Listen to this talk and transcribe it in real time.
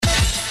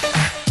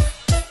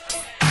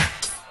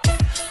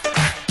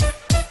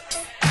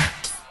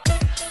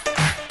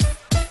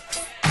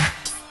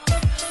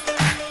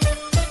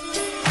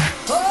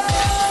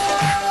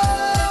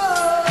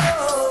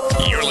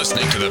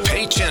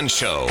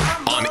Show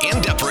on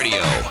In-Depth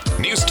Radio,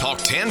 News Talk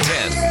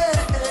 1010.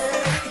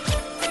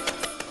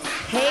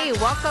 Hey,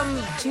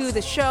 welcome to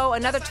the show.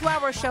 Another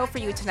 2-hour show for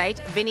you tonight.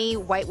 Vinny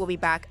White will be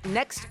back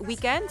next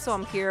weekend, so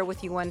I'm here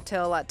with you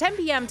until 10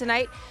 p.m.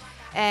 tonight.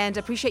 And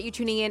appreciate you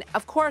tuning in.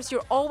 Of course,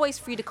 you're always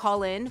free to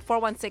call in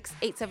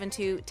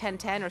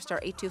 416-872-1010 or star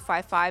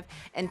 8255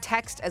 and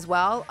text as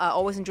well.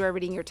 Always enjoy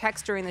reading your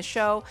text during the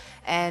show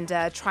and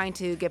trying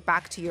to get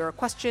back to your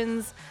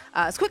questions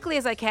as quickly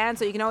as I can.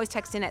 So you can always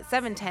text in at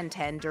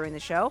 71010 during the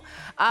show.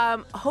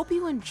 Hope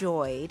you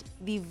enjoyed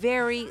the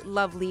very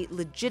lovely,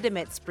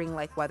 legitimate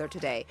spring-like weather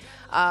today.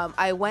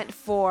 I went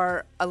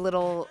for a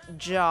little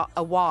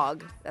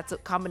jog. That's a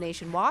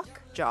combination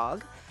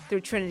jog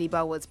through Trinity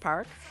Bellwoods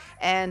Park.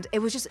 And it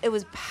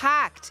was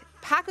packed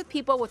with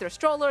people with their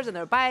strollers and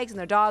their bikes and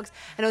their dogs.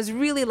 And it was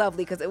really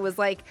lovely because it was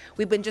like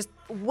we've been just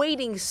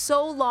waiting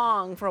so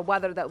long for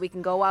weather that we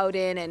can go out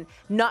in and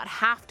not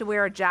have to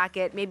wear a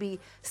jacket, maybe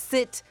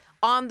sit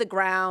on the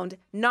ground,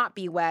 not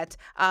be wet.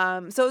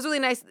 So it was really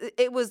nice.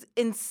 It was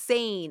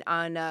insane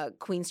on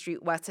Queen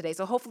Street West today.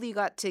 So hopefully you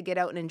got to get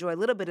out and enjoy a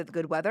little bit of the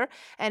good weather.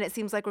 And it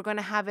seems like we're going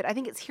to have it. I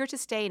think it's here to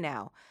stay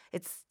now.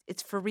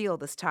 It's for real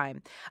this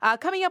time.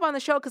 Coming up on the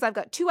show, because I've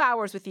got 2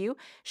 hours with you,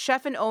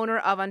 chef and owner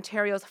of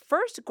Ontario's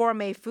first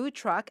gourmet food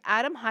truck,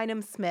 Adam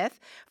Hynam Smith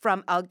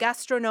from El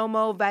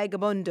Gastronomo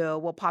Vagabundo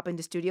will pop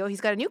into studio.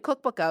 He's got a new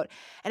cookbook out.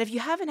 And if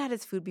you haven't had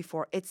his food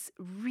before, it's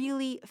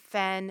really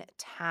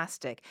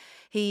fantastic.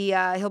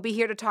 He'll be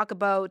here to talk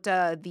about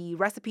the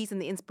recipes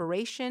and the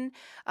inspiration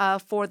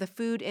for the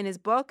food in his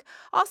book.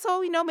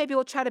 Also, maybe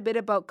we'll chat a bit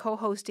about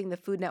co-hosting the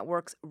Food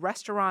Network's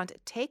Restaurant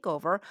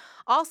Takeover.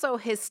 Also,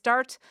 his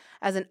start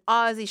as an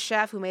Aussie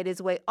chef who made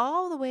his way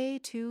all the way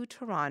to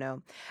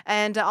Toronto.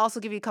 And also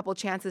give you a couple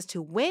chances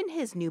to win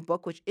his new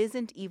book, which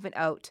isn't even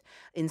out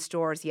in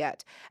stores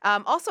yet.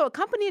 Also, a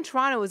company in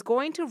Toronto is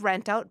going to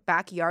rent out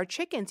backyard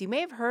chickens. You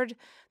may have heard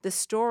the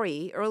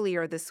story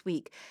earlier this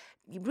week.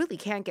 You really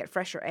can't get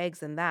fresher eggs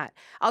than that.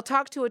 I'll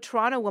talk to a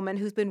Toronto woman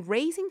who's been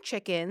raising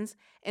chickens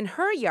in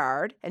her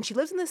yard, and she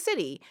lives in the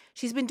city.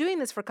 She's been doing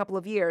this for a couple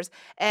of years,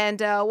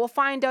 and we'll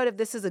find out if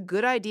this is a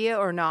good idea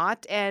or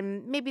not,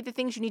 and maybe the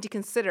things you need to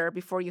consider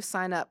before you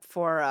sign up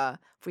for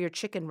your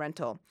chicken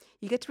rental.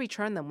 You get to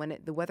return them when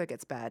the weather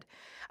gets bad.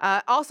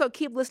 Also,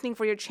 keep listening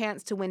for your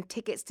chance to win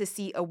tickets to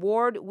see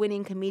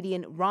award-winning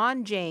comedian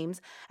Ron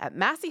James at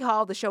Massey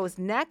Hall. The show is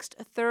next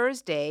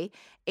Thursday,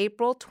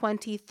 April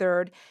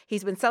 23rd.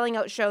 He's been selling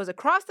out shows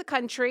across the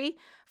country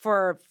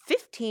for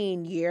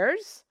 15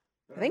 years.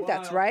 I think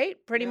that's right,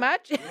 pretty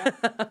much. Yeah.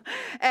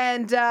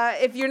 And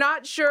if you're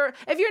not sure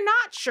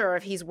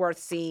if he's worth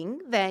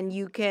seeing, then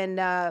you can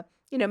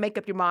make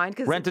up your mind.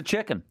 Rent a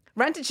chicken.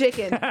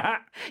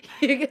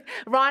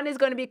 Ron is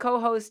going to be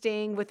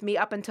co-hosting with me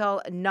up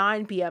until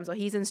 9 p.m. So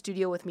he's in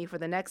studio with me for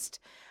the next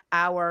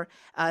hour.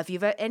 If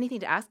you've got anything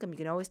to ask him, you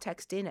can always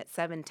text in at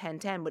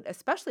 71010. Would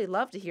especially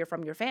love to hear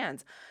from your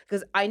fans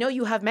because I know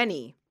you have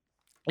many.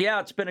 Yeah,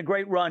 it's been a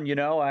great run.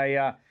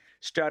 I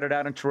started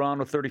out in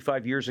Toronto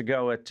 35 years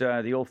ago at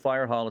the old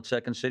fire hall at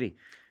Second City.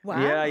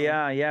 Wow.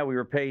 Yeah. We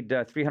were paid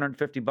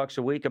 $350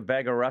 a week, a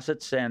bag of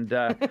russets, and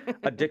a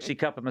Dixie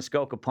cup of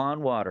Muskoka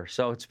pond water.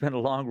 So it's been a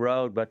long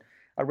road, but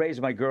I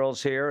raised my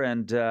girls here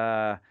and,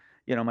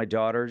 my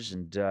daughters,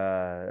 and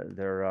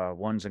they're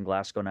one's in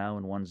Glasgow now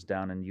and one's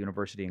down in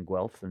University in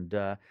Guelph.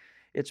 And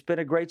it's been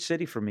a great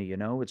city for me,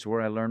 It's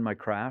where I learned my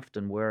craft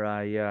and where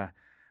I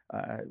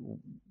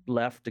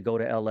left to go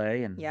to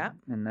L.A. and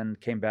then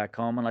came back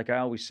home. And like I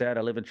always said,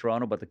 I live in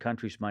Toronto, but the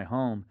country's my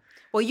home.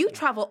 Well, you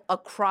travel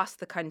across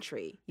the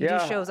country. You do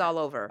shows all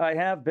over. I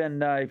have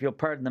been, if you'll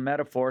pardon the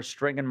metaphor,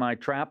 stringing my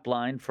trap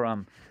line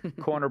from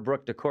Corner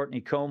Brook to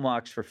Courtney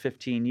Comox for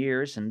 15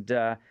 years. And,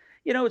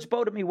 it's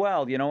boded me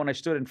well. When I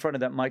stood in front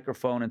of that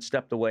microphone and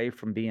stepped away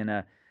from being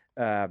a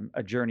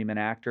journeyman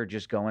actor,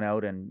 just going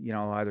out and,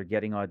 either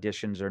getting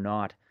auditions or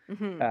not.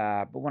 Mm-hmm.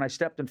 But when I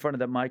stepped in front of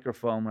that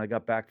microphone, when I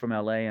got back from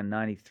LA in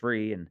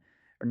 93 or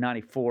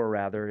 94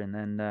 rather, and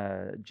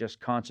then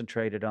just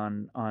concentrated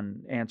on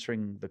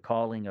answering the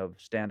calling of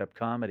stand-up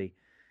comedy,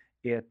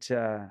 it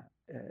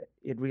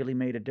really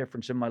made a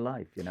difference in my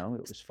life. It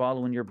was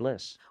following your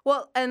bliss.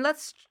 Well, and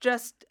let's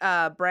just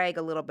brag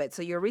a little bit.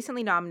 So you're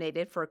recently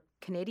nominated for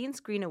Canadian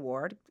Screen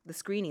Award, the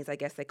Screenies, I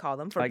guess they call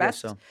them, for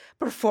best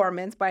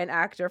performance by an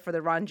actor for the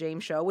Ron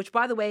James Show, which,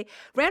 by the way,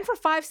 ran for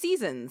 5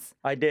 seasons.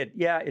 I did.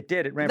 Yeah, it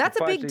did. It ran That's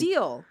for 5 a big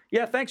deal.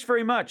 Yeah, thanks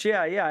very much.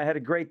 Yeah. I had a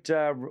great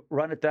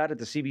run at that at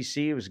the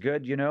CBC. It was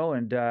good,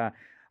 and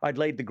I'd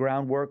laid the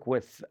groundwork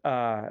with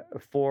 4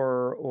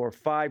 or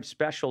 5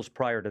 specials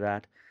prior to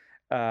that,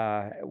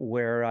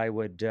 where I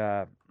would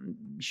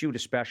shoot a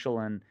special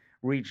and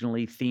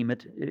regionally theme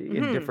it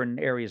in different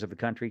areas of the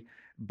country.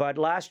 But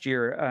last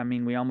year,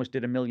 we almost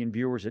did 1 million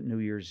viewers at New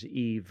Year's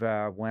Eve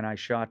when I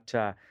shot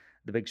the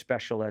big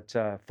special at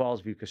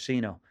Fallsview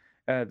Casino.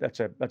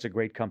 That's a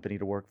great company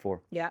to work for.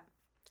 Yeah.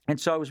 And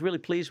so I was really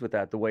pleased with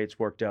that, the way it's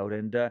worked out.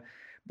 And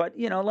But,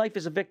 life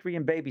is a victory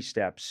in baby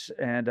steps.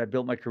 And I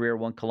built my career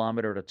 1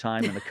 kilometer at a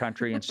time in the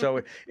country. And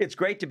so it's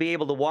great to be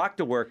able to walk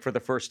to work for the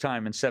first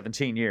time in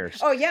 17 years.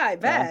 Oh, yeah, I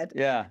bet.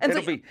 Yeah. And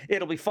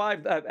it'll be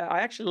 5. I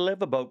actually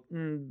live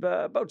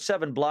about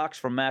 7 blocks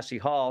from Massey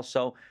Hall.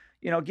 So,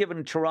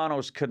 given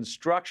Toronto's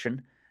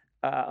construction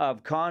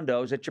of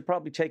condos, it should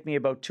probably take me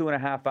about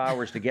 2.5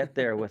 hours to get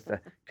there with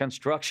the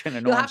construction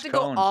and You'll orange have to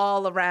cones. go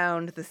all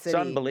around the city. It's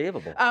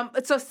unbelievable.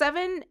 So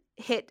 7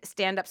 hit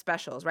stand-up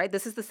specials, right?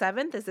 This is the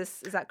 7th.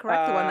 Is that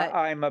correct? The one that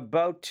I'm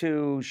about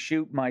to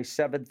shoot my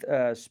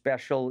 7th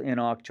special in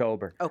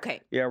October.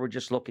 Okay. Yeah, we're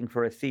just looking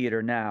for a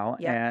theater now.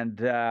 Yep.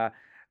 And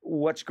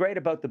what's great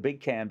about the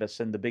big canvas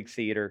and the big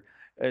theater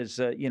is,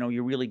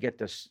 you really get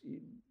to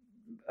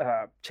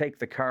take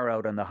the car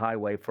out on the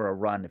highway for a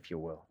run, if you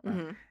will.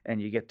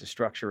 And you get to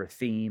structure a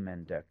theme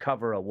and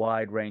cover a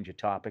wide range of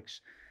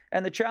topics.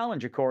 And the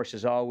challenge, of course,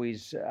 is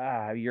always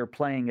you're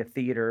playing a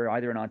theater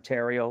either in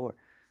Ontario or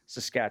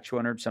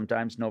Saskatchewan or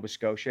sometimes Nova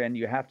Scotia, and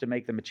you have to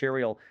make the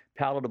material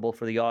palatable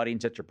for the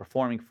audience that you're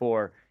performing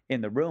for in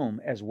the room,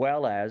 as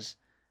well as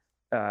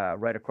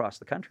right across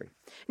the country.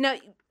 Now,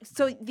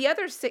 so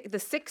the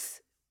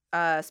 6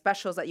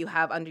 specials that you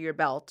have under your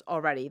belt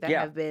already that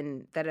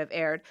have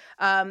aired,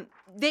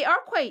 they are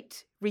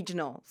quite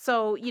regional.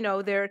 So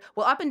they're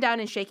Up and Down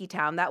in Shaky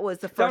Town. That was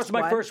the first. That was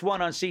my one. first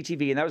one on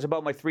CTV, and that was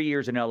about my 3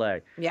 years in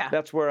LA. Yeah,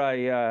 that's where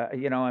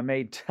I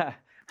made.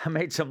 I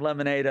made some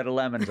lemonade out of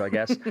lemons, I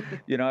guess.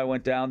 I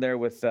went down there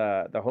with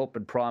the hope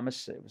and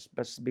promise. It was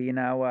supposed to be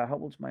now, how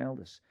old's my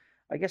eldest?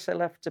 I guess I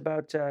left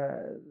about,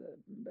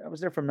 I was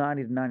there from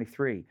 90 to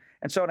 93.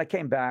 And so when I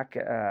came back,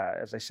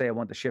 as I say, I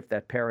wanted to shift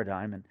that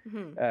paradigm. And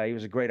it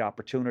was a great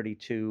opportunity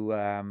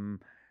to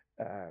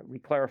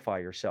re-clarify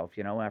yourself,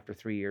 after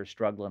 3 years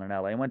struggling in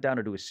LA. I went down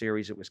to do a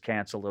series. It was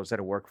canceled. I was out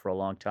of work for a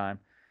long time.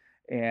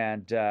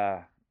 And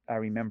I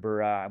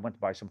remember I went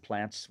to buy some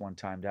plants one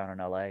time down in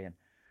LA. And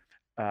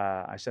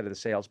I said to the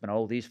salesman,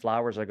 "Oh, these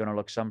flowers are going to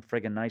look some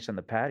friggin' nice on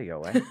the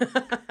patio, eh?"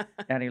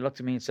 And he looked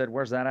at me and said,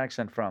 "Where's that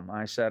accent from?"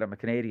 I said, "I'm a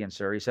Canadian,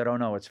 sir." He said, "Oh,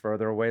 no, it's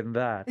further away than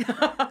that."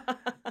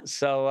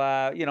 So,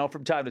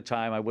 from time to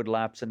time, I would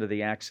lapse into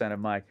the accent of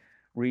my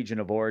region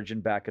of origin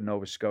back in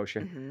Nova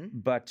Scotia.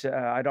 But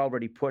I'd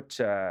already put,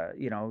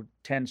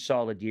 10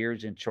 solid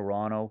years in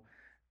Toronto,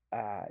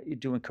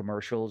 doing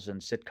commercials and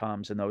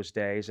sitcoms in those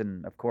days.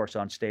 And, of course,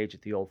 on stage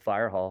at the old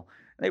Fire Hall.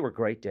 They were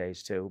great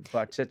days, too.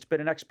 But it's been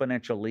an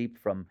exponential leap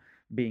from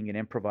being an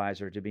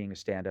improviser to being a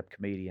stand-up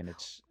comedian.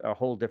 It's a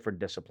whole different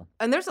discipline.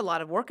 And there's a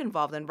lot of work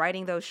involved in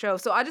writing those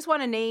shows. So I just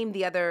want to name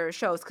the other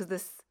shows because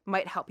this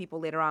might help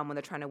people later on when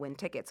they're trying to win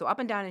tickets. So Up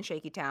and Down in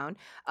Shaky Town,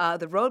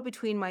 The Road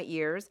Between My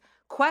Ears,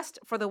 Quest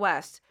for the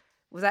West,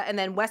 was that, and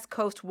then West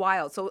Coast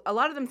Wild. So a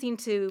lot of them seem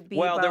to be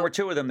there were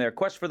 2 of them there.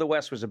 Quest for the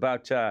West was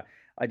about...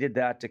 I did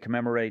that to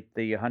commemorate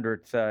the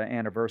 100th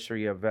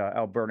anniversary of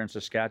Alberta and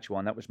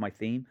Saskatchewan. That was my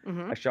theme.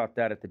 I shot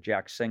that at the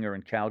Jack Singer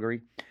in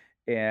Calgary.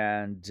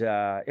 And,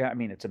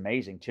 it's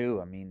amazing,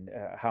 too.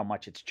 How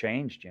much it's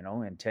changed,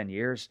 in 10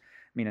 years.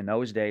 In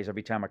those days,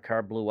 every time a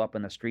car blew up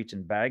in the streets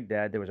in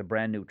Baghdad, there was a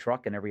brand new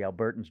truck in every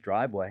Albertan's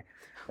driveway.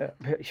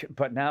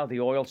 But now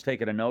the oil's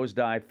taken a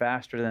nosedive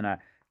faster than a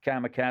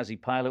kamikaze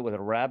pilot with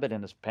a rabbit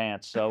in his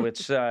pants. So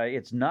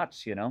it's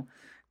nuts,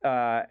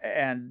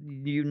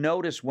 and you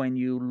notice when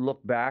you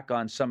look back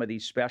on some of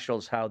these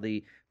specials how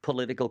the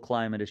political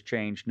climate has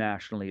changed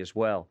nationally as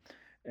well.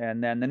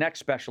 And then the next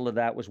special of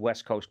that was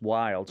West Coast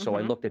Wild. So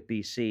I looked at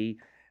BC.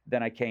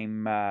 Then I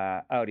came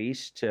out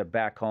east to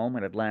back home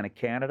in Atlantic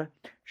Canada,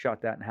 shot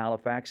that in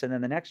Halifax. And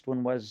then the next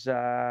one was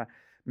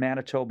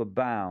Manitoba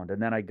Bound. And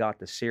then I got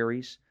the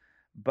series.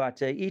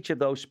 But each of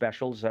those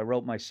specials I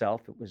wrote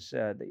myself. It was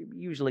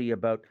usually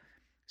about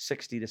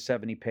 60 to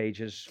 70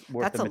 pages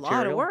worth of material. That's a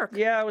lot of work.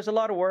 Yeah, it was a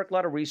lot of work, a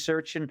lot of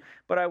research,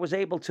 but I was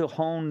able to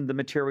hone the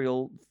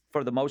material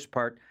for the most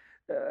part,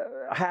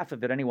 half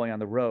of it anyway, on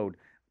the road.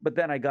 But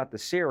then I got the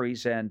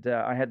series, and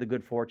I had the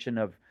good fortune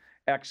of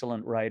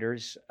excellent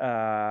writers.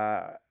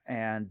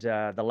 And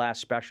the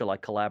last special, I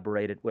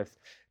collaborated with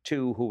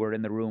 2 who were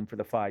in the room for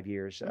the 5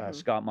 years,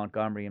 Scott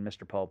Montgomery and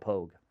Mr. Paul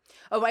Pogue.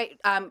 Oh, right.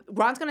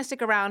 Ron's going to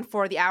stick around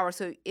for the hour,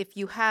 so if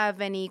you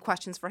have any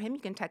questions for him, you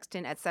can text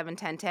in at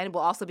 71010.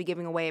 We'll also be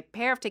giving away a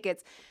pair of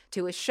tickets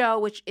to his show,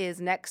 which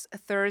is next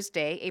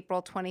Thursday,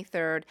 April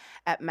 23rd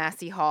at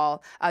Massey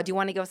Hall. Do you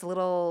want to give us a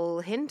little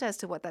hint as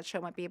to what that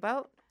show might be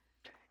about?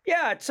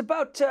 Yeah, it's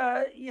about,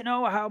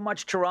 how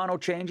much Toronto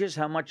changes,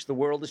 how much the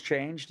world has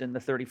changed in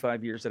the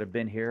 35 years that I've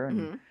been here,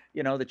 and,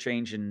 the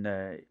change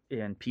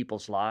in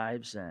people's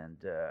lives and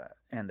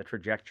the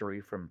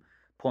trajectory from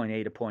point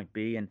A to point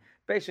B. And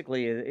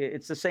basically,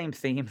 it's the same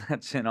theme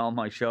that's in all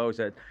my shows.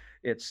 That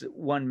it's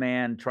one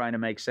man trying to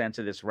make sense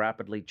of this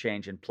rapidly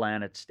changing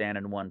planet,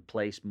 standing in one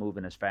place,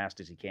 moving as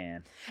fast as he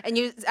can. And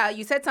you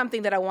said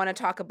something that I want to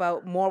talk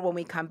about more when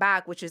we come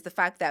back, which is the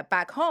fact that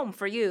back home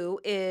for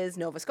you is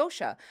Nova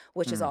Scotia,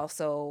 which is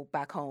also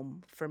back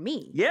home for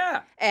me.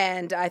 Yeah.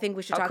 And I think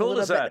we should talk a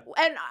little bit. How cool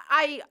is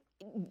that?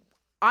 And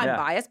I'm Yeah.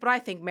 biased, but I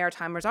think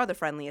Maritimers are the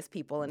friendliest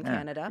people in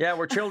Canada. Yeah,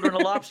 we're children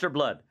of lobster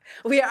blood.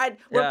 We're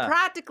Yeah.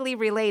 practically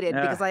related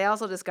Yeah. because I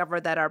also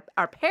discovered that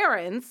our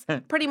parents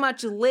pretty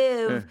much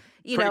live,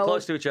 Pretty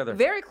close to each other.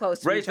 very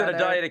close to Raised each on other. a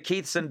diet of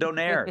Keiths and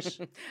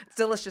Donairs. It's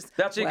delicious.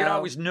 That's how you Well,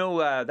 always knew.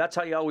 That's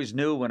how you always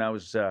knew when I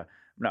was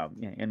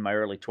in my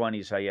early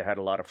 20s how you had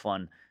a lot of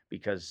fun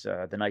because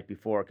the night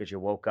before because you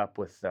woke up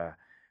with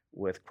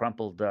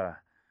crumpled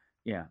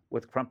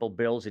with crumpled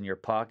bills in your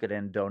pocket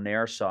and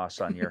Donair sauce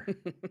on your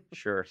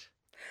shirt.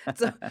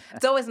 So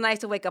it's always nice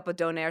to wake up with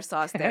Donair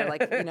sauce there.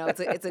 Like,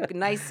 it's a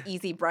nice,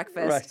 easy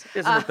breakfast. Right,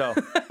 isn't it though?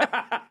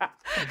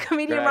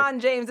 Comedian Right. Ron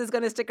James is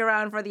going to stick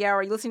around for the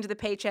hour. You're listening to the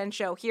Pei Chen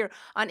Show here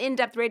on In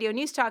Depth Radio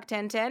News Talk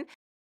 1010.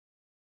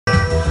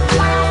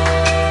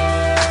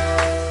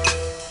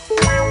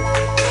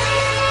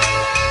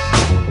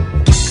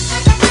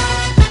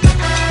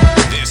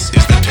 This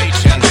is the Pei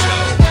Chen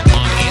Show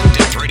on In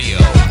Depth Radio.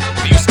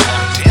 News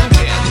Talk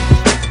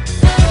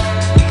 1010.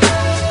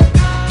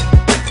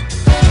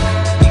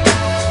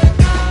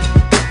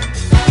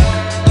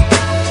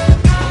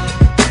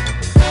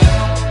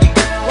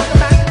 Welcome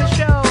back to the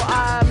show.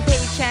 I'm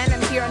Pei Chen.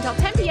 I'm here until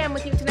 10 p.m.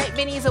 with you tonight.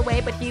 Vinny's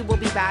away, but he will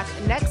be back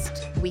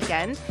next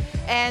weekend.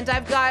 And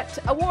I've got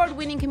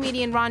award-winning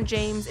comedian Ron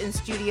James in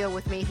studio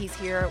with me. He's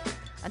here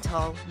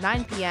until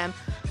 9 p.m.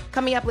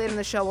 Coming up later in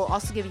the show, we'll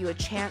also give you a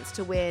chance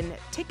to win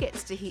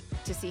tickets to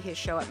see his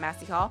show at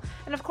Massey Hall.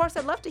 And of course,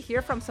 I'd love to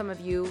hear from some of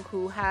you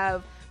who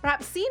have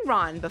perhaps seen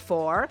Ron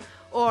before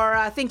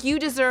or think you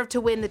deserve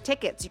to win the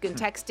tickets. You can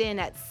text in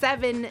at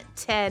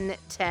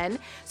 71010.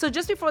 So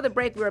just before the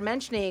break, we were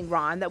mentioning,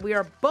 Ron, that we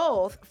are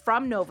both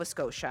from Nova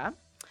Scotia.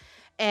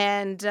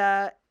 And,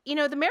 Nova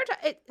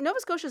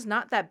Scotia is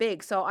not that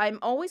big, so I'm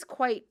always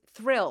quite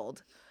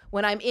thrilled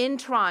when I'm in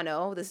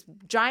Toronto, this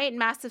giant,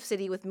 massive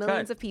city with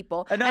millions of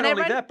people. And not I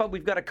only rent that, but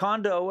we've got a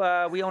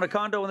condo. We own a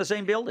condo in the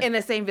same building. in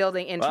the same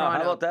building in Wow, Toronto.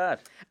 how about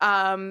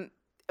that?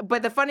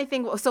 But the funny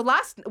thing, so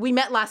we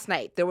met last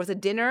night. There was a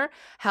dinner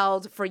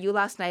held for you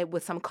last night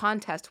with some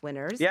contest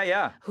winners.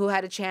 Yeah. Who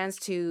had a chance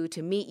to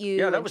meet you.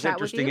 Yeah, that and was chat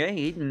with interesting,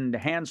 you. Eating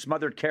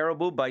hand-smothered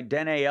caribou by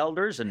Dene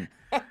elders and,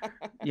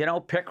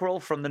 pickerel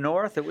from the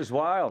north. It was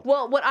wild.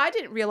 Well, what I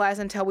didn't realize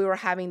until we were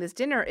having this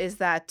dinner is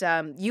that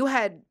you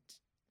had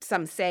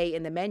some say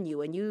in the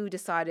menu, and you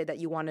decided that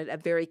you wanted a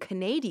very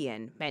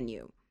Canadian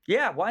menu.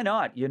 Yeah, why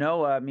not?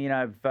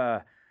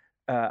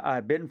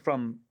 I've been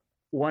from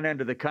one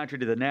end of the country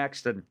to the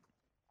next, and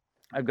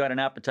I've got an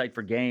appetite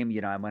for game.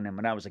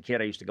 When I was a kid,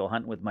 I used to go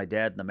hunting with my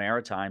dad in the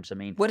Maritimes.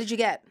 What did you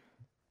get?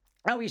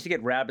 We used to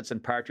get rabbits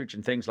and partridge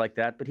and things like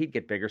that, but he'd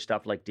get bigger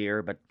stuff like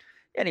deer. But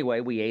anyway,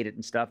 we ate it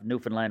and stuff.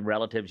 Newfoundland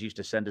relatives used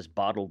to send us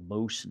bottled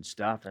moose and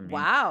stuff.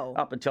 Wow.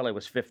 Up until I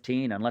was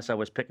 15, unless I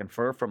was picking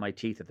fur from my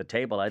teeth at the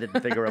table, I didn't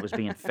figure I was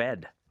being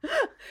fed.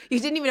 You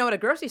didn't even know what a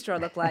grocery store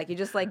looked like. You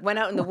just went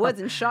out in the woods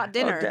and shot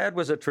dinner. Well, Dad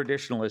was a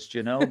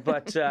traditionalist,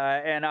 but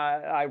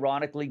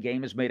ironically,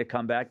 game has made a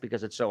comeback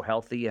because it's so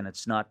healthy and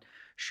it's not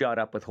shot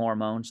up with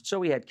hormones. So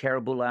we had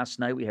caribou last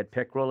night. We had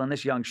pickerel, and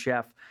this young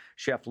chef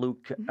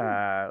Luke,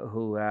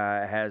 who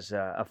has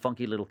a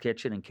funky little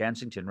kitchen in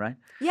Kensington, right?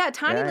 Yeah, a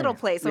tiny little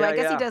place. So Yeah, I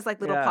guess yeah, he does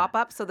little yeah.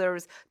 pop-ups. So there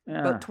was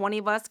Yeah. about 20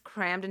 of us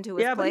crammed into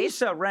his Yeah, but place.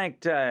 he's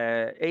ranked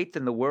 8th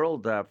in the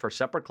world for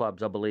supper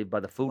clubs, I believe, by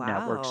the Food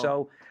Network. Wow.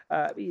 So,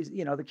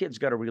 the kid's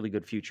got a really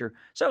good future.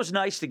 So it was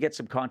nice to get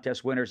some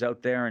contest winners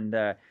out there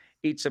and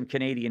eat some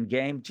Canadian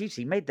game. Geez,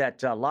 he made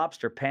that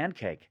lobster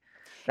pancake.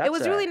 It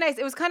was That's, really nice.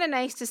 It was kind of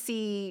nice to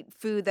see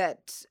food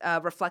that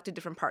reflected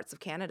different parts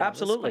of Canada.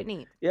 Absolutely. It was quite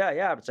neat.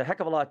 Yeah. It's a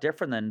heck of a lot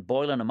different than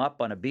boiling them up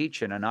on a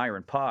beach in an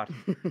iron pot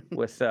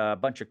with a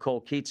bunch of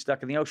cold keats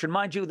stuck in the ocean.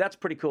 Mind you, that's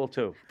pretty cool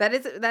too. That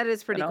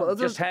is pretty cool. It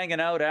was Just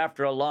hanging out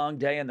after a long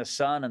day in the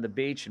sun on the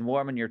beach and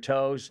warming your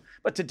toes.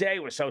 But today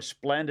was so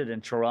splendid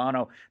in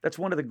Toronto. That's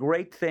one of the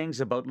great things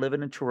about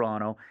living in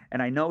Toronto.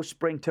 And I know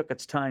spring took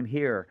its time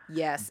here.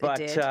 Yes, but,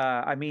 it did.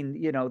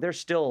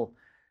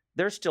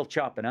 they're still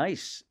chopping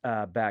ice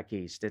back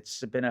east.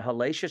 It's been a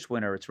hellacious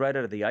winter. It's right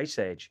out of the ice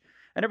age.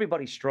 And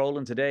everybody's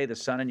strolling today, the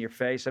sun in your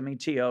face.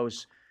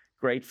 TO's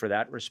great for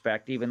that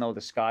respect, even though the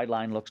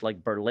skyline looks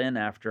like Berlin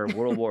after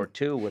World War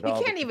II with You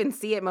all can't the, even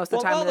see it most of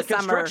the time all in the the summer.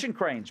 construction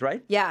cranes,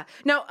 right? Yeah.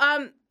 Now,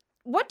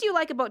 what do you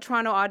like about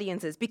Toronto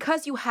audiences?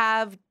 Because you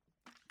have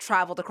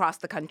traveled across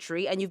the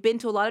country and you've been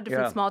to a lot of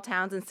different Yeah. small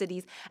towns and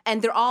cities,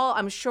 and they're all,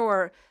 I'm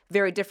sure,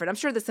 very different. I'm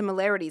sure the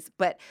similarities,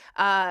 but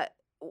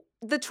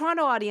the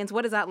Toronto audience,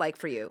 what is that like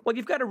for you? Well,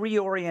 you've got to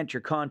reorient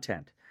your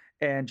content.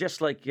 And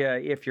just like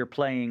if you're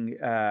playing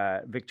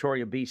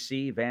Victoria,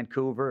 BC,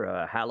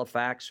 Vancouver,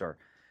 Halifax, or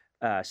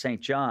St.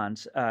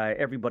 John's,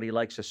 everybody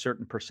likes a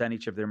certain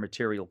percentage of their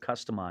material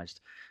customized.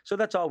 So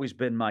that's always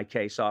been my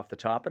case off the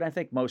top. And I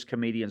think most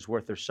comedians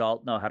worth their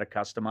salt know how to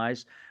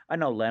customize. I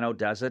know Leno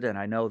does it, and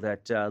I know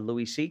that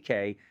Louis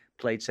C.K.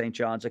 played St.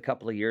 John's a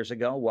couple of years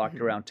ago, walked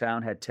around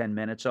town, had 10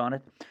 minutes on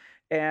it.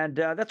 And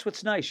that's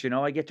what's nice,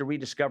 I get to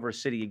rediscover a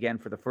city again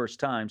for the first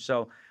time.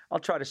 So I'll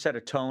try to set a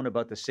tone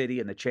about the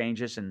city and the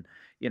changes and,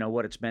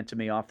 what it's meant to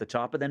me off the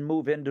top, and then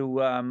move into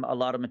a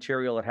lot of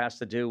material that has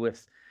to do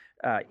with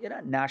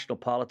national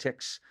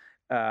politics,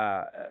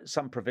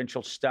 some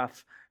provincial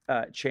stuff,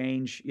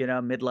 change,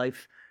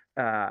 midlife.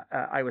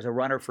 I was a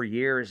runner for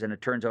years, and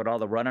it turns out all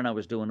the running I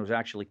was doing was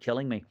actually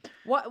killing me.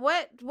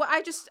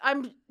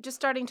 I'm just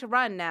starting to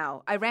run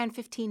now. I ran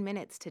 15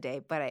 minutes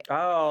today, but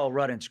Oh,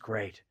 running's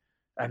great.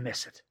 I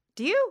miss it.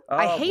 do you?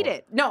 I Oh, hate boy.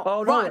 it. No,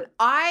 Oh, no. run.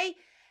 I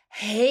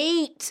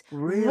hate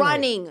Really?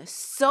 running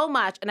so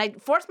much, and I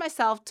force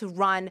myself to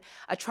run.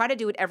 I try to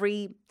do it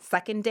every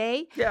second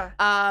day. Yeah.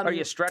 Um, Are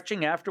you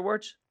stretching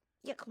afterwards?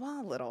 Yeah, come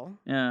on, a little.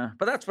 Yeah.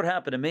 But that's what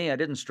happened to me. I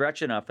didn't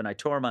stretch enough, and I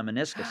tore my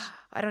meniscus.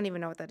 I don't even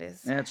know what that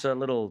is. It's a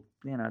little,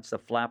 it's the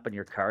flap in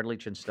your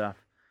cartilage and stuff.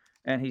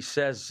 And he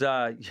says,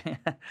 I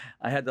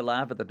had to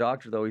laugh at the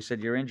doctor, though. He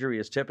said, your injury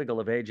is typical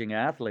of aging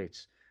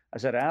athletes. I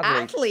said,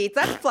 athletes? Athletes,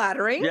 that's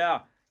flattering.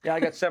 Yeah. Yeah, I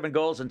got 7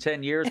 goals in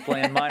 10 years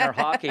playing minor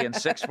hockey, and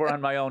 6 were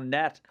on my own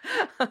net.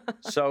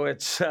 So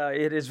it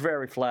is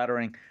very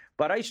flattering.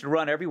 But I used to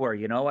run everywhere,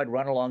 I'd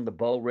run along the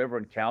Bow River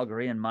in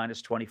Calgary in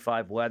minus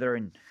 25 weather,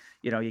 and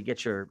you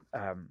get your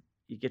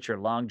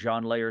long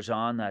john layers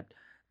on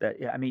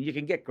you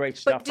can get great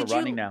stuff for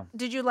running now.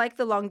 Did you like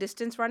the long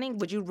distance running?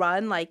 Would you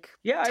run like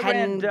Yeah,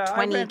 10,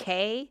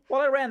 20K?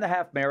 Well, I ran the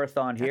half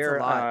marathon That's a here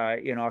lot.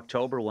 in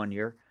October one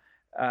year,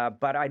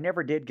 but I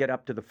never did get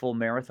up to the full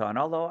marathon.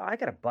 Although I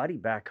got a buddy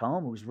back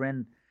home who's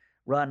run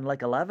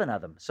like 11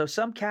 of them. So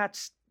some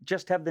cats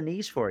just have the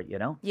knees for it,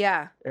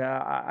 Yeah.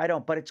 I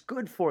don't, but it's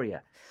good for you.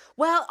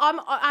 Well,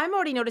 I'm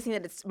already noticing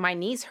that my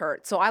knees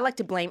hurt, so I like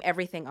to blame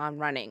everything on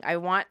running. I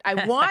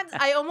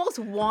almost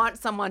want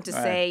someone to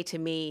say to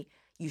me,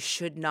 "You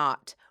should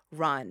not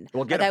run."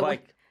 Well, get Like, a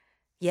bike.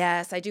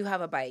 Yes, I do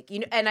have a bike,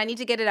 and I need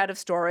to get it out of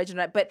storage.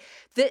 But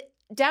the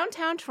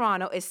downtown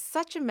Toronto is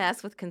such a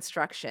mess with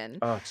construction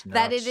Oh, it's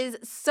that nuts. it is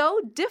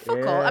so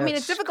difficult. I mean,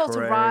 it's It's difficult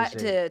crazy.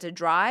 to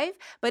drive,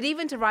 but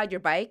even to ride your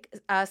bike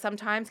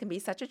sometimes can be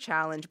such a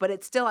challenge. But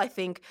it's still, I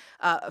think,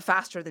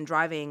 faster than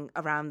driving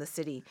around the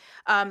city.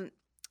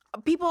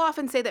 People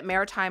often say that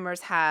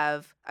Maritimers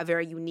have a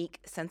very unique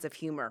sense of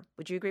humor.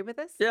 Would you agree with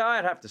this? Yeah,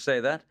 I'd have to say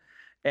that.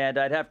 And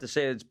I'd have to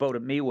say it's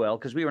boded me well,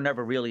 because we were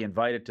never really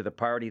invited to the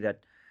party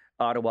that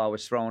Ottawa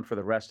was throwing for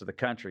the rest of the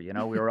country.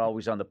 We were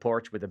always on the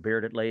porch with the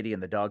bearded lady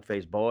and the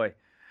dog-faced boy.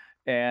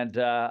 And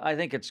I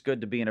think it's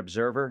good to be an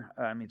observer.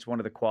 I mean, it's one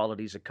of the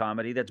qualities of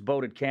comedy that's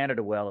boded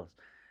Canada well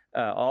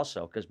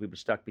also, because we were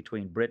stuck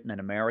between Britain and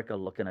America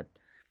looking at,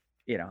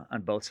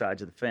 on both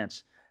sides of the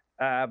fence.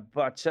 I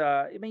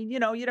mean, you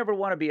never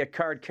want to be a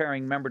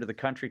card-carrying member to the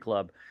country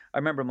club. I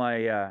remember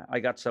I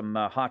got some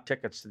hot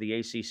tickets to the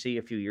ACC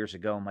a few years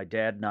ago. My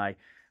dad and I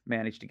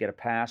managed to get a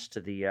pass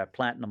to the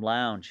Platinum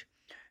Lounge.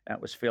 That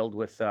was filled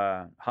with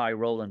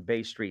high-rolling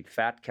Bay Street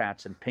fat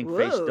cats and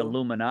pink-faced Whoa.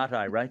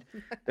 Illuminati, right?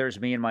 There's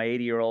me and my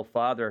 80-year-old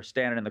father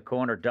standing in the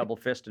corner, double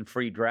fist and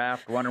free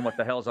draft, wondering what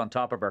the hell's on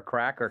top of our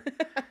cracker.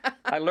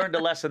 I learned a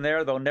lesson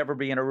there, though: never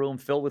be in a room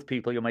filled with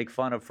people you make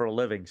fun of for a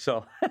living.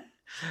 So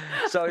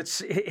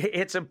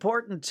it's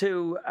important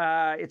to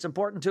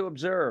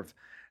observe,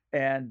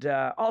 and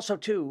also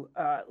too,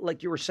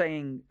 like you were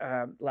saying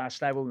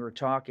last night when we were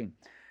talking,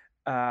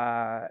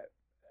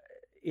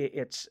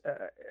 it's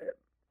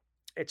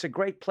a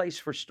great place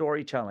for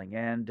storytelling,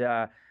 and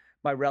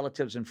my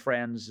relatives and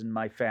friends and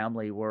my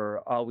family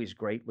were always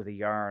great with a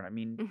yarn. I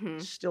mean,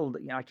 still,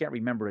 I can't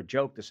remember a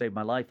joke to save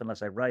my life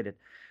unless I write it.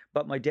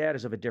 But my dad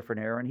is of a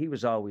different era, and he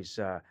was always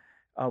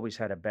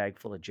had a bag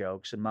full of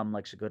jokes, and Mom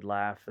likes a good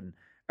laugh, and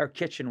our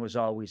kitchen was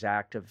always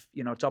active.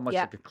 It's almost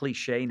like a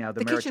cliche now.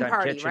 The kitchen Maritime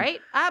party, kitchen, right?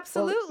 Well,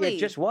 Absolutely. it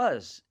just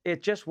was.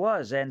 It just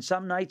was. And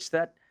some nights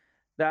that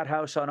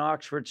house on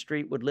Oxford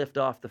Street would lift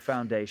off the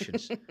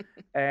foundations,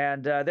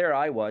 and there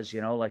I was,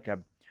 like a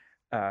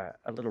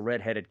little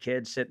redheaded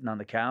kid sitting on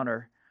the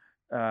counter,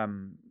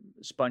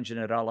 sponging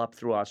it all up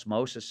through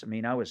osmosis. I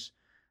mean, I was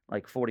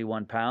like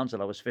 41 pounds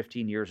and I was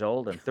 15 years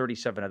old, and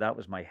 37 of that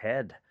was my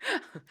head.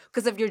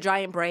 Because of your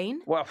giant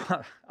brain? Well,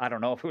 I don't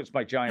know if it was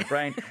my giant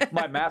brain.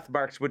 My math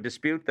marks would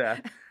dispute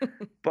that.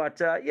 But,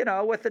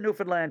 with the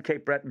Newfoundland,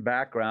 Cape Breton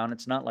background,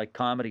 it's not like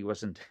comedy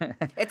wasn't...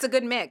 It's a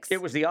good mix.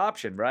 It was the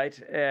option, right?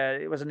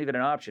 It wasn't even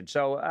an option.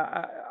 So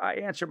I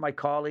answered my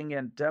calling,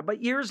 and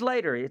but years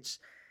later, it's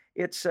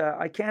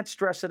I can't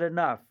stress it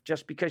enough.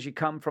 Just because you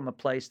come from a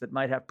place that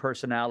might have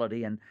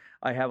personality, and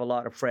I have a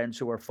lot of friends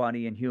who are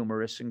funny and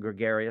humorous and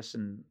gregarious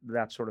and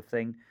that sort of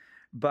thing,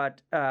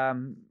 but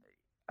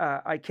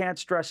I can't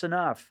stress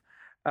enough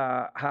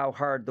how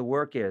hard the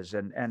work is,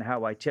 and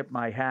how I tip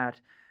my hat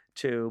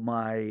to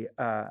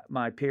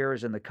my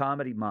peers in the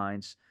comedy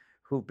minds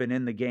who've been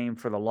in the game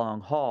for the long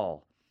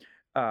haul.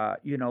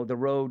 The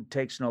road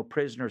takes no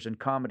prisoners, and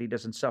comedy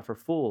doesn't suffer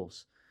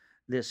fools.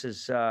 This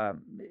is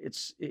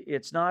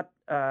it's not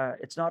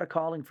a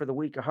calling for the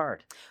weak of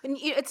heart. And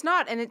it's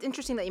not, and it's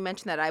interesting that you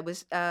mentioned that. I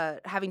was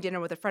having dinner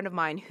with a friend of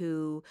mine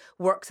who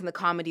works in the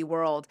comedy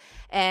world,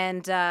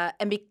 and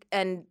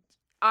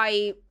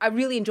I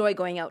really enjoy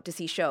going out to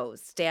see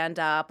shows, stand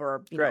up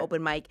or Right.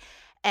 open mic,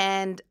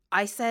 and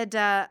I said.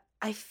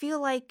 I feel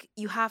like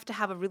you have to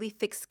have a really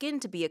thick skin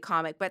to be a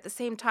comic, but at the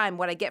same time,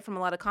 what I get from a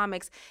lot of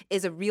comics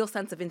is a real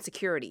sense of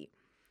insecurity.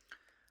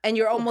 And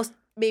you're almost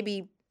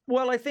maybe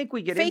Well, I think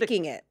we get into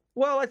faking it.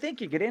 Well, I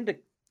think you get into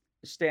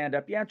stand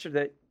up. You answer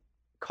the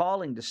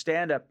calling to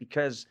stand up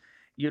because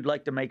you'd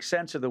like to make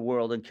sense of the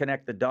world and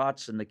connect the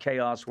dots and the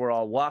chaos we're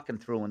all walking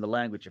through in the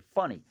language of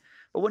funny.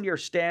 But when you're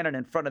standing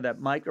in front of that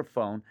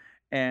microphone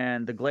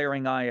and the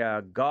glaring eye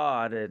of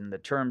God in the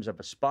terms of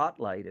a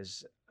spotlight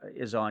is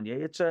on you,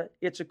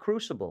 it's a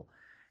crucible.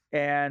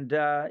 And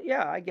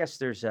yeah, I guess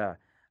there's a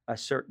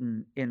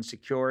certain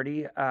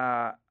insecurity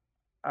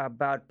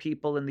about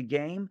people in the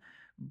game.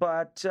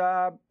 But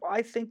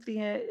I think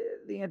the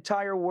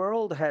entire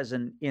world has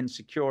an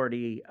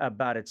insecurity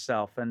about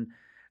itself, and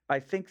I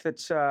think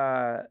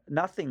that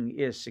nothing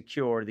is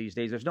secure these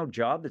days. There's no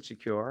job that's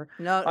secure.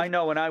 No, I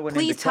know when I went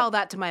please into tell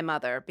that to my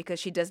mother because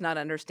she does not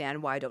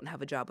understand why I don't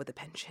have a job with a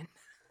pension.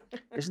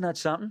 Isn't that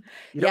something?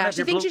 You don't Yeah, have she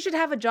your thinks blue- you should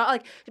have a job.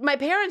 Like my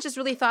parents just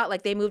really thought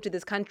like they moved to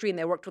this country and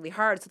they worked really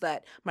hard so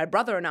that my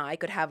brother and I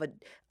could have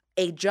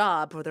a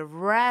job for the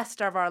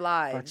rest of our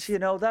lives.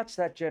 But that's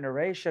that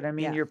generation. I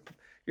mean, Yeah.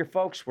 your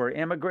folks were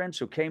immigrants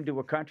who came to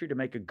a country to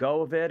make a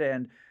go of it,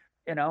 and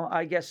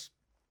I guess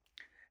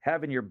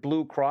having your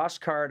Blue Cross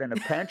card and a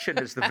pension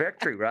is the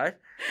victory, right?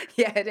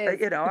 Yeah, it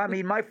is. I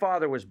mean, my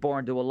father was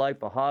born to a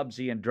life of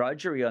Hobbesian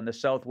drudgery on the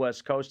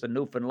southwest coast of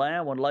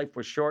Newfoundland when life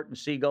was short and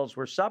seagulls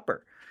were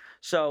supper.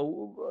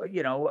 So,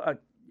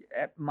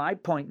 at my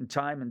point in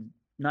time in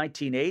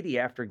 1980,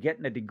 after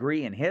getting a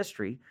degree in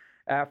history,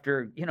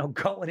 after,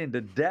 going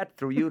into debt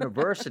through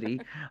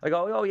university, I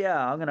go, oh yeah,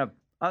 I'm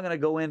gonna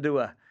go into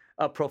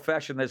a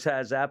profession that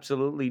has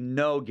absolutely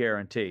no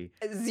guarantee.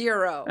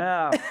 Zero.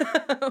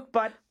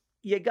 But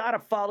you got to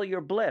follow your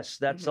bliss.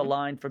 That's a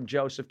line from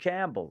Joseph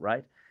Campbell,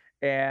 right?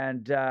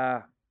 And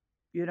I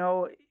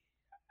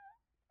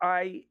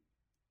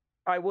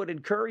would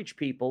encourage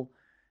people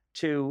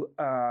to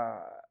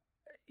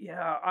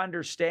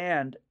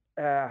understand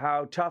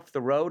how tough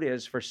the road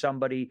is for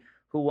somebody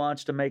who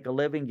wants to make a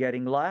living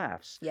getting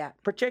laughs. Yeah.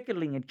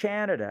 Particularly in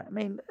Canada. I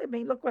mean,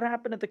 look what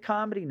happened at the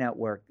Comedy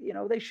Network.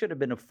 They should have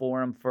been a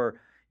forum for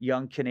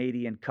young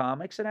Canadian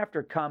comics. And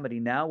after Comedy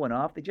Now went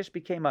off, they just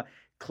became a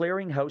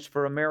clearinghouse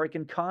for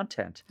American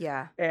content.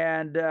 Yeah.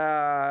 And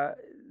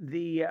the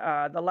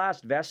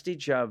last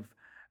vestige of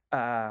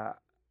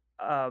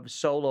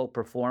solo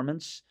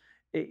performance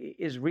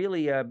is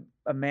really a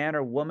man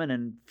or woman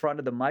in front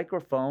of the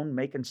microphone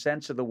making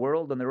sense of the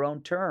world on their own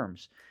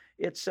terms.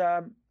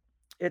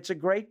 It's a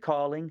great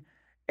calling,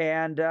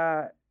 and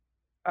I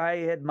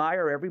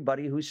admire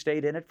everybody who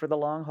stayed in it for the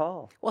long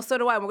haul. Well, so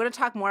do I. We're going to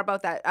talk more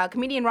about that.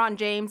 Comedian Ron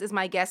James is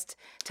my guest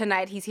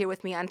tonight. He's here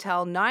with me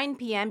until 9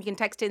 p.m. You can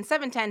text in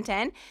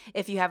 71010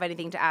 if you have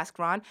anything to ask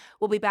Ron.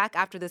 We'll be back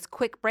after this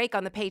quick break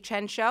on The Pei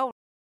Chen Show.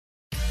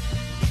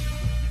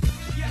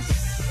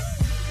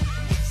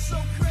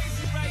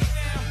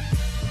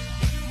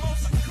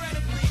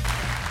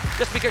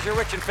 Just because you're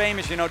rich and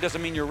famous,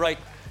 doesn't mean you're right.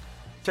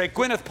 Take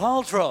Gwyneth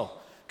Paltrow,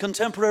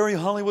 contemporary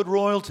Hollywood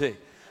royalty.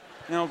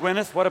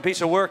 Gwyneth, what a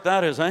piece of work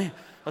that is, eh?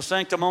 A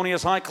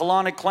sanctimonious, high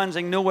colonic,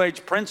 cleansing, new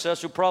age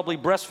princess who probably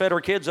breastfed her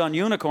kids on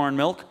unicorn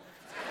milk.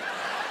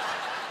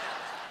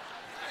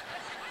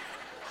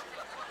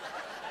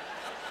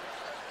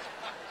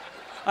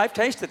 I've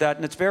tasted that,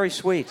 and it's very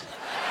sweet.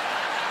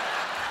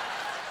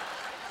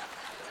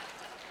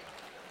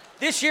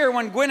 This year,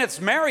 when Gwyneth's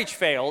marriage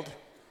failed,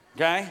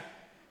 okay,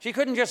 she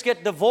couldn't just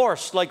get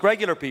divorced like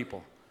regular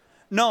people.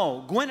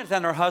 No, Gwyneth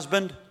and her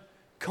husband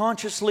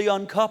consciously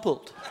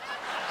uncoupled.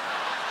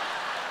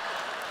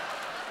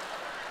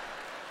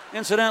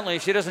 Incidentally,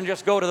 she doesn't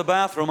just go to the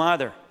bathroom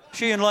either.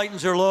 She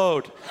enlightens her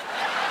load.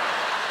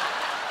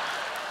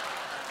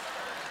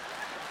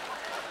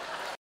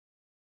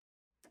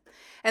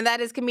 And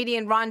that is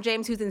comedian Ron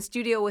James, who's in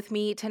studio with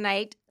me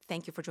tonight.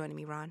 Thank you for joining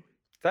me, Ron.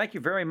 Thank you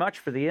very much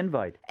for the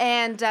invite.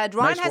 And Ron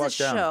Nice has a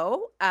walk down.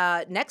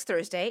 show next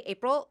Thursday,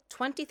 April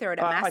 23rd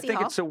at Massey I think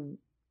Hall. it's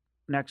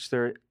next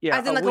Thursday. Yeah,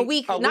 As in like a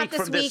week, a not week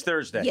this from week. this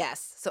Thursday.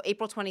 Yes, so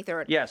April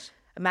 23rd. Yes.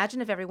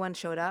 Imagine if everyone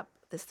showed up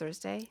this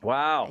Thursday.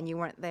 Wow. And you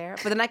weren't there.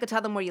 But then I could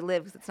tell them where you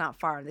live because it's not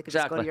far. They could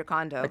just go to your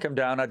condo. I come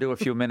down, I do a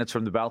few minutes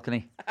from the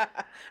balcony.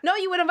 No,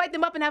 you would invite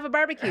them up and have a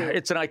barbecue.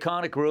 It's an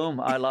iconic room.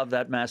 I love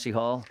that Massey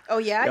Hall. Oh,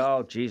 yeah?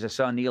 Oh, geez. I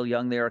saw Neil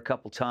Young there a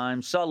couple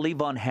times. Saw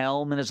Levon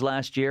Helm in his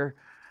last year.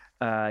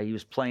 He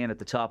was playing at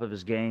the top of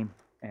his game.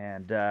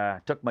 And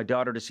took my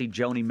daughter to see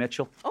Joni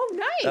Mitchell. Oh,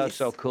 nice. That was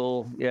so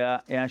cool. Yeah,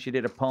 she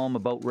did a poem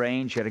about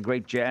rain. She had a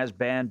great jazz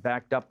band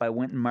backed up by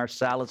Wynton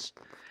Marsalis.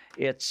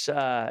 It's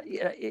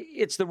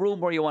the room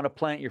where you want to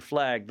plant your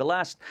flag.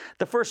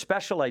 The first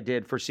special I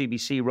did for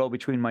CBC, Row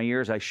Between My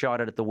Ears, I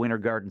shot it at the Winter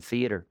Garden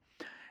Theatre.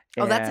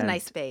 Oh, that's a And-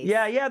 nice space.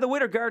 Yeah, the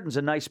Winter Garden's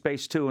a nice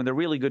space too, and they're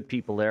really good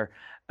people there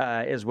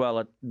as well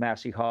at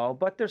Massey Hall.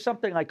 But there's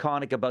something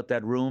iconic about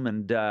that room,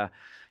 and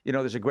You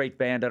know, there's a great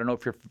band. I don't know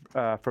if you're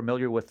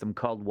familiar with them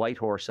called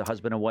Whitehorse, a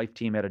husband and wife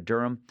team out of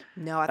Durham.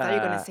 No, I thought you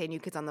were going to say New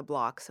Kids on the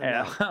Block. So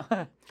no.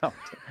 No.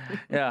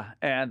 Yeah,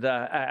 and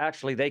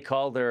actually, they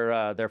call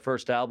their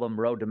first album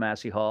 "Road to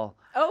Massey Hall."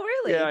 Oh,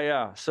 really?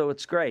 Yeah. So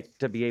it's great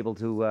to be able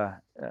to,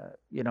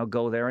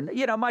 go there. And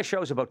my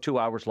show's about 2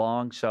 hours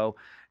long,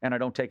 and I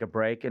don't take a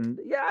break. And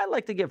I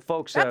like to give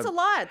folks That's a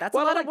lot. That's a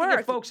lot I like of work. to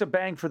give folks a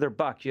bang for their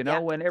buck. Yeah.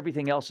 When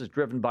everything else is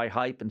driven by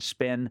hype and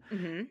spin,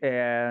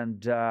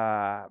 and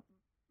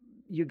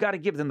you got to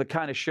give them the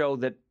kind of show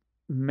that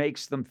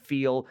makes them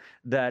feel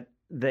that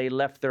they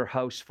left their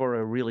house for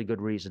a really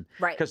good reason.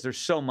 Right. Because there's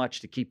so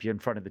much to keep you in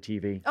front of the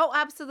TV. Oh,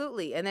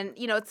 absolutely. And then,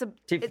 it's a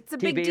TV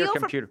big or deal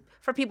computer.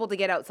 for people to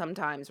get out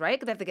sometimes, right?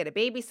 Because they have to get a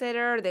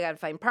babysitter, they got to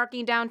find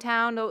parking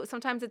downtown.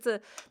 Sometimes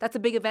that's a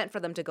big event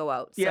for them to go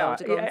out. So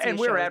to go and see and a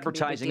we're show, it can be a big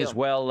advertising as deal.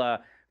 well,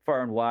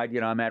 far and wide.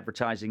 I'm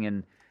advertising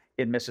in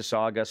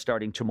Mississauga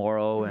starting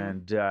tomorrow,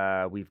 and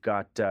we've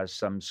got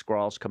some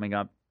scrolling coming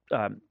up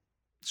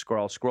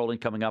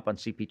on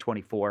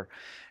CP24.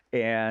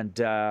 And,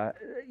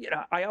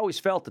 I always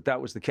felt that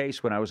was the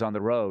case when I was on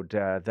the road,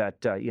 that,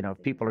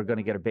 if people are going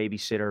to get a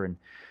babysitter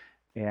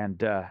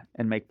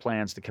and make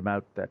plans to come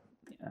out, that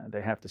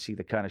they have to see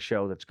the kind of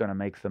show that's going to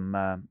make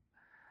them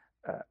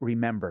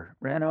remember.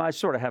 I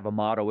sort of have a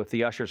motto: if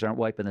the ushers aren't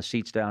wiping the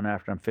seats down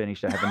after I'm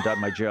finished, I haven't done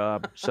my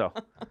job. So,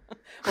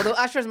 Well, the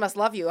ushers must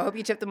love you. I hope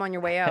you tipped them on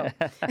your way out.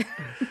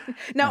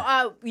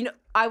 Now,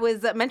 I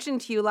was mentioning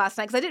to you last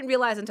night, because I didn't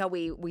realize until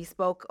we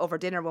spoke over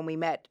dinner when we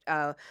met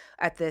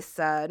at this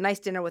nice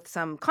dinner with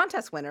some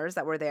contest winners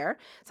that were there,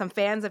 some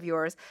fans of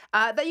yours,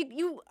 that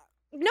you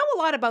know a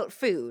lot about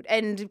food.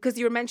 And because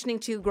you were mentioning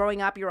too,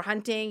 growing up, you were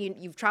hunting,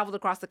 you've traveled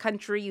across the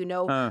country,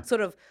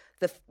 sort of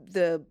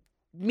the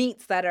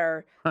meats that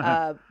are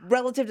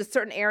relative to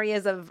certain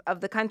areas of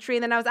the country.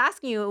 And then I was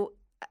asking you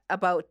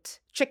about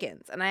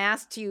chickens, and I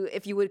asked you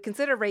if you would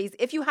consider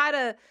if you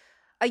had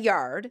a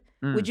yard,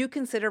 would you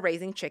consider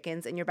raising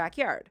chickens in your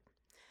backyard?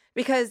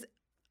 Because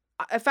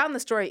I found the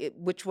story,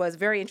 which was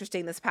very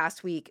interesting this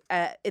past week,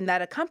 in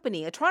that a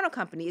Toronto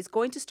company, is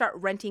going to start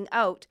renting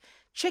out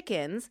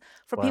chickens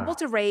for people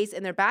to raise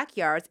in their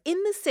backyards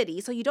in the city,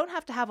 so you don't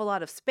have to have a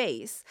lot of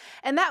space.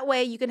 And that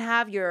way you can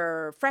have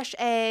your fresh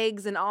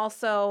eggs and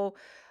also,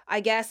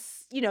 I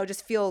guess,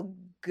 just feel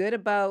good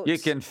about... You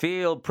can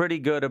feel pretty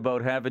good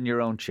about having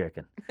your own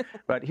chicken.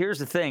 But here's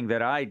the thing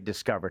that I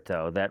discovered,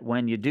 though, that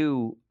when you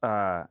do,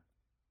 that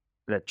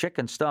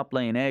chickens stop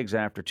laying eggs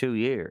after 2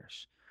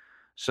 years.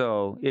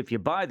 So if you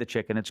buy the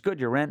chicken, it's good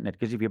you're renting it,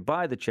 because if you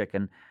buy the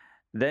chicken,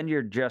 then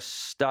you're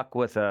just stuck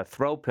with a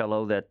throw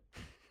pillow that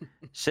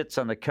sits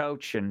on the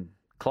couch and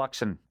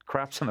clucks and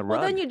craps on the rug.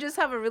 Well, then you just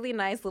have a really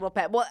nice little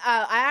pet. Well,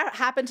 I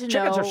happen to know...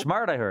 Chickens are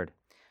smart, I heard.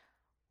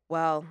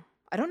 Well,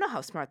 I don't know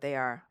how smart they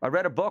are. I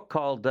read a book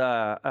called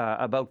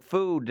about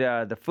food,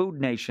 the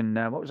Food Nation.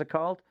 What was it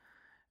called?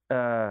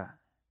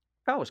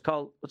 What's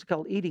it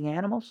called? Eating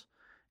Animals.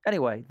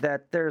 Anyway,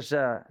 that there's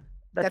that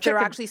they're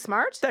actually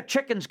smart? That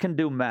chickens can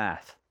do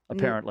math,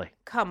 apparently.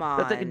 Come on.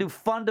 That they can do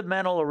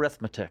fundamental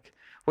arithmetic,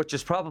 which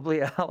is probably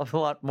a hell of a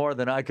lot more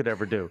than I could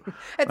ever do.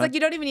 It's like you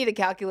don't even need a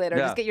calculator.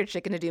 Yeah. Just get your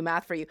chicken to do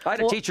math for you. I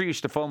had a teacher who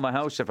used to phone my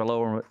house if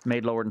I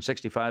made lower than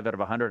 65 out of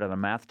 100 on a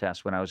math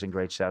test when I was in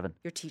grade 7.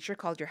 Your teacher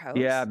called your house?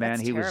 Yeah, man.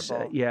 That's He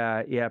terrible.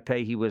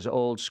 was, he was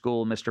old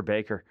school Mr.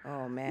 Baker.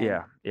 Oh,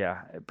 man.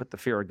 Yeah. It put the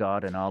fear of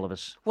God in all of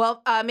us.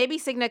 Well, maybe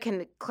Signa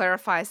can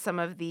clarify some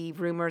of the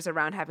rumors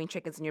around having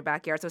chickens in your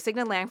backyard. So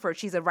Signa Langford,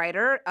 she's a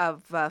writer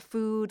of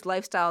food,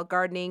 lifestyle,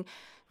 gardening,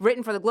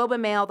 written for the Globe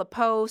and Mail, the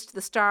Post,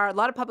 the Star, a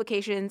lot of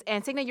publications.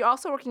 And Signa, you're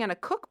also working on a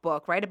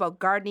cookbook, right, about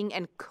gardening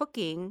and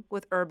cooking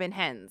with urban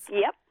hens.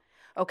 Yep.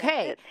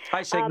 Okay.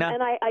 Hi, Signa.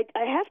 And I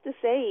have to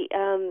say,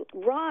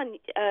 Ron,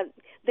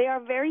 they are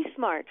very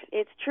smart.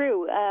 It's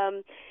true.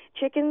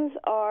 Chickens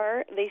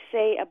are, they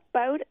say,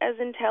 about as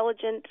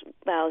intelligent.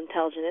 Well,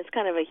 intelligent, it's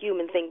kind of a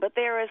human thing, but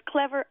they're as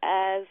clever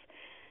as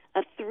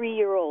a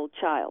 3-year-old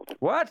child.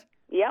 What?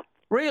 Yep.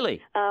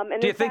 Really?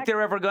 And Do you in think fact,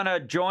 they're ever going to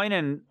join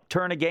and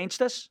turn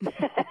against us?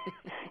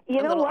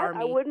 You know little what?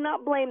 army. I would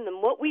not blame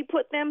them. What we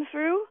put them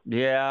through,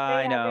 Yeah,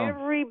 I they know. have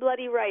every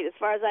bloody right, as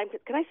far as I'm.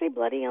 Can I say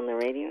bloody on the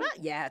radio?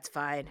 Yeah, it's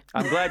fine.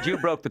 I'm glad you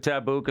broke the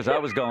taboo because I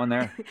was going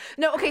there.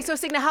 No, okay, so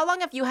Signa, how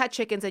long have you had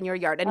chickens in your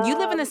yard? And you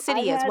live in the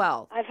city as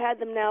well. I've had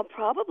them now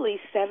probably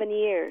 7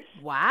 years.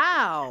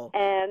 Wow.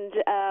 And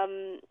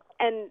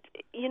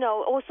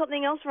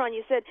something else, Ron,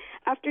 you said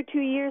after 2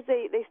 years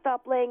they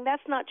stop laying.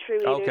 That's not true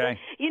either. Okay.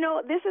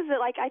 This is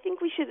I think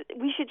we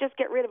should just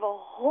get rid of a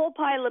whole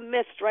pile of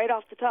myths right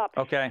off the top.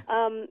 Okay.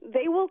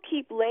 They will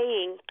keep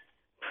laying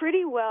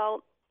pretty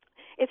well.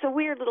 It's a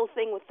weird little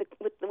thing with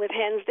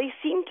hens. They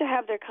seem to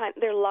have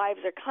their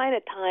lives are kind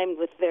of timed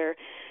with their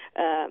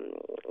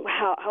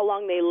how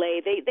long they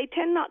lay. They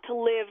tend not to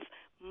live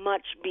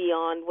much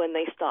beyond when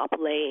they stop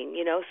laying,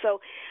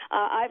 So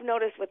I've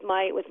noticed with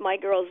my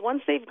girls,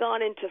 once they've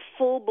gone into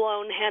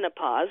full-blown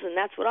henopause, and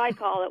that's what I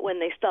call it when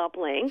they stop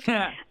laying,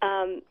 they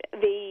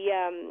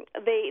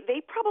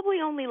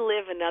probably only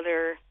live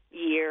another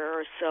year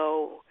or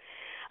so.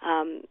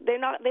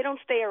 They don't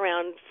stay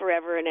around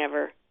forever and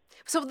ever.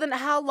 So then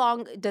how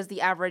long does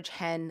the average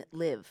hen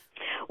live?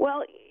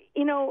 Well,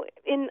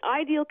 in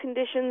ideal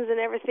conditions and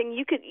everything,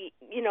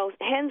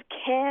 hens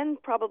can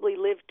probably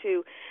live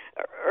to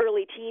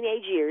early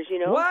teenage years,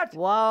 What?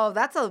 Whoa,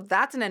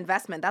 that's an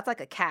investment. That's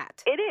like a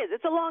cat. It is.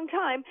 It's a long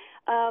time.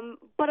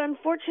 But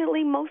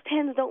unfortunately, most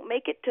hens don't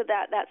make it to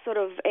that sort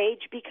of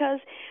age because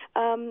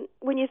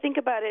when you think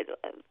about it,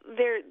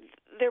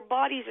 their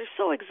bodies are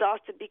so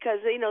exhausted because,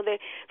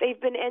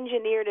 they've been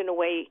engineered in a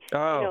way,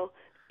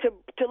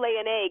 to lay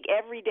an egg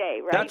every day,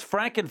 right? That's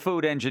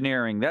Frankenfood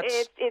engineering.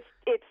 That's it's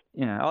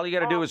yeah. All you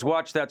got to do is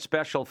watch that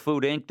special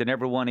Food Inc. and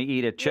never want to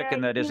eat a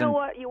chicken that isn't. You know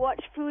what? You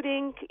watch Food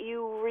Inc.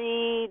 You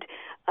read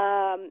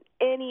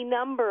any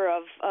number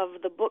of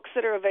the books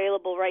that are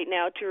available right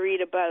now to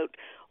read about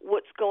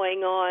what's going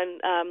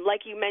on.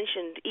 Like you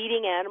mentioned,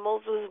 Eating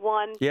Animals was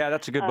one. Yeah,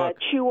 that's a good book.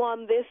 Chew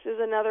on This is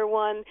another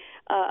one.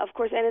 Of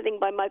course, anything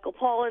by Michael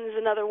Pollan is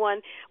another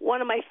one.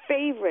 One of my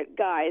favorite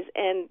guys,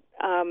 and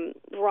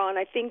Ron,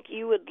 I think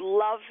you would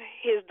love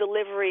his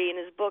delivery in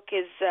his book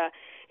is,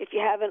 if you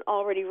haven't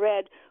already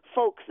read,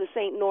 Folks, This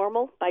Ain't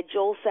Normal by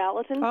Joel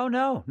Salatin. Oh,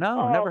 no,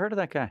 never heard of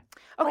that guy.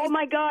 Okay. Oh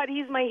my God,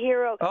 he's my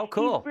hero. Oh,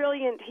 cool. He's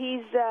brilliant.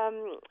 He's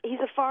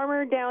a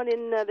farmer down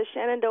in the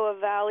Shenandoah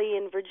Valley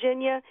in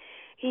Virginia.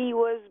 He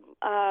was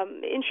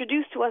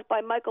introduced to us by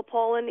Michael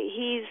Pollan.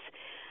 He's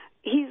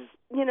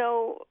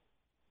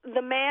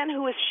the man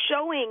who is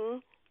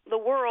showing the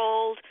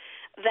world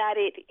that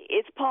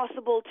it's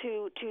possible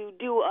to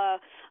do a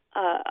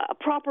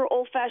proper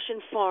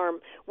old-fashioned farm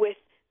with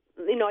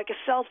like a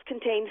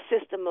self-contained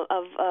system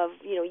of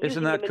using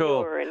Isn't that the cool?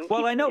 manure and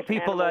Well, I know keeping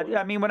people different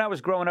animals. when I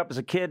was growing up as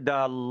a kid,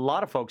 a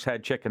lot of folks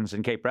had chickens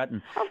in Cape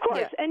Breton. Of course.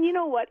 Yeah. And you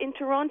know what? In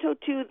Toronto,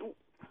 too,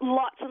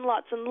 lots and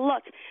lots and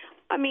lots.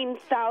 I mean,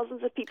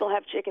 thousands of people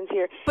have chickens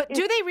here. But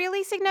do they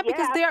really, Signet?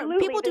 Because yeah,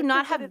 absolutely. people do It's not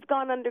just that have. It's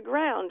gone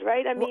underground,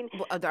 right? I mean,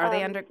 Are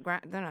they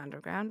underground? They're not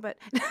underground, but.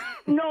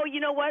 no, you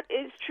know what?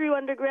 It's true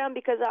underground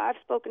because I've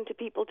spoken to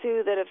people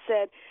too that have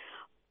said,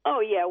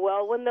 "Oh yeah,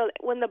 well, when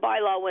the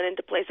bylaw went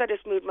into place, I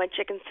just moved my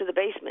chickens to the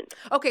basement."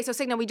 Okay, so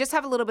Signet, we just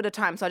have a little bit of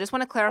time, so I just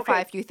want to clarify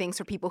Okay. a few things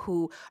for people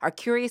who are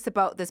curious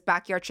about this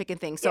backyard chicken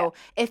thing. So,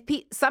 if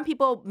some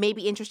people may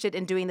be interested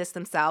in doing this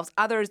themselves,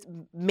 others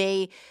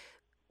may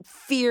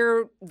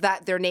fear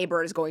that their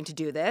neighbor is going to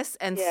do this,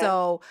 and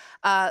so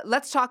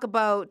let's talk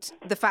about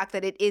the fact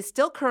that it is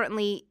still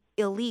currently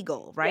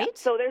illegal, right? Yeah.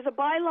 So there's a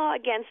bylaw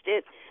against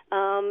it,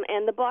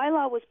 and the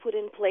bylaw was put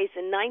in place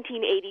in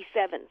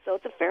 1987. So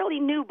it's a fairly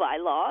new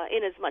bylaw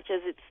in as much as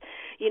it's,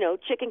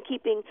 chicken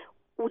keeping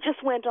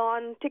just went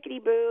on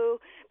tickety-boo.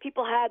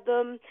 People had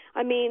them.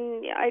 I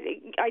mean,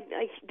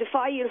 I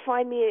defy you to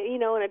find me,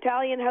 an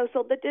Italian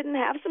household that didn't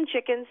have some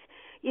chickens,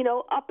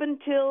 up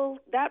until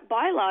that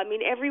bylaw. I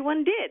mean,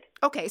 everyone did.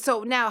 Okay,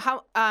 so now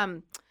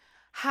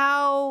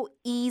how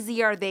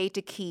easy are they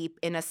to keep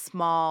in a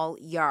small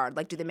yard?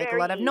 Like, do they make Very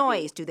a lot of easy.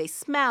 noise? Do they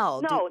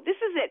smell? No, this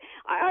is it.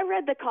 I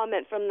read the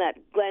comment from that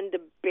Glenn de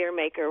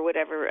Beermaker or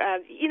whatever.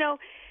 He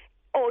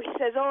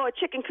says, a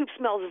chicken coop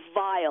smells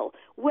vile.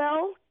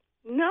 Well,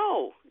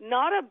 no,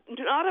 not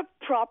a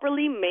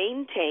properly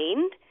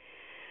maintained,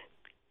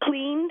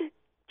 cleaned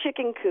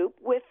chicken coop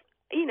with,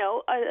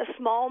 a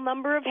small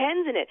number of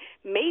hens in it.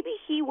 Maybe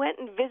he went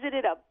and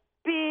visited a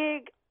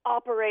big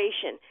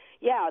operation.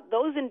 Yeah,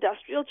 those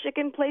industrial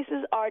chicken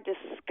places are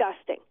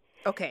disgusting.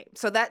 Okay,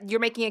 so that you're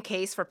making a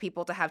case for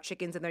people to have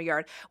chickens in their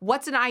yard.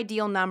 What's an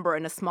ideal number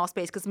in a small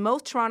space? Because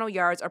most Toronto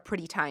yards are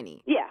pretty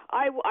tiny. Yeah,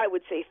 I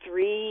would say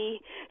three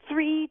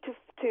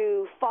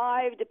to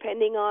five,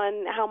 depending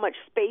on how much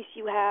space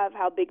you have,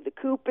 how big the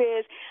coop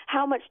is,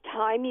 how much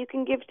time you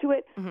can give to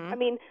it. Mm-hmm. I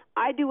mean,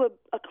 I do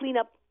a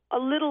cleanup, a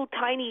little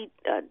tiny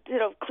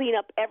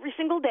cleanup every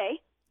single day.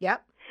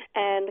 Yep.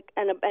 And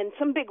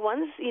some big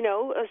ones,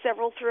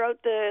 several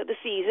throughout the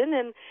season,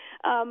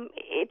 and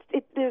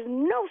there's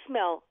no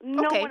smell.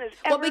 No Okay. one is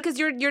ever. Well, because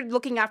you're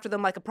looking after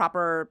them like a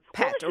proper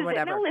pet Well, or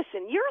whatever. Now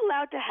listen, you're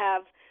allowed to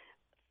have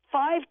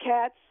 5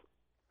 cats,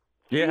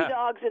 3 Yeah.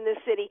 dogs in this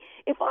city.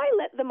 If I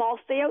let them all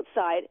stay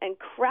outside and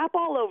crap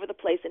all over the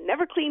place and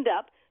never cleaned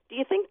up, do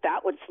you think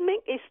that would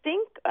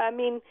stink? I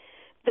mean,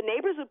 the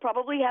neighbors would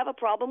probably have a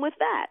problem with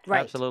that.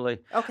 Right. Absolutely.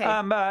 Okay.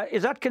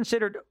 Is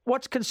that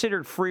what's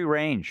considered free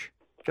range?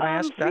 Can I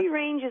ask that? Free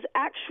range is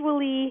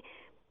actually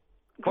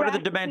What are the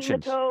grass between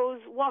dimensions? the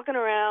toes, walking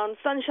around,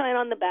 sunshine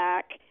on the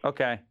back.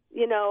 Okay.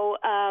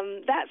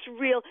 That's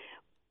real.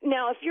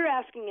 Now, if you're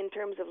asking in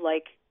terms of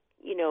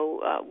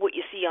what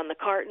you see on the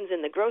cartons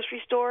in the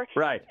grocery store,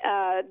 Right.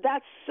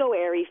 That's so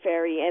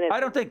airy-fairy. And I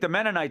don't think the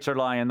Mennonites are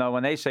lying, though,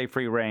 when they say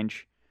free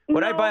range.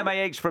 When I No. buy my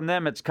eggs from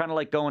them, it's kind of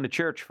like going to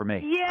church for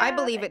me. Yeah, I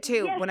believe it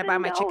too yes when I and buy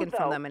my no, chicken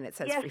from though. them and it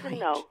says yes free and range.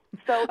 no.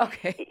 So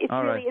Okay. it's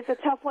All right. it's a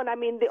tough one. I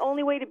mean, the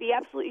only way to be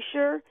absolutely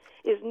sure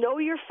is know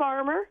your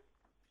farmer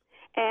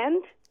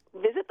and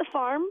visit the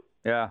farm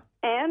Yeah.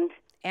 and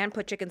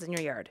put chickens in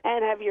your yard.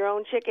 have your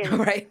own chickens.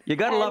 Right. You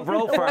got to And love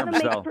row I wanna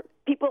farms, make though.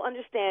 people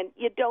understand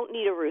you don't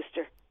need a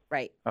rooster.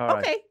 Right. All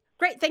right. Okay.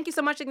 Great. Thank you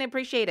so much, and I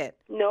appreciate it.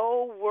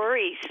 No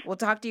worries. We'll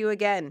talk to you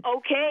again.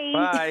 Okay.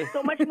 Bye.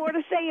 So much more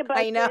to say about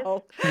I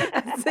know.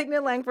 this.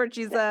 Signa Langford,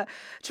 she's a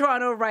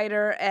Toronto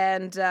writer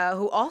and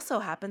who also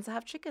happens to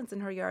have chickens in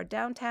her yard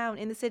downtown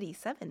in the city.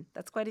 7.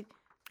 That's quite a...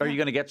 Are you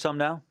going to get some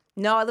now?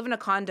 No, I live in a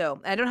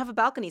condo. I don't have a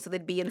balcony, so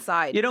they'd be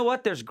inside. You know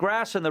what? There's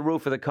grass on the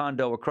roof of the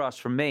condo across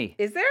from me.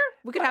 Is there?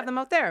 We could have them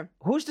out there.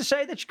 Who's to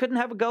say that you couldn't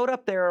have a goat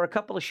up there or a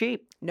couple of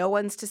sheep? No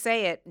one's to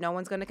say it. No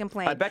one's going to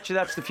complain. I bet you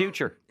that's the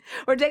future.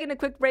 We're taking a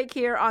quick break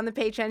here on the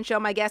Pay Chen Show.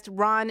 My guest,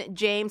 Ron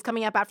James,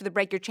 coming up after the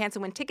break, your chance to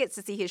win tickets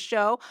to see his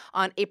show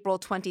on April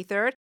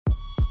 23rd.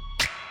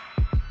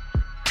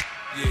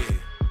 Yeah.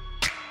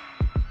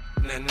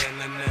 Nah, nah,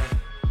 nah, nah.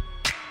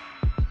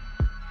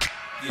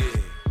 Yeah.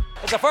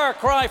 It's a far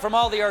cry from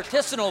all the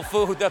artisanal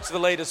food that's the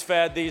latest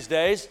fad these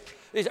days.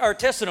 It's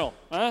artisanal,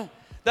 huh?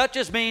 That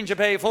just means you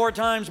pay 4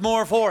 times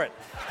more for it.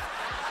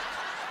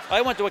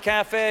 I went to a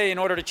cafe and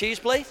ordered a cheese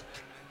plate.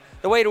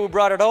 The waiter who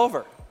brought it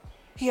over,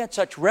 he had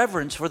such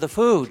reverence for the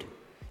food.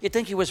 You'd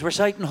think he was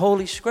reciting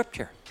Holy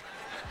Scripture.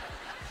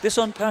 This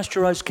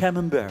unpasteurized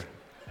camembert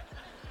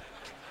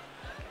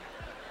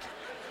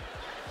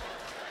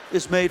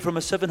is made from a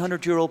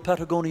 700-year-old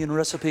Patagonian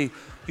recipe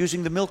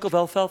using the milk of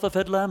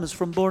alfalfa-fed lambs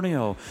from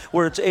Borneo,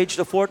 where it's aged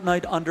a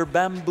fortnight under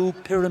bamboo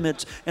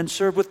pyramids and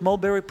served with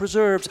mulberry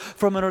preserves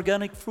from an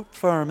organic fruit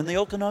farm in the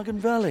Okanagan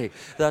Valley.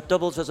 That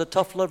doubles as a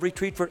tough love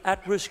retreat for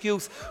at-risk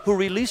youth who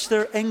release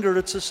their anger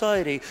at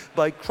society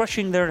by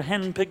crushing their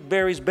hand-picked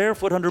berries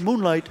barefoot under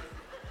moonlight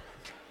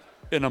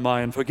in a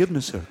Mayan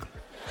forgiveness circle.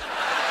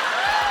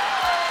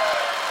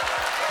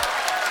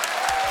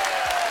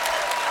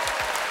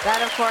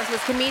 That, of course,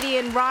 was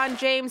comedian Ron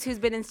James, who's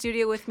been in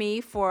studio with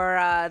me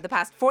for the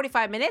past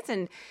 45 minutes.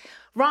 And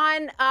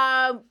Ron,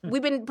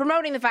 we've been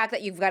promoting the fact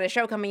that you've got a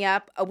show coming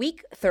up a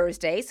week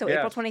Thursday, so Yes.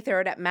 April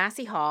 23rd at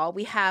Massey Hall.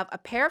 We have a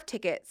pair of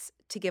tickets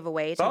to give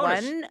away to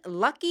Bonus. one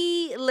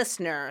lucky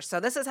listener.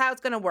 So this is how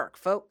it's going to work,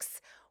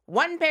 folks.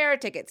 1 pair of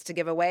tickets to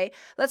give away.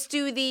 Let's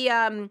do the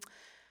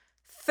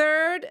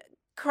third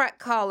correct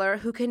caller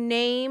who can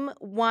name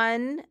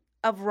one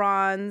of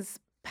Ron's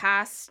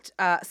past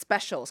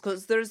specials,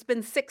 because there's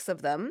been 6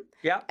 of them.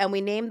 Yeah. And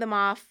we named them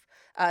off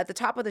at the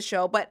top of the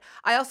show. But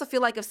I also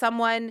feel like if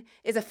someone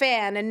is a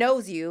fan and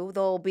knows you,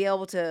 they'll be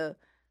able to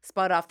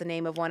spot off the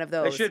name of one of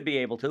those. They should be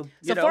able to. So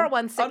You know,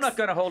 416 I'm not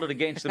going to hold it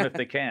against them if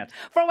they can't.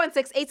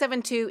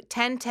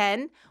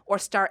 416-872-1010 or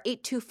star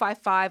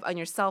 8255 on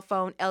your cell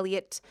phone.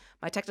 Elliot,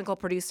 my technical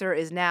producer,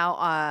 is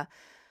now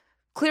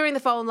clearing the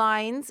phone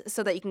lines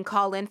so that you can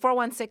call in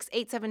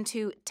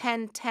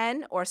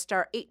 416-872-1010 or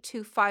star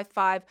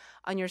 8255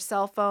 on your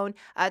cell phone.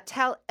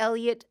 Tell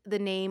Elliot the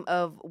name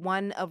of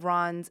one of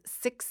Ron's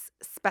 6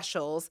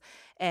 specials,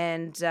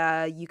 and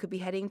you could be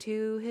heading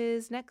to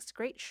his next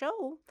great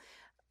show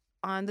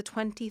on the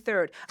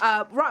 23rd.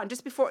 Ron,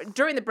 just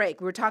during the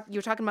break, you were talking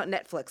about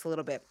Netflix a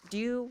little bit. Do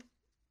you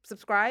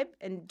subscribe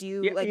and do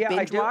you Yeah, I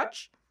binge do.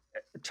 watch?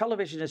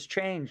 Television has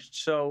changed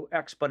so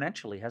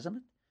exponentially, hasn't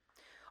it?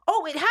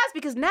 Oh, it has,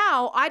 because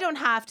now I don't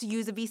have to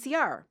use a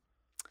VCR.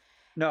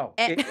 No,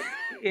 And-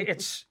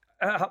 it's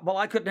well,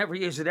 I could never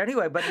use it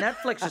anyway. But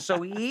Netflix is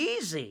so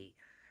easy.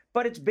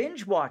 But it's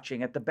binge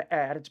watching at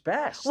its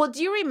best. Well,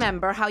 do you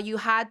remember how you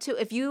had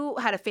to, if you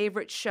had a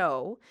favorite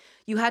show,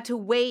 you had to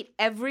wait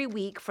every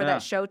week for Yeah.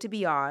 that show to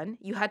be on.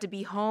 You had to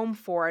be home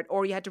for it,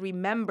 or you had to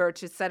remember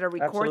to set a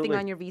recording Absolutely.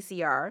 on your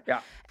VCR.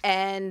 Yeah.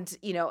 And,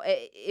 you know,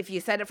 if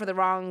you set it for the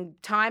wrong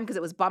time because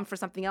it was bumped for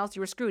something else,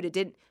 you were screwed. It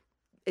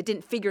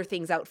didn't figure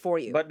things out for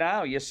you. But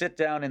now you sit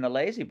down in the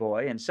Lazy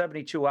Boy, and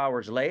 72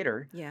 hours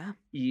later, yeah.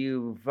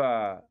 you've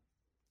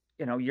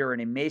you're an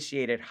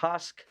emaciated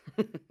husk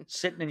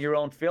sitting in your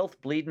own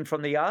filth, bleeding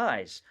from the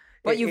eyes.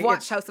 But you've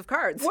watched It's- House of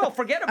Cards. Well,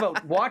 forget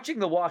about watching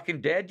The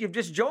Walking Dead. You've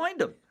just joined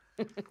them.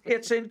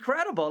 It's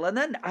incredible. And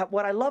then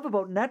what I love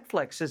about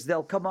Netflix is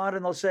they'll come on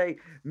and they'll say,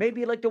 maybe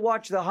you'd like to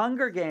watch The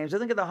Hunger Games. I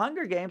think of The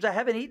Hunger Games. I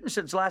haven't eaten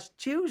since last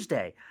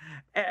Tuesday.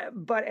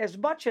 But as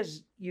much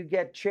as you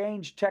get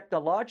changed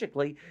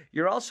technologically,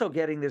 you're also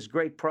getting this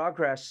great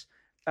progress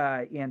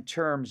in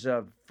terms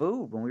of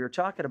food. When we were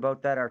talking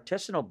about that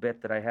artisanal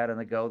bit that I had on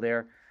the go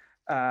there,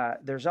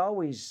 there's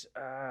always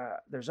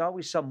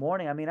some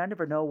warning. I mean, I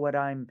never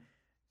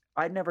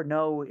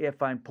know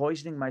if I'm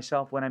poisoning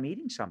myself when I'm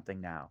eating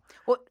something now.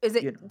 Well, is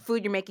it you know.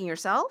 food you're making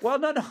yourself? Well,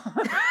 no, no,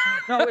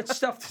 it's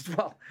stuff that,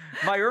 well,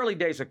 my early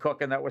days of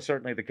cooking, that was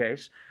certainly the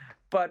case.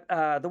 But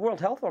the World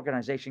Health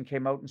Organization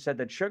came out and said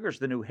that sugar's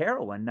the new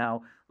heroin.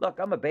 Now, look,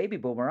 I'm a baby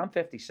boomer. I'm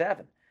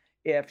 57.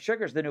 If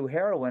sugar's the new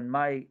heroin,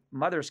 my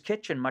mother's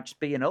kitchen must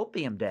be an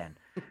opium den.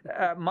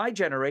 My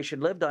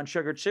generation lived on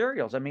sugared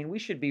cereals. I mean, we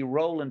should be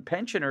rolling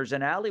pensioners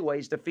in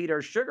alleyways to feed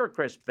our Sugar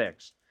Crisp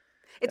fix.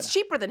 It's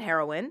cheaper than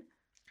heroin.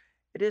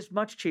 It is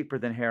much cheaper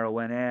than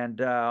heroin, and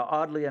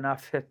oddly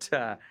enough, it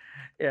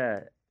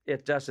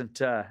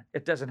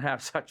doesn't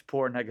have such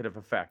poor negative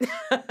effects.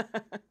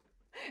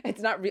 It's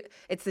not real.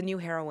 It's the new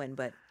heroin,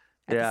 but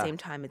at the Yeah. same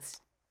time,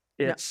 it's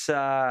It's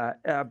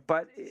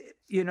but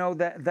you know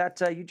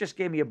that you just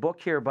gave me a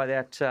book here by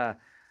that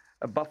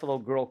a Buffalo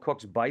girl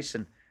cooks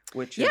bison.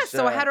 which Yes, is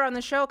so I had her on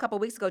the show a couple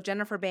weeks ago,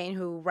 Jennifer Bain,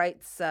 who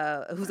writes,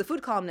 who's a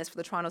food columnist for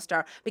the Toronto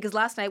Star. Because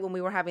last night when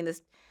we were having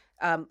this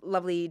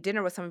lovely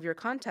dinner with some of your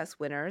contest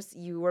winners,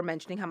 you were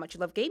mentioning how much you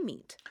love game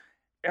meat.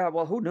 Yeah,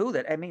 well, who knew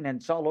that? I mean, and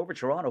it's all over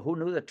Toronto. Who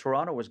knew that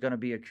Toronto was going to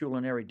be a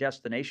culinary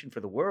destination for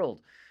the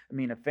world? I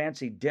mean, a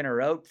fancy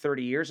dinner out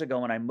 30 years ago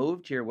when I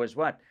moved here was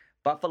what?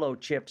 Buffalo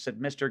chips at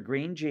Mr.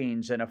 Green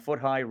Jeans and a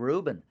foot-high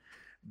Reuben.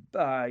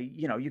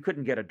 You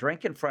couldn't get a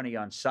drink in front of you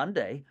on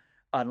Sunday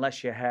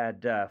unless you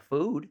had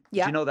food.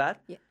 Yeah. Did you know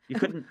that? Yeah.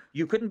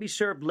 You couldn't be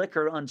served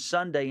liquor on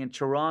Sunday in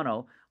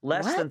Toronto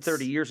less than What?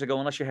 30 years ago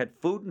unless you had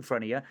food in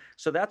front of you.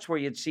 So that's where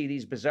you'd see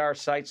these bizarre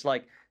sights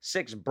like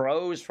 6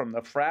 bros from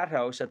the frat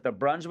house at the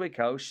Brunswick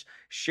House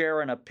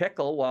sharing a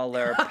pickle while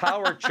they're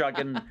power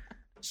chugging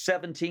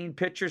 17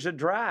 pitchers of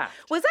draft.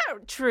 Was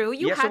that true?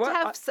 You Yes, it had to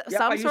was. have Yeah, I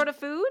some used- sort of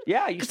food?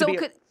 Yeah, I used So to be, it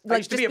could, I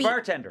used to be a just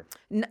bartender.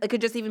 It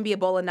could just even be a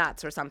bowl of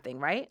nuts or something,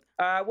 right?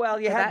 Well,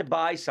 you So had that- to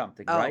buy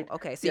something, Oh, right?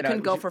 okay. So you know,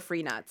 couldn't it go was- for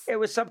free nuts. It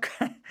was some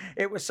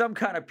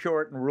kind of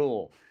Puritan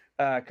rule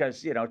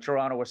because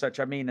Toronto was such.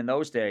 I mean, in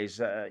those days,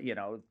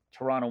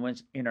 Toronto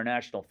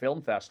International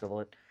Film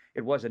Festival.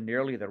 It wasn't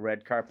nearly the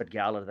red carpet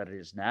gala that it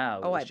is now.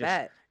 It Oh, was I just,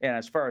 bet. And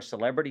as far as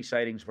celebrity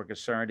sightings were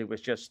concerned, it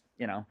was just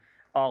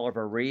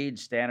Oliver Reed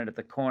standing at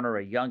the corner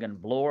of Yonge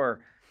and Bloor,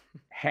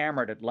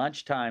 hammered at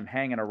lunchtime,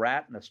 hanging a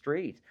rat in the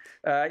street.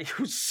 It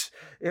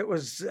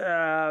was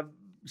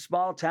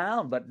small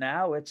town, but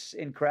now it's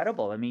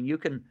incredible. I mean, you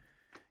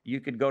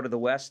could go to the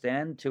West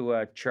End to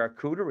a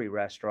charcuterie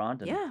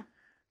restaurant and Yeah.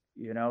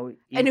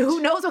 eat. And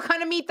who knows what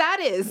kind of meat that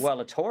is? Well,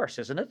 it's horse,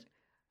 isn't it?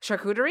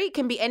 Charcuterie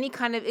can be any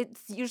kind of.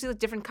 It's usually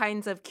different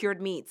kinds of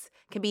cured meats.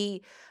 It could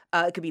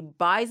be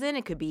bison.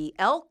 It could be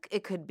elk.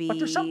 It could be. But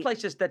there's some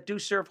places that do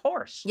serve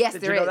horse. Yes,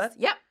 Did there you know is. that?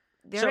 Yep,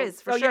 there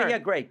is for Yeah, sure. yeah,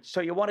 great. So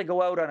you want to go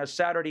out on a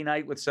Saturday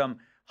night with some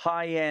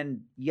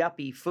high-end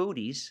yuppie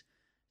foodies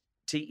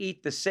to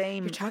eat the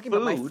same You're talking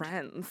food about my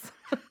friends.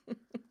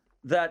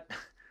 that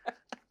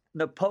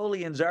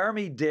Napoleon's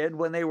army did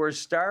when they were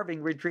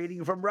starving,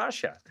 retreating from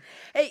Russia.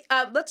 Hey,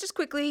 let's just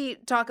quickly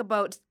talk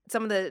about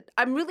some of the.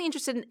 I'm really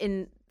interested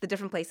in the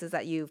different places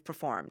that you've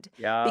performed.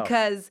 Yeah.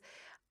 Because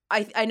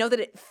I know that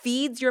it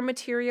feeds your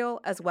material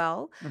as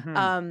well.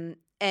 Mm-hmm.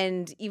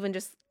 And even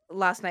just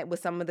last night with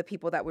some of the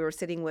people that we were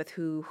sitting with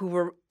who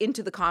were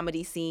into the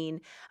comedy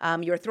scene,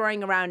 you were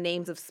throwing around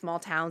names of small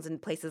towns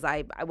and places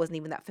I wasn't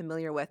even that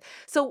familiar with.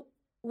 So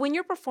when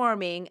you're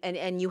performing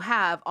and you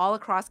have all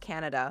across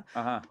Canada,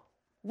 Uh-huh.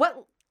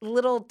 what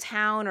little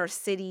town or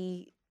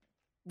city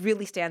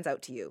really stands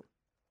out to you?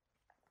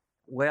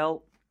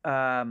 Well,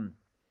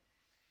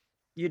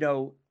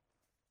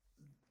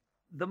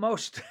 the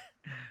most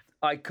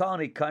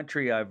iconic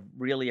country I've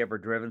really ever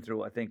driven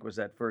through, I think, was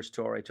that first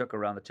tour I took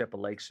around the tip of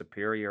Lake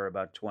Superior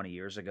about 20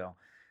 years ago.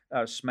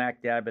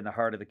 Smack dab in the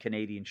heart of the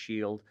Canadian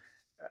Shield.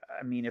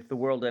 I mean, if the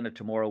world ended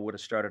tomorrow, would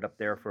have started up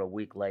there for a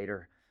week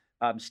later.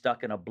 I'm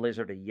stuck in a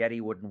blizzard. A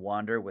Yeti wouldn't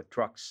wander with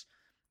trucks,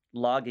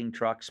 logging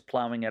trucks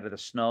plowing out of the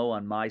snow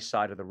on my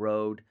side of the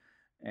road.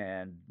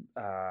 And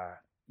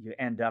you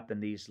end up in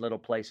these little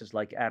places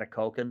like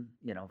Atikokan,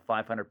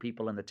 500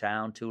 people in the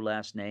town, 2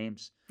 last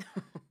names.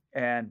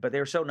 But they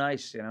were so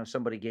nice.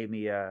 Somebody gave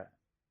me a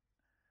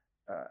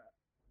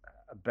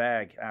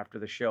bag after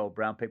the show,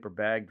 brown paper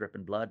bag,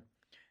 dripping blood.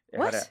 It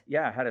What?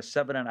 Had a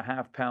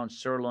 7.5 pound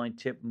sirloin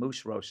tip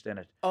moose roast in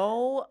it.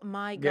 Oh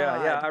my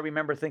God. Yeah. I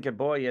remember thinking,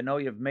 boy,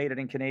 you've made it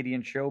in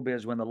Canadian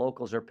showbiz when the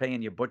locals are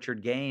paying you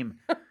butchered game.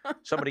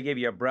 Somebody gave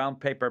you a brown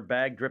paper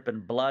bag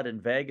dripping blood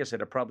in Vegas.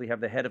 It'd probably have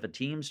the head of a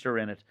Teamster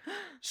in it.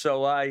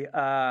 So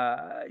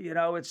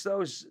it's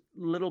those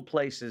little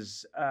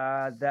places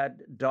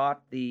that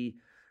dot the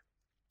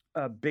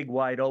big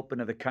wide open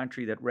of the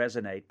country that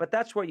resonate. But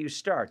that's where you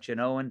start,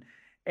 and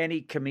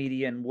any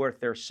comedian worth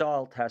their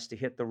salt has to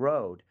hit the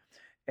road.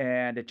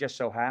 And it just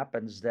so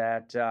happens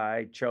that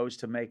I chose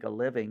to make a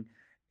living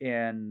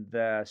in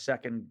the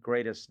second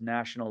greatest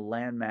national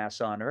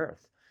landmass on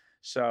earth.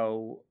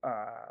 So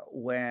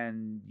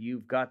when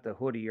you've got the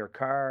hood of your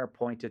car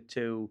pointed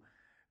to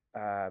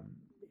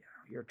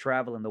you're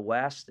traveling the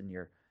West, and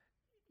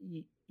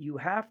you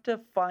have to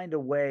find a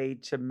way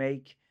to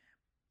make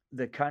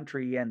the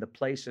country and the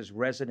places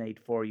resonate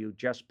for you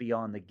just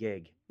beyond the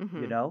gig,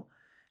 Mhm.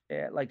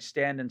 Like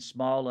standing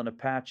small in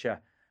Apache,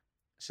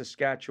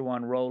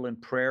 Saskatchewan rolling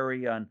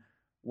prairie on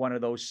one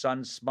of those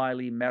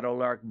sun-smiley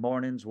meadowlark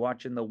mornings,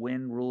 watching the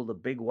wind rule the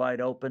big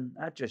wide open.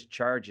 That just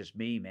charges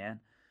me, man.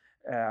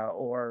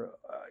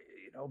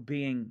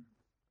 Being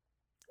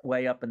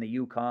way up in the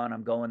Yukon,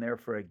 I'm going there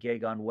for a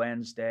gig on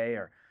Wednesday,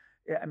 or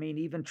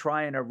even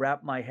trying to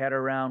wrap my head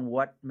around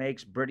what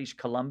makes British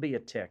Columbia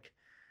tick.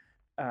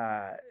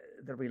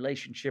 The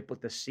relationship with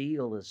the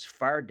seal is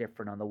far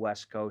different on the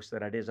West Coast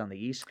than it is on the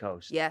East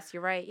Coast. Yes,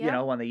 you're right. Yeah.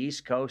 On the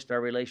East Coast, our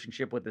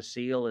relationship with the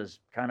seal is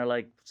kind of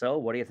like, so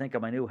what do you think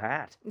of my new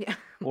hat? Yeah.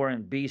 Or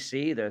in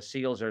BC, the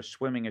seals are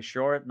swimming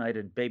ashore at night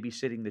and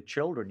babysitting the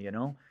children,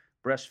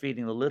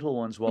 breastfeeding the little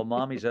ones while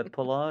mommy's at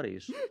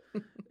Pilates.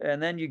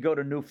 And then you go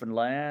to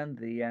Newfoundland,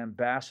 the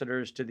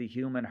ambassadors to the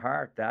human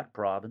heart, that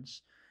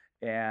province.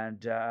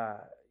 And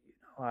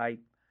I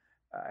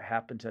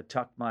happened to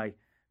tuck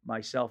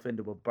myself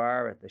into a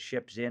bar at the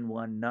Ship's Inn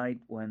one night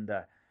when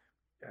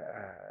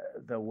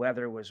the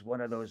weather was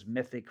one of those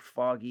mythic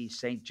foggy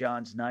St.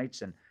 John's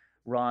nights, and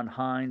Ron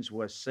Hines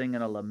was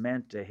singing a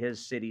lament to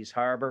his city's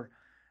harbor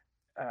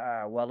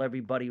while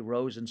everybody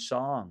rose in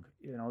song.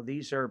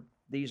 These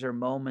are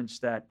moments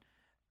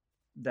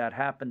that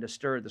happen to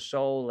stir the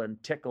soul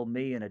and tickle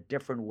me in a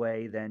different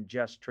way than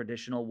just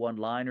traditional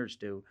one-liners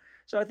do.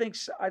 So I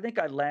think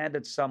I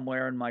landed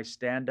somewhere in my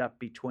stand-up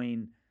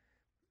between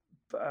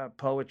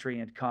poetry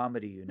and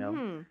comedy,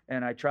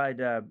 and I tried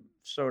to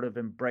sort of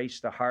embrace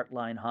the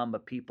heartline hum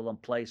of people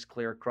and place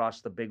clear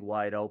across the big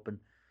wide open.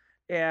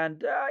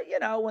 And,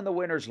 when the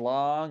winter's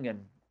long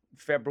and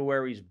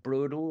February's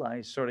brutal,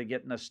 I sort of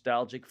get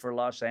nostalgic for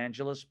Los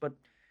Angeles. But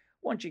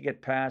once you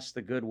get past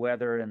the good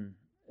weather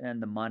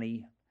and the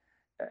money,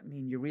 I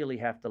mean, you really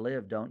have to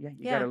live, don't you?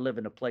 You got to live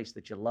in a place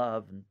that you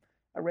love. And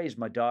I raised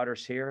my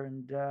daughters here,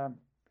 and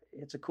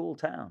it's a cool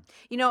town.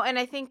 And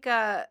I think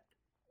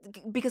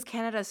because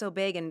Canada is so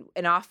big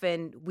and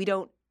often we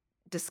don't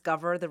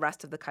discover the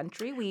rest of the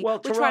country. We try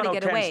Toronto to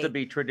get tends away. to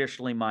be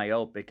traditionally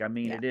myopic. I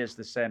mean, it is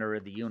the center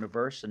of the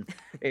universe, and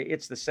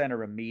it's the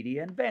center of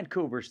media. And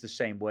Vancouver's the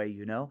same way,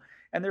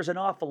 And there's an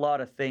awful lot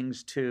of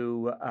things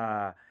to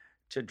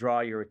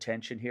draw your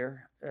attention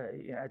here.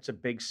 It's a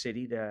big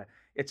city.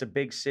 It's a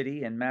big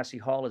city, and Massey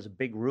Hall is a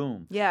big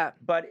room. Yeah.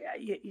 But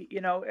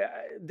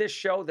this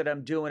show that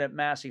I'm doing at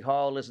Massey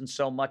Hall isn't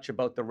so much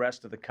about the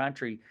rest of the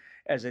country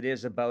as it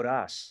is about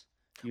us.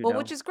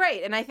 Which is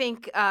great. And I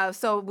think,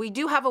 so we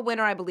do have a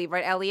winner, I believe,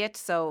 right, Elliot?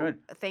 So Good.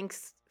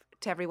 Thanks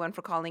to everyone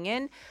for calling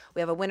in.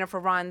 We have a winner for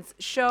Ron's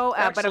show.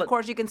 But of Excellent.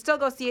 course, you can still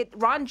go see it.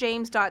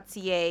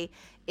 ronjames.ca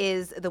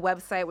is the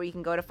website where you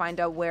can go to find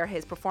out where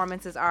his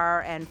performances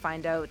are and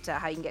find out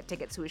how you can get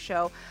tickets to his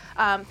show.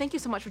 Thank you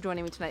so much for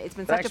joining me tonight. It's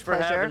been such a pleasure.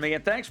 Thanks for having me,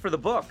 and thanks for the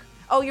book.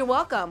 Oh, you're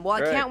welcome. Well,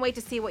 Great. I can't wait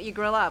to see what you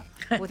grill up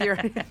with your...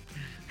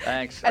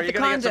 Thanks. At Are you the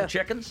going to get some condo.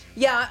 chickens?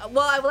 Yeah,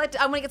 well, I'm going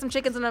to get some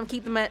chickens and I'm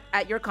keep them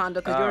at your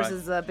condo because All yours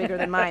right. is bigger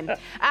than mine.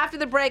 After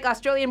the break,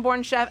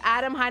 Australian-born chef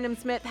Adam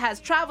Hinem-Smith has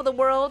traveled the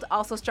world,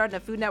 also started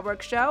a Food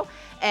Network show,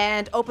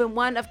 and opened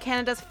one of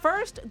Canada's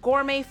first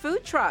gourmet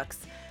food trucks.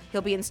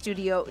 He'll be in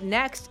studio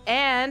next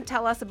and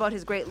tell us about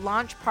his great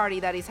launch party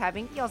that he's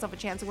having. He also have a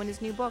chance to win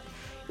his new book.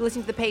 You're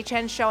listening to The Pei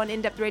Chen Show on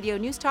In-Depth Radio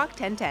News Talk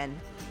 1010.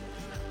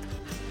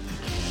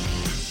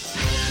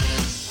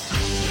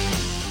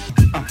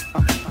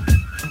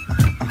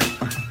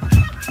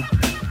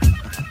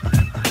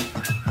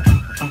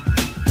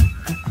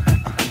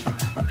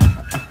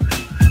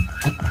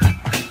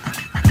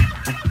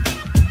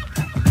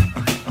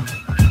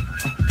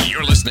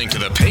 You're listening to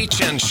The Pei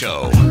Chen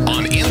Show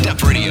on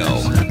In-Depth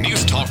Radio,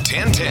 News Talk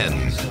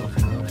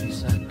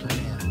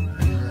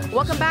 1010.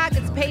 Welcome back.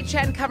 It's Pei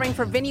Chen covering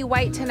for Vinny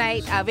White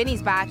tonight.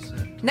 Vinny's back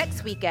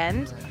next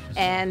weekend.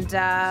 And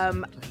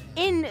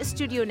in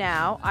studio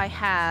now, I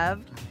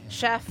have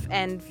chef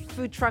and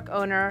food truck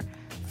owner,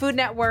 Food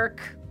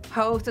Network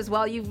host as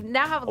well. You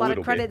now have a lot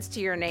of credits to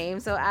your name.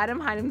 So Adam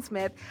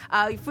Hinem-Smith.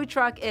 Your food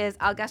truck is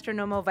Al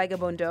Gastronomo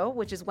Vagabundo,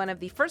 which is one of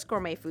the first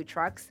gourmet food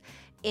trucks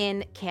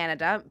in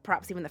Canada,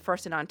 perhaps even the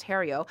first in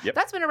Ontario. Yep.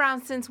 That's been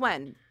around since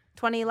when?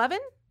 2011?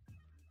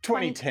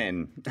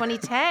 2010.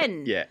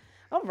 2010. Yeah.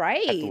 All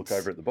right. Have to look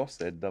over at the boss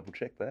there to double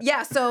check that.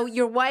 Yeah, so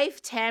your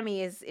wife,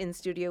 Tammy, is in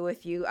studio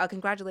with you.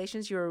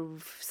 Congratulations. You're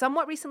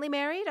somewhat recently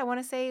married, I want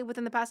to say,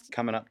 within the past...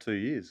 Coming up 2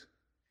 years.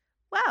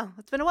 Wow,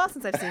 it's been a while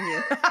since I've seen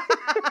you.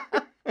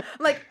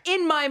 Like,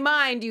 in my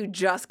mind, you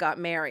just got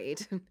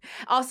married.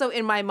 Also,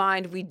 in my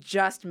mind, we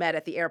just met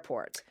at the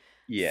airport.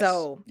 Yes.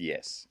 So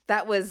yes.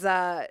 that was...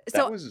 That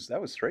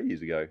was 3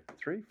 years ago.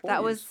 4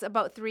 That years. was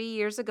about 3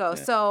 years ago.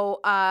 Yeah. So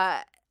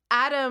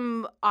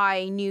Adam,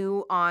 I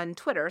knew on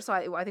Twitter. So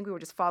I think we were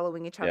just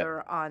following each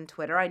other on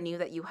Twitter. I knew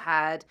that you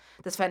had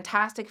this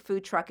fantastic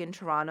food truck in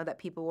Toronto that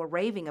people were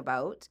raving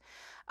about.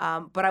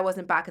 But I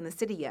wasn't back in the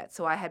city yet.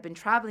 So I had been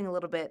traveling a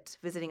little bit,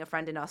 visiting a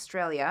friend in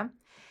Australia.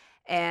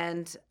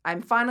 And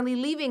I'm finally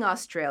leaving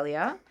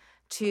Australia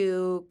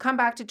to come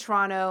back to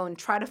Toronto and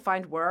try to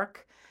find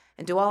work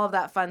and do all of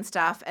that fun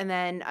stuff. And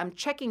then I'm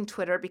checking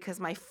Twitter because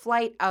my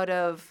flight out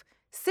of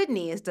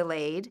Sydney is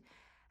delayed.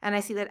 And I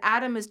see that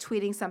Adam is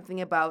tweeting something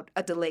about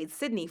a delayed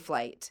Sydney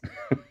flight.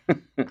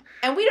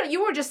 And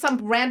you were just some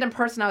random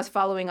person I was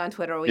following on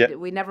Twitter.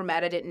 We never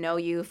met. I didn't know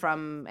you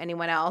from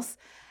anyone else.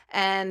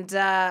 And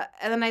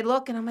then I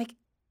look and I'm like,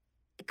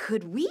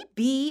 could we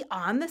be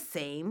on the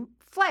same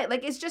flight?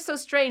 Like, it's just so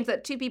strange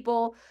that two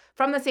people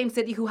from the same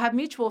city who have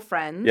mutual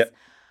friends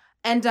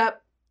end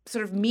up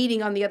sort of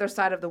meeting on the other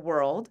side of the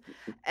world.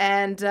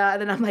 And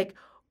then I'm like,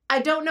 I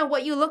don't know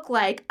what you look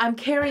like. I'm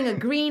carrying a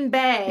green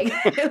bag.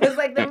 It was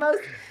like it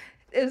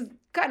was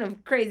kind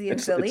of crazy and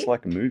silly. It's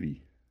like a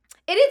movie.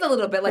 It is a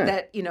little bit like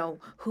that,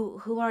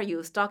 who are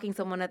you? Stalking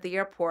someone at the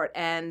airport.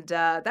 And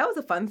that was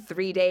a fun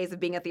 3 days of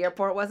being at the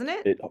airport, wasn't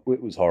it? It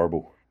was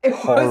horrible. It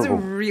was Horrible.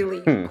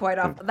 really quite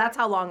awful. That's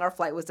how long our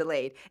flight was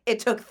delayed. It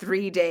took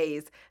 3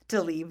 days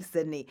to leave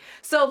Sydney.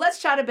 So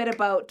let's chat a bit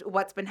about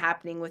what's been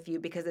happening with you,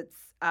 because it's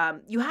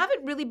you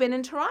haven't really been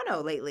in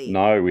Toronto lately.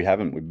 No, we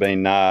haven't. We've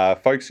been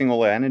focusing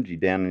all our energy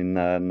down in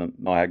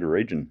Niagara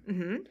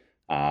region.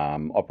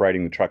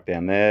 Operating the truck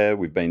down there.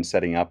 We've been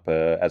setting up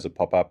as a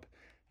pop-up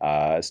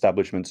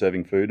establishment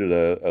serving food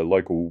at a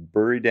local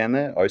brewery down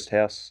there, Oast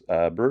House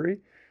Brewery.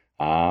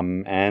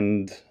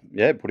 And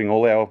yeah, putting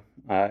all our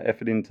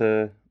effort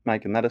into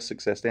making that a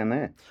success down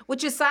there.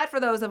 Which is sad for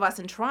those of us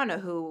in Toronto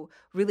who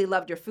really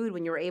loved your food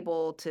when you were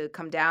able to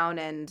come down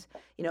and,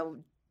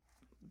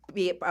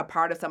 be a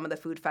part of some of the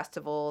food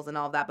festivals and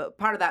all of that. But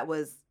part of that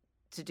was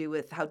to do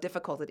with how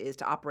difficult it is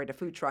to operate a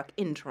food truck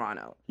in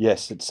Toronto.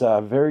 Yes, it's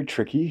very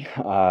tricky.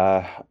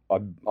 I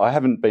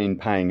haven't been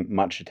paying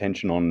much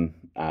attention on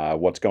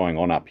what's going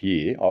on up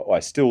here.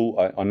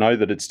 I know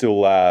that it's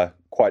still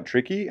quite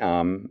tricky.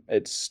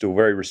 It's still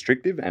very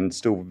restrictive and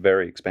still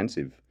very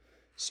expensive.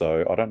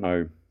 So I don't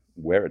know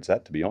where it's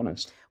at, to be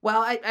honest.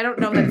 Well, I don't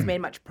know that it's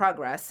made much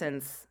progress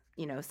since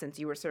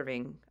you were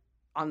serving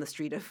on the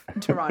street of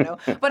Toronto.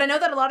 But I know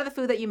that a lot of the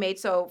food that you made,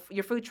 so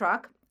your food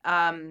truck,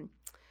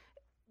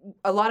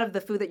 a lot of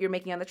the food that you're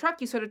making on the truck,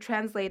 you sort of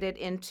translated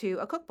into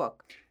a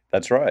cookbook.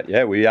 That's right.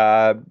 Yeah, we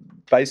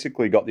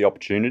basically got the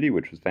opportunity,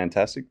 which was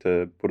fantastic,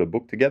 to put a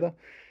book together.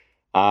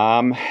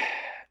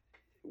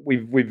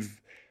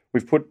 We've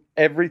put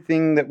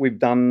everything that we've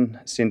done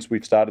since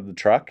we've started the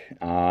truck,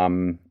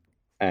 and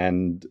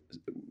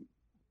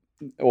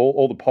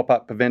all the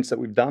pop-up events that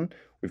we've done.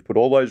 We've put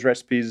all those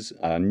recipes,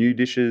 new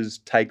dishes,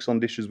 takes on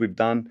dishes we've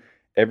done.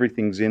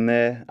 Everything's in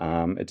there.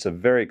 It's a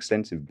very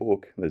extensive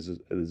book. There's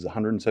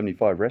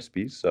 175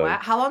 recipes. So Wow.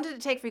 How long did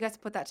it take for you guys to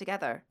put that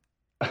together?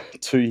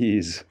 2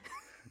 years.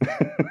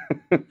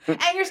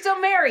 And you're still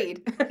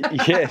married.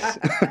 Yes.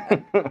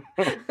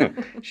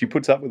 She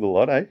puts up with a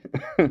lot, eh?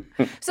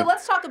 So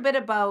let's talk a bit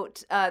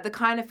about the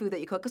kind of food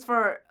that you cook. Because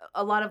for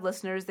a lot of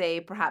listeners,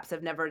 they perhaps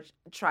have never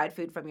tried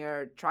food from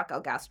your truck, El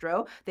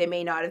Gastro. They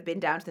may not have been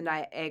down to the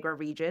Niagara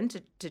region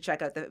to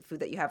check out the food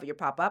that you have at your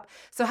pop-up.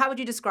 So how would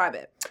you describe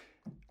it?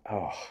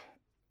 Oh,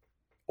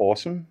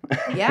 awesome.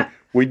 Yeah.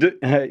 We do.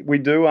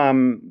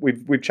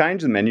 We've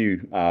changed the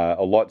menu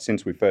a lot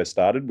since we first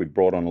started. We've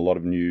brought on a lot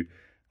of new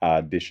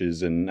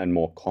dishes and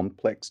more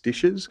complex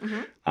dishes.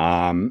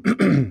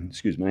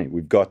 Excuse me.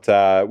 We've got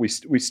we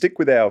stick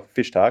with our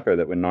fish taco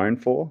that we're known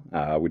for,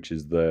 which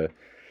is the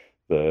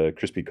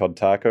crispy cod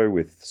taco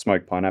with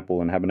smoked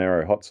pineapple and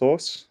habanero hot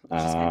sauce.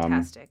 Which is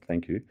fantastic.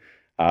 Thank you.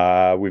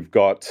 We've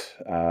got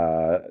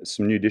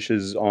some new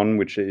dishes on,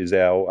 which is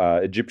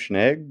our Egyptian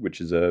egg,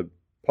 which is a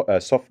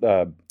soft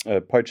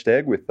poached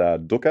egg with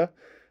dukkha,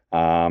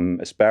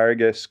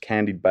 asparagus,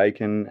 candied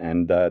bacon,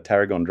 and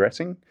tarragon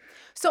dressing.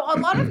 So a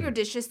lot of your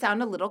dishes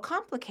sound a little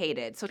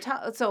complicated. So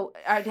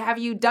have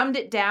you dumbed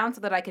it down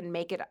so that I can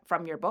make it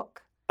from your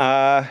book?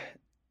 Not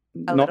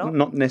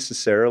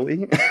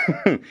necessarily.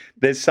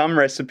 There's some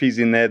recipes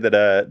in there that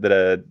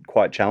are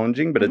quite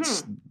challenging,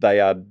 but they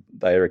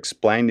are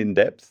explained in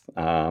depth,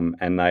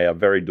 and they are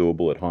very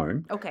doable at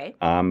home. Okay.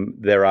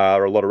 There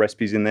are a lot of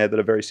recipes in there that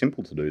are very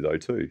simple to do though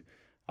too.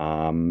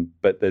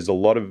 But there's a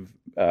lot of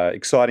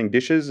exciting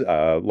dishes,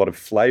 a lot of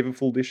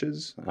flavorful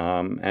dishes,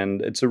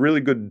 and it's a really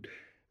good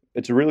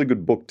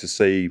book to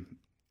see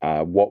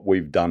what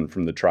we've done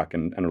from the truck,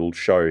 and it'll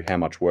show how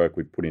much work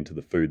we've put into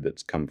the food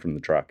that's come from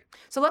the truck.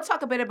 So let's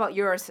talk a bit about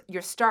your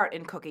start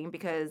in cooking,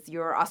 because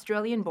you're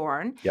Australian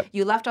born. Yep.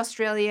 You left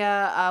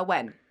Australia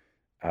when?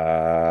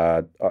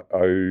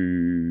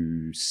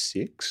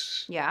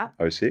 06. Yeah.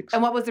 06.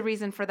 And what was the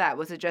reason for that?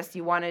 Was it just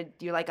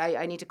you're like,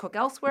 I need to cook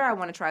elsewhere, I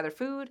want to try their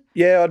food?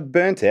 Yeah, I'd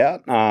burnt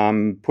out,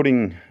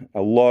 putting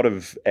a lot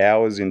of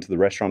hours into the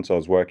restaurants I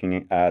was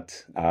working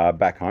at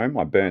back home.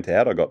 I burnt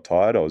out, I got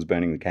tired, I was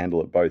burning the candle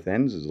at both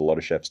ends, as a lot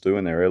of chefs do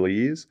in their early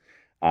years.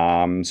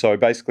 So I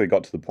basically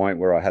got to the point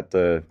where I had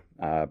to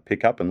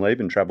pick up and leave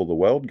and travel the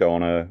world, go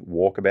on a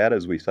walkabout,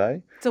 as we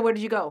say. So where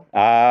did you go?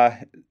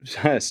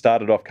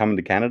 Started off coming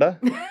to Canada.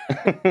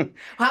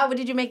 How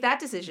did you make that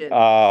decision?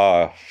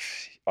 There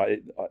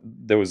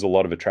was a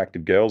lot of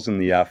attractive girls in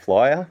the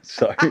flyer,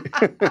 so...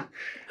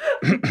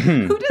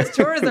 Who does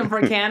tourism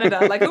for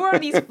Canada? Like, who are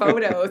these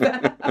photos?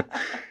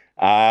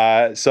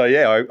 So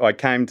yeah, I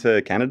came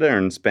to Canada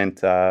and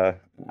spent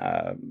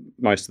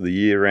most of the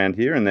year around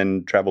here, and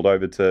then travelled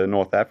over to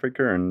North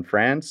Africa and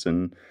France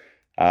and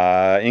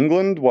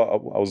England.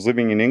 Well, I was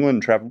living in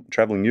England,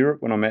 travelling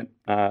Europe when I met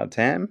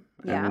Tam,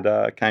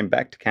 and came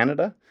back to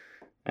Canada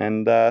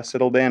and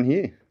settled down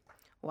here.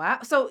 Wow.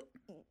 So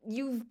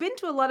you've been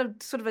to a lot of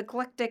sort of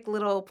eclectic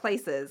little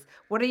places.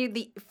 What are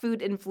the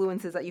food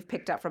influences that you've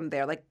picked up from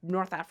there, like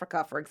North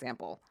Africa, for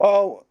example?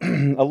 Well,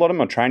 a lot of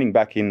my training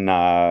back in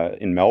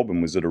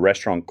Melbourne was at a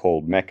restaurant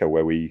called Mecca,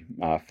 where we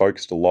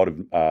focused a lot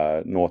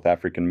of North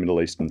African,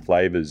 Middle Eastern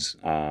flavours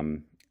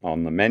on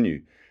the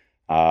menu.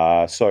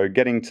 So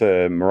getting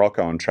to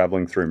Morocco and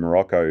travelling through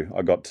Morocco,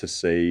 I got to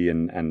see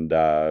and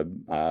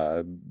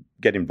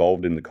get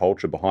involved in the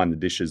culture behind the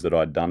dishes that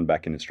I'd done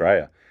back in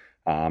Australia,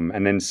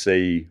 and then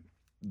see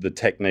the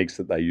techniques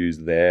that they use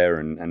there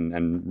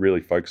and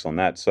really focus on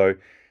that. So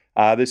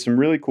there's some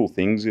really cool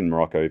things in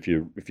Morocco if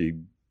you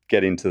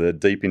get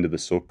deep into the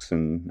souks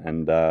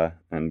and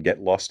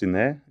get lost in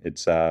there.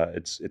 It's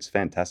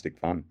fantastic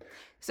fun.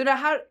 So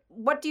now,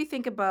 what do you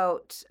think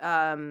about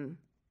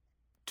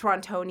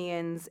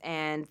Torontonians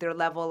and their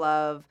level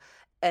of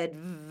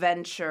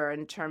adventure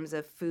in terms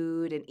of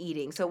food and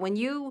eating? So when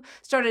you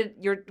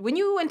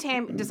and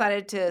Tam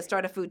decided to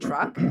start a food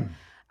truck,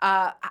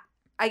 I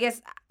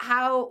guess,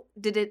 how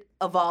did it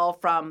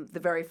evolve from the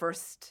very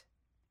first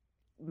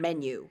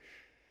menu?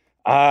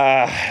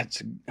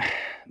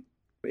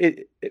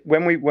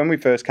 When we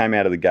first came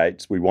out of the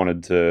gates, we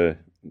wanted to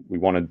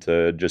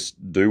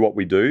just do what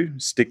we do,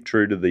 stick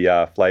true to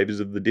the flavors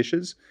of the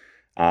dishes,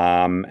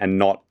 and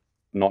not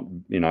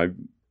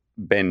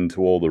bend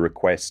to all the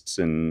requests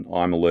and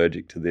I'm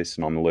allergic to this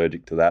and I'm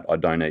allergic to that. I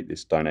don't eat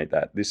this, don't eat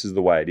that. This is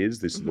the way it is.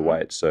 This is the way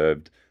it's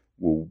served.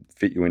 We'll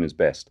fit you in as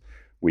best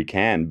we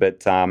can.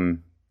 But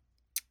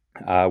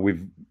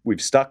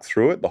we've stuck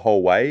through it the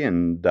whole way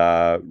and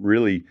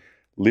really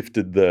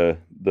lifted the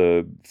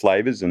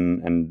flavors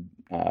and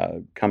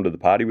come to the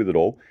party with it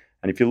all.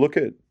 And if you look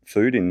at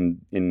food in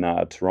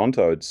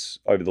Toronto, it's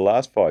over the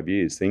last 5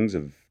 years, things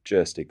have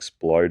just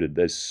exploded.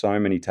 There's so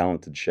many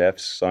talented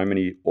chefs, so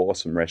many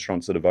awesome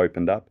restaurants that have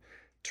opened up.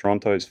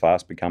 Toronto is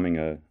fast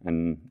becoming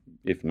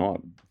if not,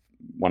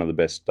 one of the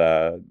best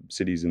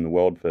cities in the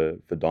world for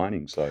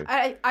dining. So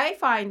I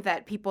find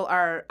that people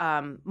are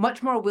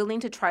much more willing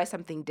to try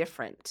something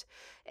different,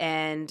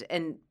 and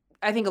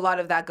I think a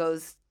lot of that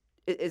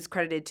is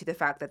credited to the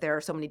fact that there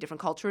are so many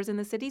different cultures in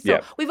the city.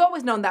 So we've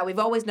always known that. We've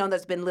always known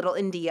there's been Little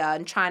India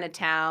and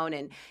Chinatown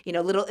and,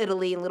 Little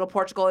Italy and Little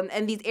Portugal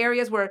and these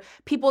areas where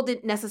people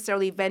didn't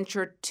necessarily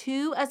venture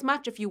to as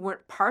much if you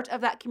weren't part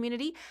of that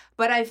community.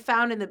 But I've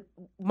found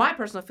my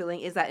personal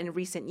feeling is that in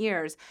recent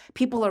years,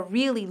 people are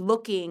really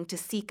looking to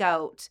seek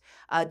out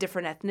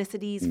different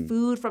ethnicities,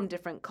 food from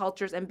different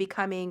cultures, and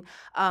becoming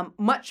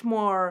much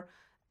more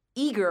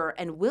eager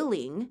and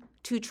willing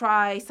to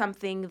try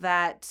something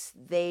that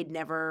they'd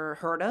never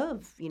heard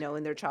of,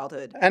 in their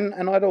childhood.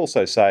 And I'd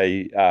also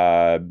say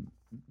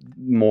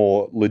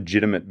more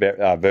legitimate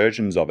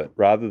versions of it,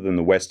 rather than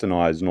the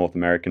westernized North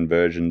American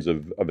versions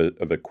of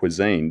a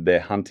cuisine. They're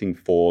hunting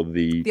for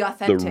the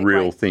authentic,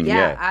 real right? thing.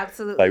 Yeah,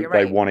 absolutely. You're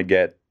right. They want to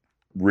get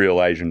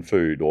real Asian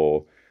food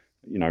or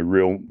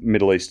real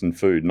Middle Eastern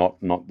food, not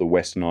the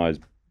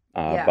westernized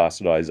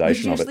bastardization Which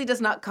of it. usually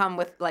does not come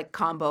with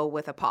combo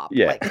with a pop.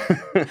 Yeah.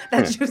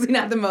 That's usually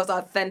not the most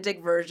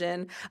authentic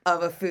version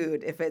of a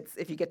food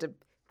if you get to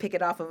pick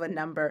it off of a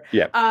number.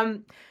 Yeah.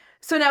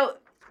 So now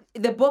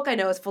the book I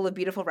know is full of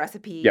beautiful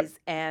recipes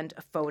and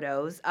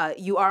photos.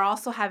 You are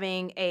also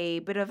having a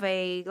bit of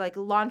a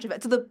launch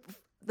event. So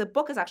the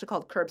book is actually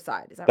called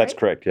Curbside. Is that right? That's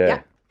correct.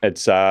 Yeah.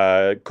 It's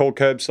called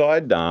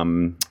Curbside.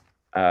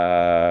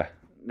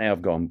 Now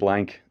I've gone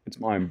blank. It's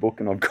my own book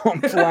and I've gone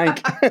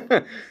blank.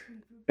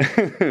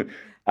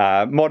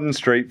 Modern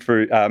street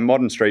food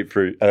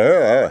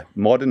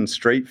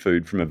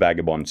from a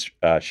vagabond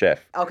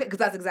chef. Okay, because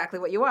that's exactly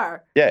what you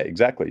are. Yeah,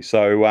 exactly.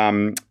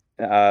 So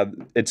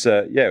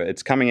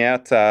it's coming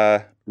out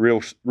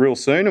real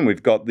soon, and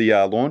we've got the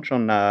launch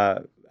on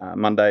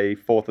Monday,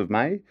 4th of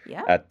May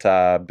at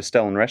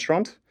Bestellan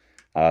Restaurant.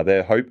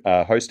 They're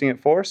hosting it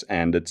for us,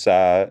 and it's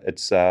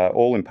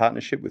all in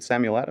partnership with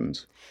Samuel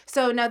Adams.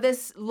 So now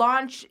this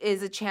launch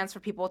is a chance for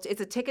people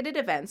it's a ticketed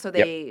event. So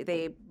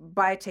they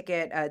buy a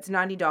ticket. It's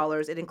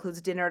 $90. It includes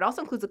dinner. It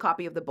also includes a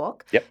copy of the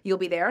book. Yep. You'll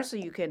be there, so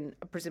you can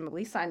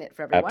presumably sign it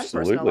for everyone.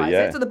 Absolutely, personalize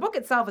yeah. it. So the book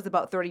itself is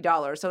about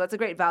 $30. So that's a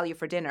great value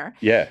for dinner.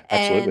 Yeah,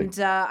 absolutely. And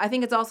I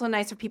think it's also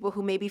nice for people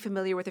who may be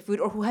familiar with your food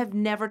or who have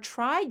never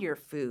tried your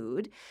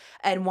food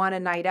and want a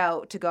night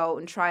out to go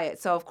and try it.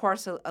 So, of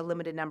course, a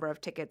limited number of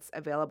tickets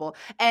available.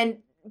 And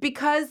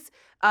because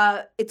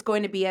it's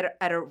going to be at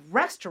a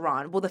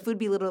restaurant, will the food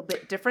be a little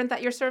bit different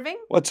that you're serving?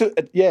 Well,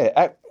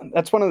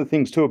 that's one of the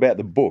things too about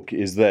the book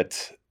is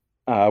that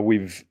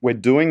we're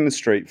doing the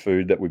street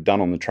food that we've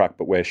done on the truck,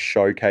 but we're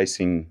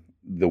showcasing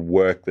the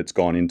work that's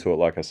gone into it,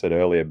 like I said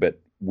earlier. But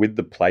with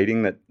the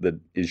plating that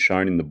is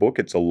shown in the book,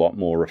 it's a lot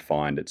more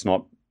refined. It's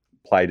not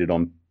plated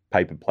on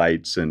paper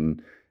plates and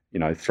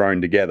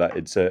thrown together.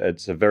 It's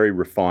a very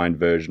refined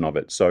version of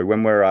it. So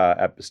when we're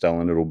at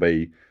Bestellan, it'll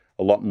be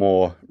a lot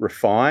more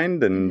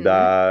refined and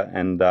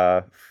fine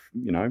a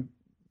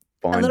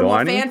little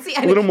dining. More fancy.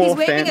 A little more He's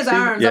waving fancy. his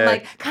arms. Yeah. I'm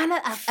like, kind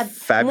of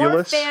fabulous.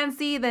 More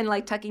fancy than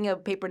tucking a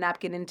paper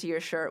napkin into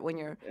your shirt when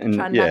you're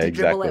trying not to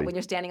dribble exactly. it when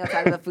you're standing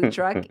outside of a food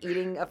truck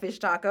eating a fish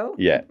taco.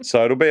 Yeah,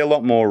 so it'll be a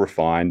lot more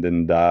refined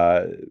and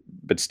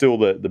but still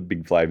the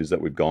big flavors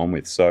that we've gone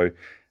with. So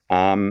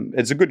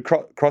it's a good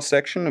cross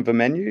section of a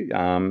menu.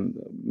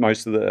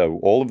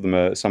 All of them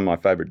are some of my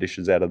favorite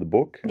dishes out of the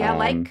book.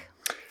 Yeah,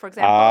 for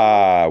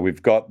example?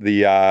 We've got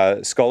the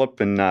scallop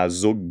and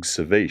zug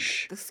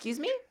ceviche. Excuse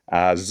me?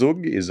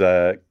 Zug is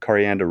a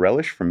coriander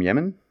relish from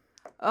Yemen.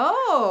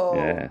 Oh.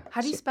 Yeah.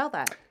 How do you spell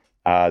that?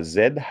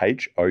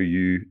 Zhoug, or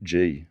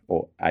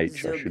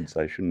H, Zug. I should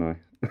say, shouldn't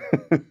I?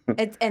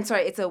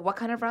 It's a what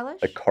kind of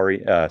relish? A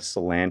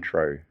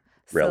cilantro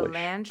relish.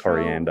 Cilantro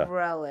Coriander.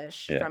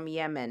 relish Yeah. from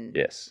Yemen.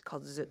 Yes.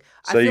 Called zouk. So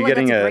I feel you're like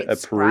getting that's a great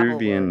Scrabble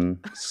Peruvian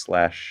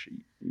word.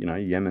 /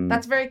 Yemen.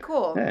 That's very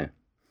cool. Yeah.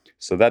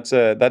 So that's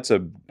one of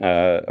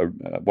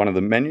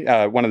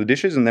the one of the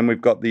dishes, and then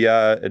we've got the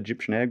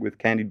Egyptian egg with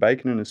candied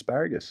bacon and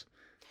asparagus.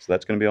 So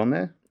that's going to be on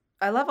there.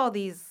 I love all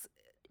these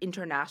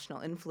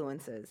international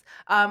influences.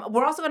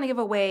 We're also going to give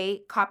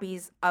away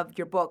copies of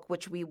your book,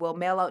 which we will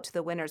mail out to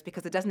the winners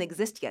because it doesn't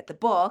exist yet. The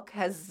book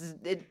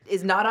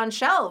is not on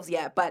shelves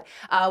yet, but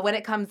when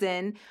it comes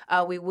in,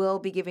 we will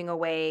be giving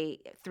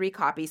away 3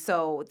 copies.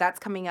 So that's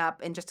coming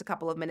up in just a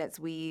couple of minutes.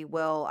 We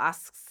will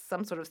ask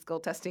some sort of skill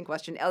testing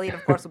question. Elliot,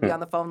 of course, will be on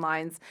the phone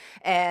lines,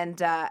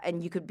 and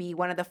you could be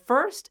one of the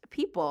first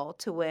people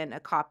to win a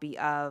copy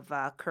of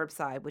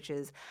Curbside, which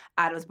is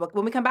Adam's book.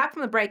 When we come back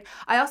from the break,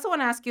 I also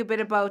want to ask you a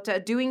bit about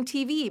doing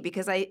TV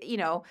because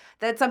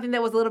that's something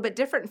that was a little bit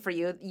different for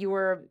you. You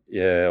were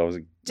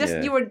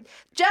you were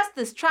just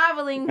this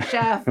traveling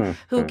chef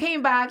who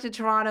came back to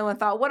Toronto and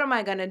thought, what am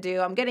I going to do?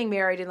 I'm getting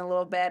married in a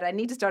little bit. I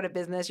need to start a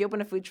business. You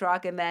open a food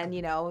truck and then,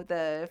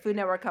 the Food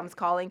Network comes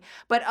calling.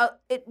 But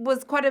it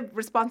was quite a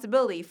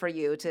responsibility for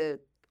you to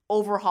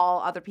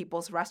overhaul other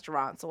people's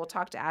restaurants. So we'll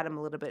talk to Adam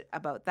a little bit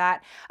about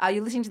that.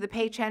 You're listening to the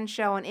Pei Chen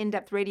Show on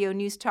In-Depth Radio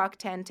News Talk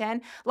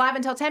 1010. Live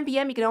until 10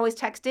 p.m. You can always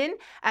text in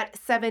at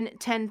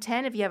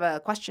 71010 if you have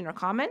a question or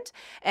comment.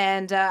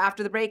 And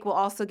after the break, we'll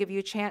also give you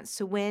a chance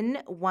to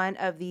win one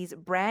of these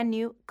brand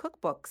new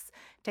cookbooks.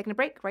 Taking a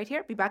break right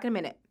here. Be back in a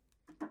minute.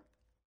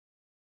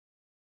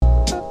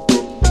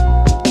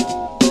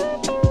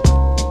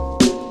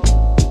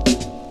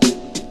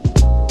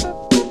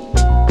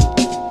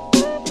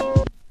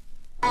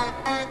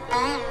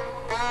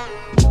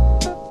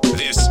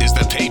 This is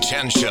the Pei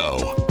Chen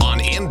Show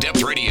on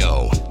In-Depth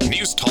Radio,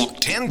 News Talk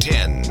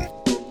 1010.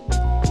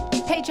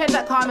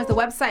 PeiChen.com is the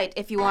website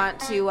if you want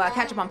to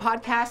catch up on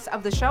podcasts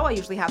of the show. I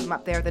usually have them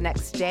up there the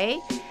next day.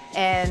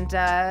 And,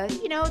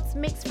 it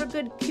makes for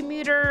good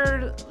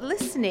commuter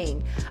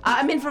listening.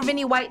 I'm in for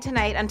Vinnie White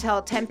tonight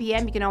until 10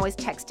 p.m. You can always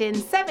text in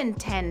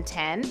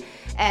 71010.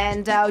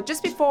 And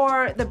just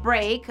before the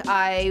break,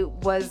 I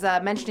was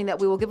mentioning that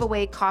we will give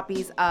away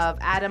copies of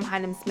Adam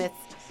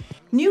Heineman-Smith's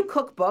new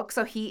cookbook.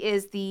 So he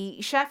is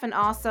the chef and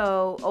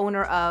also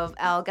owner of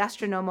El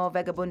Gastronomo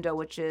Vagabundo,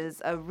 which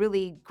is a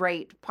really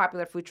great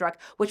popular food truck,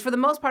 which for the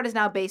most part is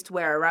now based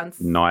where? Around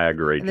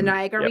Niagara region. In the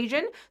Niagara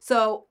region.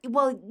 So,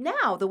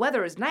 now the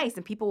weather is nice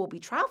and people will be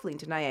traveling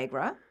to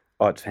Niagara.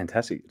 Oh, it's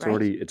fantastic. It's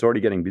Right. it's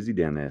already getting busy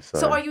down there.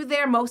 So are you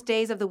there most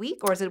days of the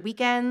week or is it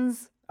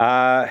weekends?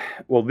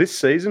 Well, this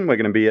season we're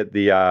going to be at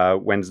the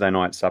Wednesday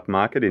night supper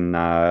market in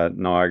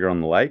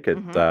Niagara-on-the-Lake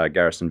at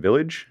Garrison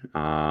Village.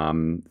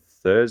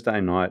 Thursday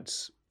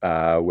nights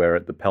we're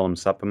at the Pelham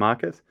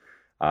Supermarket.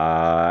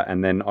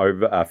 And then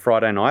over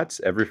Friday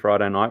nights, every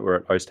Friday night we're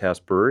at Oast House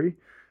Brewery.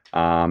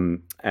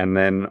 And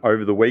then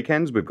over the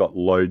weekends we've got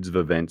loads of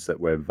events that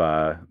we've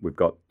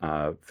got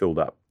filled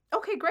up.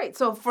 Okay, great.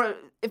 So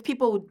if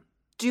people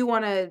do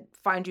want to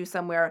find you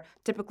somewhere,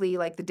 typically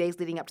like the days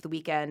leading up to the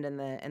weekend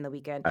and the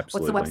weekend.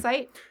 Absolutely. What's the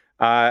website?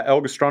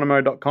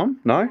 elgastronomo.com?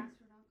 No?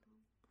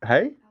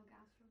 Hey?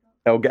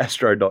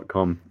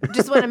 elgastro.com.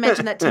 Just want to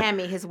mention that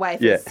Tammy, his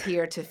wife, is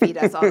here to feed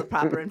us all the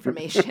proper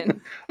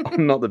information.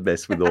 I'm not the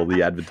best with all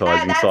the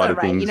advertising That's side all of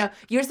right. things.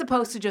 You're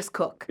supposed to just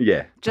cook.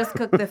 Yeah. Just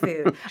cook the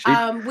food.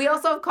 We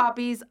also have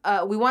copies.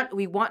 We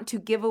want to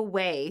give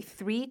away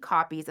 3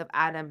 copies of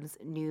Adam's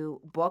new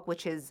book,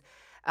 which is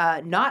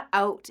not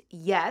out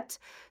yet.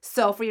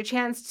 So for your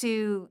chance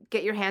to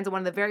get your hands on one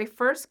of the very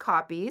first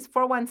copies,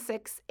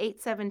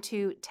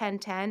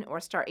 416-872-1010 or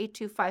star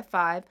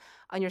 8255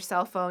 on your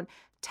cell phone.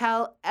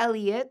 Tell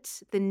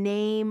Elliot the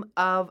name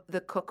of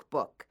the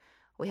cookbook.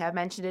 We have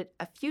mentioned it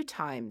a few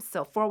times.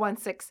 So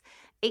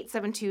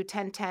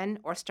 416-872-1010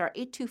 or star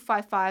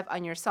 8255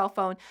 on your cell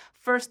phone.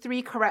 First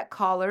 3 correct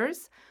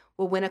callers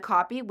will win a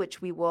copy, which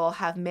we will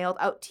have mailed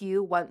out to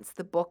you once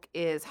the book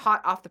is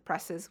hot off the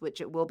presses, which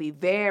it will be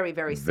very,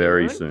 very soon.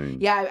 Very soon.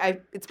 Yeah,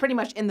 it's pretty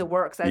much in the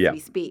works as we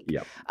speak.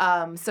 Yep.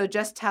 So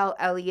just tell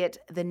Elliot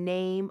the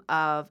name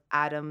of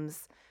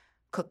Adam's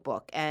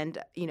cookbook. And,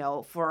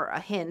 for a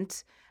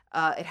hint,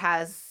 it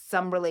has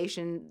some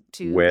relation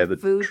to Where the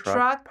the food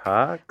truck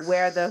parks.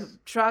 where the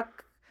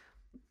truck,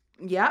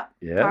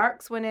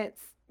 parks when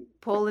it's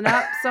pulling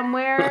up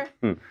somewhere.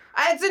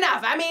 It's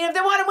enough. I mean, if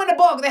they want to win a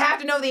book, they have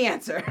to know the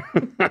answer.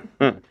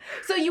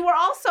 So you were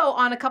also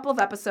on a couple of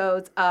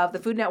episodes of the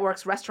Food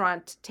Network's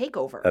Restaurant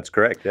Takeover. That's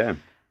correct, yeah.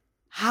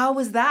 How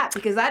was that?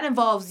 Because that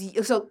involves,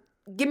 so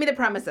give me the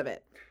premise of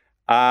it.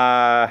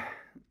 A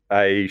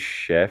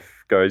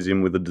chef goes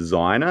in with a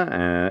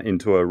designer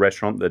into a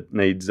restaurant that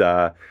needs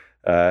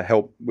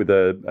help with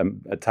a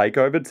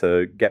takeover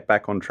to get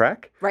back on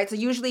track. Right. So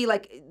usually,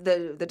 like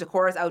the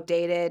decor is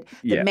outdated,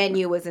 the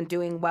menu isn't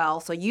doing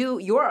well. So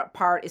your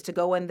part is to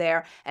go in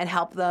there and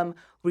help them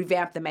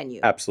revamp the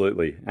menu.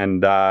 Absolutely, and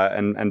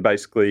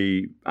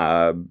basically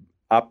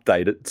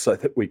update it so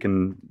that we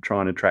can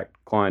try and attract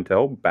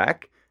clientele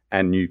back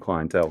new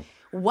clientele.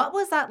 What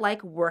was that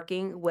like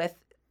working with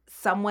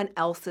someone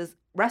else's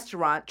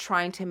restaurant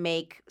trying to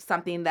make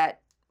something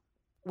that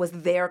was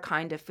their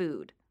kind of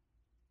food?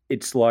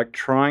 It's like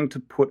trying to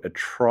put a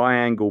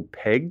triangle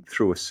peg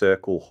through a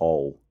circle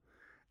hole.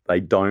 They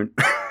don't.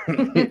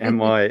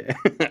 Am I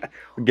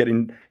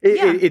getting?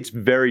 It's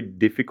very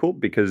difficult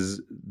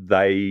because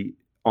they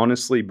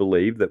honestly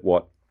believe that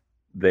what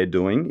they're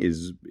doing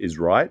is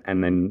right,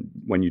 and then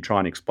when you try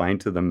and explain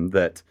to them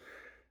that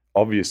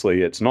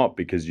obviously it's not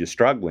because you're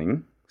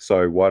struggling,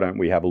 so why don't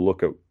we have a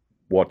look at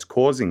what's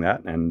causing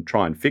that and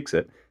try and fix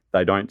it?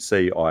 They don't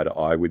see eye to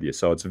eye with you,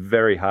 so it's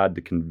very hard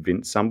to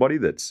convince somebody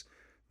that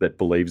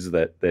believes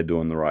that they're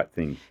doing the right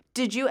thing.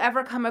 Did you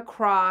ever come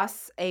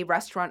across a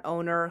restaurant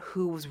owner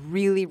who was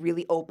really,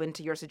 really open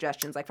to your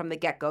suggestions? Like from the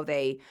get-go,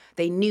 they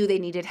knew they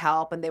needed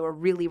help and they were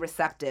really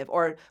receptive,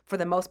 or for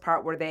the most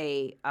part, were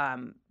they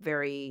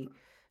very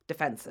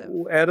defensive?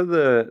 Out of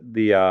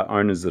the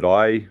owners that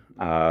I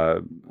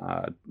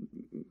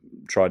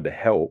tried to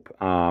help,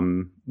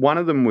 one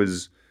of them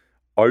was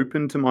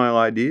open to my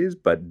ideas,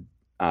 but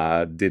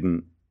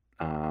didn't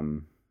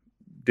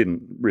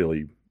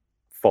really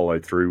follow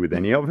through with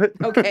any of it.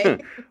 Okay.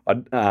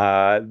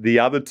 The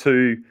other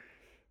two,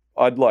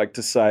 I'd like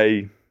to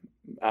say,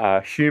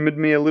 humoured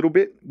me a little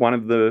bit. One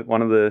of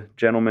the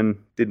gentlemen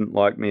didn't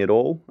like me at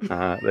all.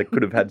 That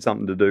could have had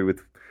something to do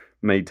with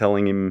me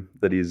telling him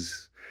that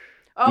his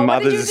mother's.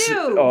 What did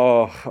you do?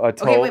 I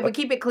told. Okay, wait, but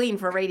keep it clean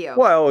for radio.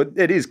 Well,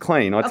 it is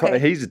clean. Okay.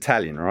 He's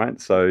Italian, right?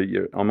 So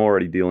I'm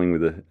already dealing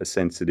with a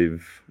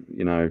sensitive,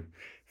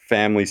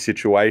 family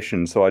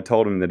situation. So I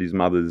told him that his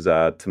mother's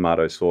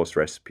tomato sauce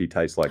recipe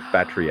tastes like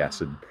battery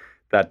acid.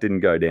 That didn't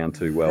go down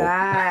too well.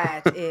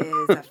 That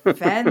is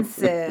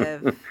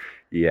offensive.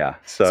 Yeah.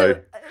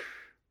 So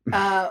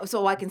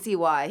I can see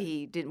why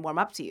he didn't warm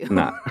up to you.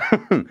 No.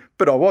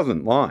 But I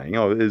wasn't lying.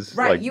 I was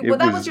right.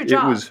 That was your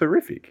job. It was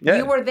horrific. Yeah.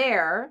 You were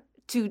there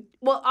to.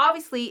 Well,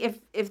 obviously,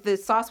 if the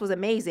sauce was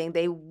amazing,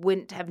 they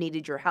wouldn't have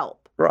needed your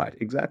help. Right.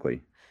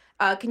 Exactly.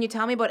 Can you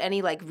tell me about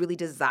any like really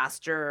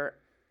disaster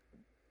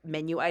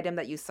menu item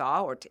that you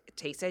saw or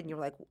tasted, and you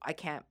were like, I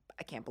can't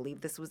believe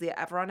this was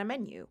ever on a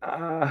menu?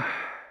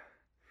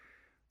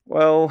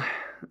 Well,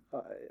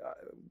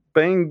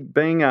 being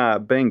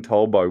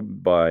told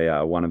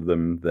by one of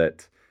them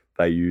that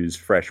they use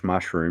fresh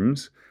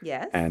mushrooms,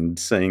 yes, and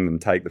seeing them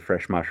take the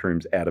fresh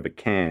mushrooms out of a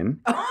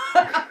can.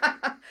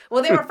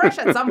 Well, they were fresh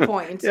at some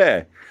point.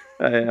 Yeah,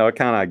 I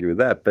can't argue with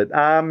that. But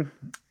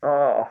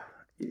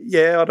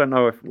yeah, I don't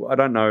know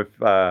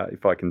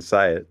if I can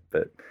say it,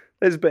 but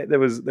there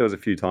was a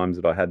few times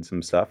that I had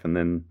some stuff, and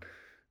then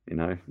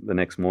the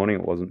next morning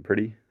it wasn't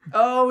pretty.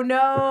 Oh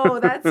no,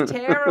 that's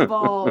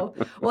terrible.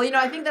 Well,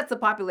 I think that's the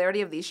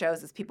popularity of these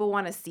shows is people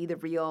want to see the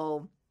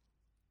real,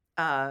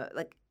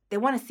 they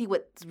want to see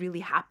what's really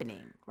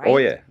happening, right?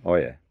 Oh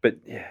yeah. But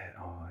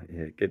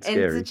it gets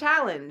scary. And it's a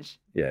challenge.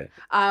 Yeah.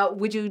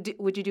 Would you do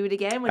it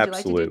again? Would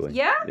Absolutely. you like to do?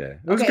 Yeah. Yeah. It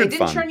was okay. good It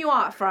didn't fun. turn you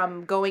off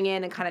from going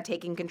in and kind of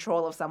taking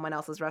control of someone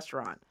else's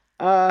restaurant.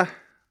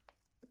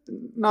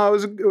 No,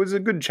 it was a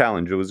good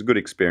challenge. It was a good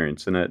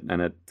experience, and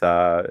it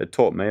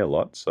taught me a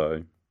lot.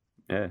 So,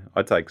 yeah,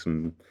 I take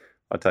some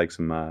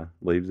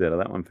leaves out of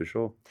that one for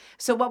sure.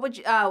 So,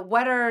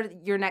 what are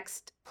your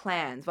next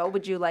plans? What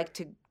would you like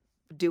to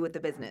do with the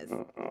business?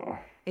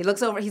 He's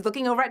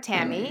looking over at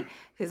Tammy,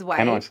 his wife.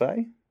 Can I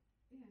say?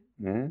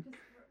 Yeah.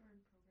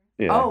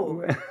 Yeah.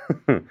 Oh.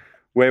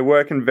 We're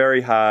working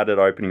very hard at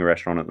opening a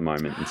restaurant at the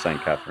moment in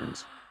St.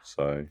 Catharines.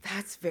 So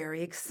that's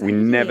very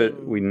exciting.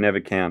 We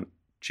never count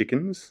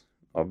chickens.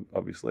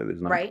 Obviously,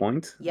 there's no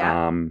point.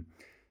 Yeah.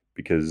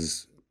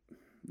 Because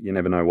you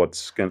never know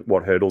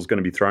what hurdle's going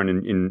to be thrown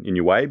in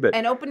your way.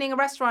 And opening a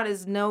restaurant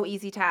is no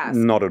easy task.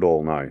 Not at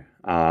all. No.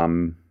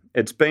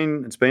 It's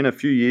been a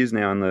few years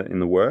now in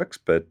the works,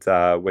 but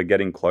we're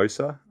getting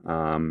closer.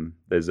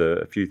 There's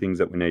a few things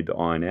that we need to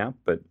iron out,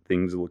 but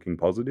things are looking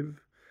positive.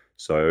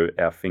 So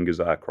our fingers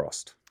are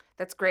crossed.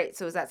 That's great.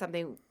 So is that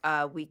something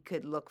we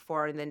could look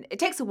for? And then it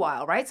takes a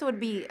while, right? So it'd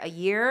be a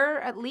year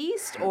at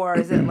least, or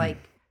is it like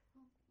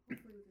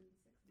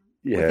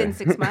within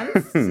 6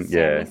 months?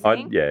 Yeah.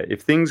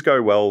 If things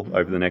go well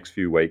over the next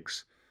few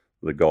weeks,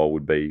 the goal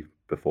would be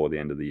before the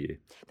end of the year.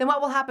 Then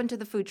what will happen to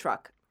the food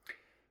truck?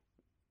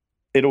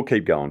 It'll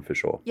keep going for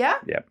sure. Yeah?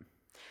 Yeah.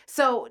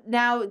 So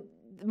now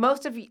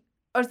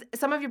or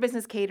some of your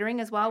business catering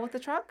as well with the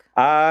truck?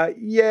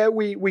 Yeah,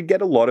 we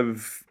get a lot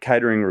of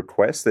catering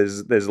requests.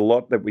 There's a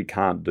lot that we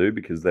can't do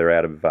because they're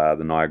out of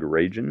the Niagara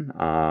region.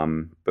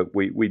 But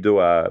we do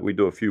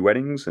a few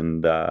weddings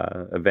and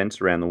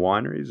events around the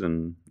wineries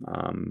and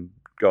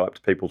go up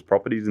to people's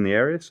properties in the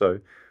area. So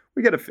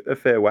we get a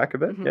fair whack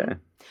of it. Mm-hmm. Yeah.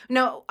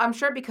 No, I'm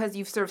sure because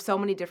you've served so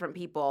many different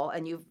people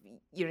and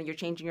you're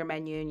changing your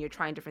menu and you're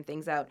trying different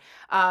things out.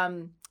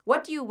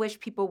 What do you wish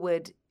people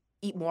would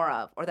eat more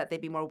of, or that they'd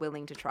be more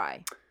willing to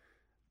try?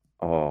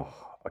 Oh,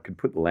 I could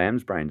put the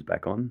lamb's brains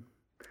back on.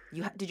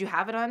 Did you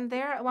have it on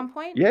there at one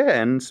point?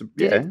 Yeah, and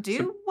did it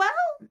do well?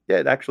 Yeah,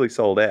 it actually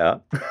sold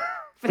out.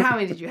 But how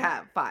many did you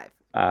have?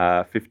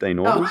 5? 15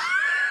 orders.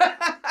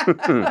 Oh.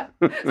 So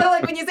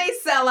like when you say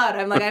sell out,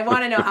 I'm like, I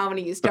want to know how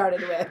many you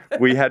started with.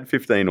 We had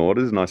 15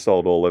 orders, and I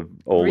sold all of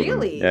them.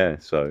 Really? Yeah.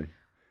 So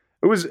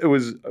it was.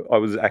 I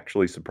was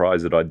actually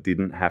surprised that I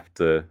didn't have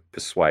to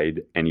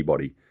persuade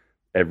anybody.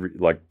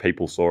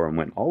 People saw it and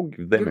went, "I'll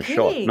give them You're a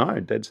shot." kidding. No,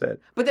 dead set.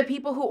 But the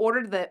people who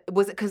ordered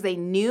was it because they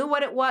knew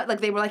what it was?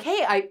 Like they were like,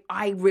 hey,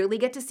 I really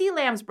get to see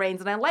lamb's brains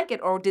and I like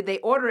it. Or did they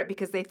order it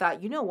because they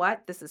thought, you know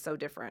what, this is so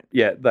different?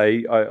 Yeah,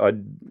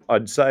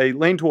 I'd say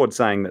lean towards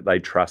saying that they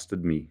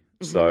trusted me.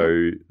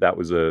 So that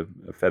was a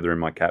feather in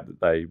my cap that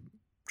they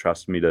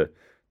trusted me to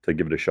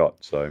give it a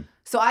shot.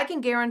 So I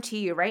can guarantee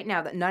you right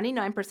now that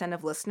 99%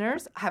 of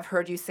listeners have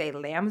heard you say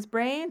lamb's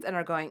brains and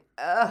are going,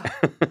 ugh,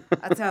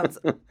 that sounds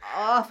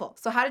awful.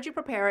 So how did you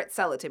prepare it?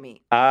 Sell it to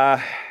me.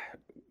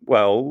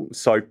 Well,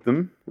 soak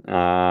them,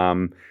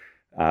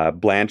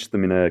 blanch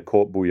them in a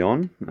court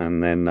bouillon,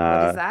 and then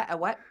What is that? A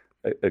what?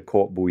 a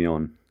court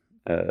bouillon.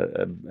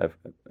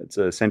 It's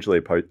essentially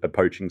a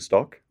poaching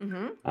stock,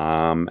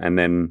 and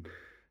then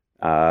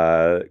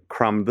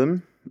crumbed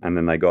them, and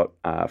then they got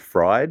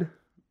fried,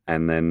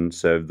 and then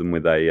served them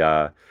with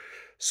a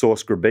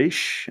sauce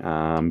grabiche,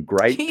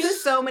 grapes. You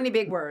use so many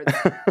big words.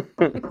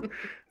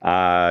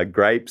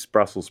 Grapes,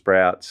 Brussels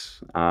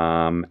sprouts,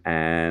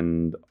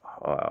 and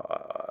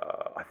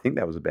I think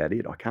that was about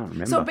it. I can't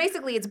remember. So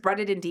basically, it's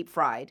breaded and deep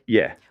fried.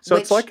 Yeah. So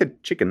it's Which- like a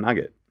chicken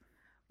nugget.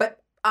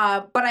 But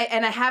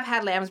I have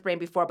had lamb's brain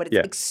before, but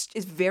it's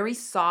very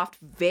soft,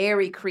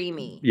 very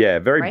creamy. Yeah,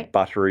 very Right?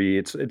 buttery.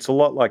 It's a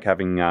lot like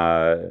having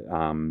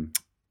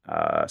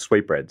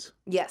sweetbreads.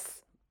 Yes.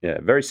 Yeah,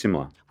 very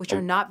similar. Which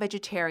are not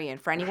vegetarian.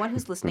 For anyone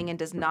who's listening and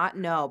does not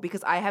know,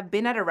 because I have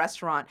been at a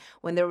restaurant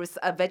when there was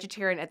a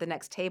vegetarian at the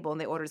next table and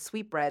they ordered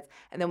sweetbreads,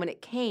 and then when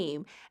it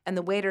came and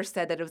the waiter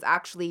said that it was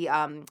actually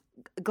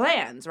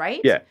glands,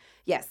 right? Yeah.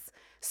 Yes.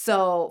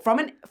 So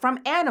from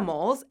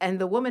animals, and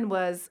the woman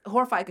was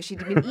horrified because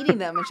she'd been eating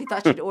them and she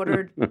thought she'd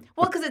ordered.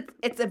 Well, because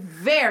it's a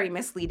very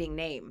misleading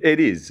name.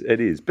 It is.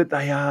 But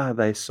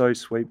they're so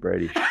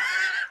sweetbreadish,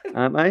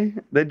 aren't they?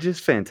 They're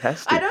just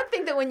fantastic. I don't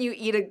think that when you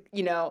eat a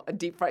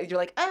deep fried, you're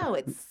like, oh,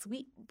 it's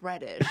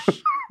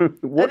sweetbreadish.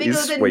 What I think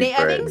is it was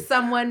sweetbread? I think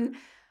someone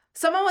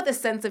with a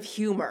sense of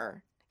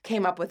humor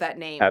came up with that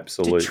name.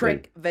 Absolutely. To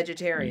trick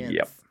vegetarians.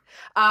 Yep.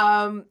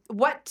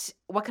 What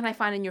can I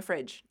find in your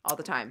fridge all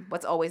the time?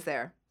 What's always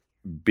there?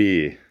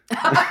 Beer.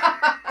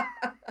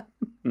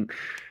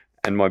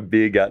 And my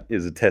beer gut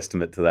is a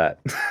testament to that.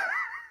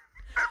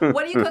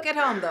 What do you cook at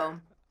home though?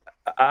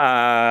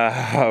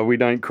 We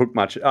don't cook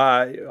much.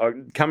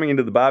 Coming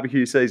into the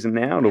barbecue season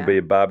now, it'll be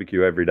a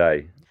barbecue every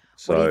day.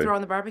 So What do you throw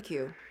on the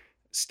barbecue?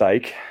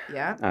 steak,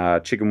 Yeah.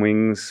 chicken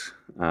wings,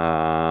 which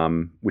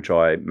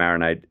I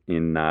marinate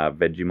in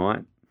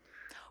Vegemite.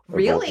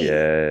 Really?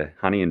 Yeah,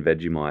 honey and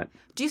Vegemite.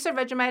 Do you serve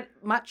Vegemite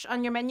much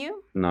on your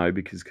menu? No,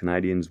 because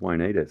Canadians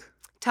won't eat it.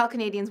 Tell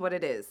Canadians what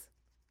it is.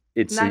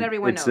 It's Not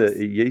everyone it's knows.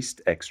 a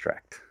yeast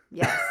extract.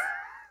 Yes.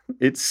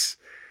 It's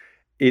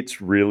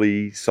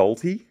really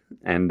salty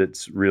and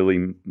it's really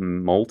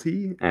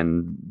malty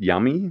and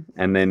yummy.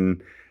 And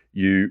then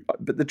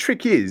but the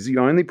trick is you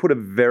only put a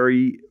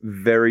very,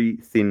 very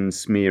thin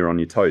smear on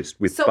your toast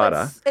with So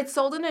butter. it's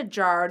sold in a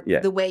jar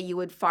Yeah. the way you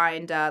would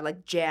find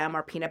like jam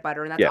or peanut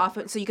butter, and that's Yeah.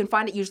 often so you can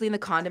find it usually in the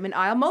condiment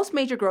aisle. Most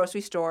major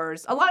grocery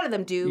stores, a lot of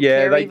them do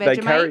Yeah, carry they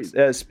Vegemite.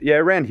 carry.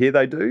 Around here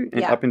they do.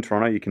 And Yeah. up in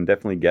Toronto, you can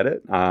definitely get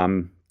it.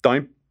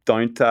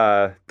 Don't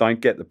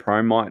get the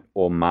Promite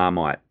or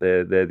Marmite.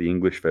 They're the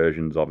English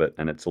versions of it,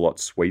 and it's a lot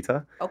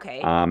sweeter.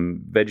 Okay.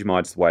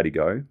 Vegemite's the way to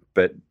go.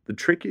 But the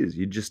trick is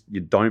you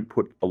don't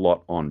put a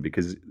lot on,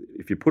 because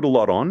if you put a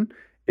lot on,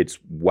 it's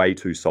way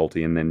too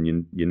salty, and then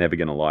you're never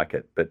going to like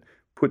it. But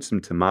put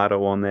some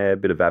tomato on there, a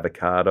bit of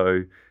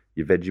avocado,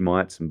 your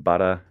Vegemite, some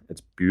butter.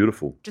 It's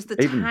beautiful. Just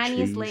the Even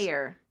tiniest cheese.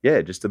 layer,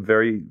 Yeah, just a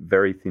very,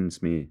 very thin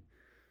smear.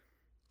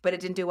 but it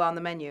didn't do well on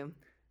the menu.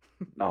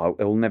 Oh,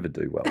 it'll never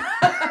do well.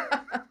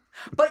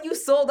 But you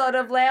sold out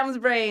of lamb's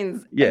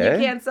brains. Yeah.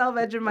 And you can't sell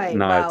Vegemite.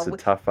 No, Wow. it's a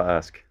tough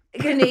ask.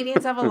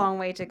 Canadians have a long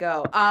way to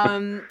go.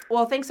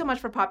 Well, thanks so much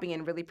for popping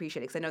in. Really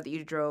appreciate it, because I know that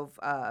you drove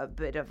a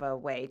bit of a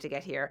way to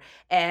get here.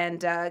 And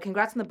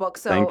congrats on the book.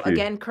 So Thank you.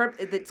 again,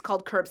 it's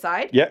called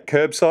Curbside. Yeah,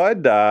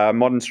 Curbside,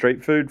 modern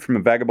street food from a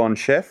vagabond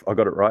chef. I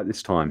got it right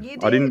this time. You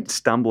I did. didn't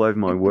stumble over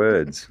my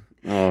words.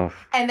 Oh,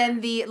 And then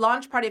the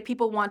launch party, if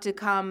people want to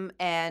come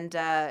and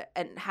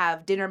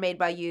have dinner made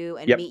by you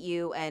and Yep. meet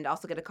you and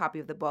also get a copy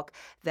of the book,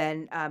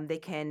 then they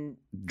can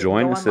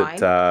join go us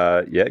online.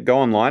 at go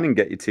online and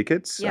get your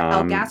tickets.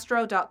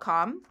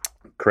 elgastro.com.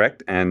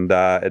 Correct, and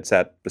it's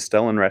at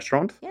Bestellan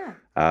Restaurant. Yeah.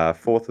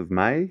 4th of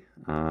May.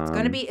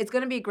 It's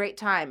gonna be a great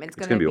time. It's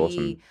gonna gonna be be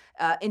awesome.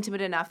 intimate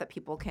enough that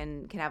people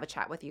can have a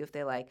chat with you if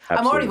they like. I'm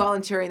already Absolutely.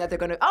 volunteering that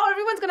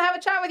everyone's gonna have a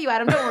chat with you,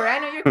 Adam. Don't worry, I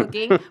know you're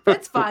cooking, but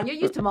it's fine. You're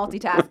used to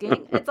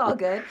multitasking. It's all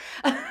good.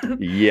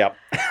 Yep.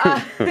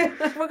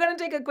 We're gonna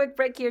take a quick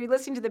break here. You're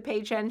listening to the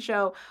Pei Chen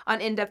Show on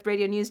In Depth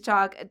Radio News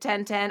Talk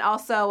 1010.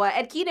 Also,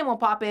 Ed Keenan will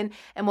pop in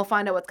and we'll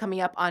find out what's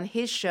coming up on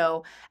his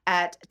show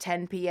at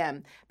 10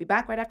 p.m. Be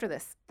back right after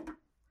this.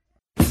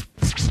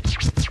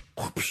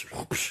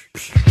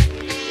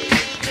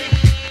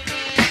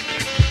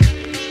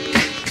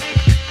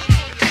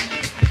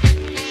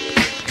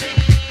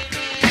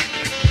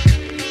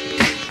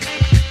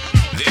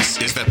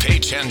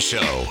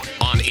 Show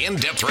on In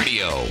Depth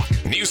Radio,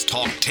 News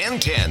Talk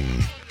 1010.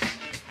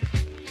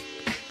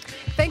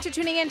 Thanks for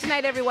tuning in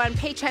tonight, everyone.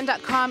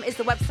 Paychen.com is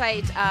the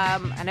website,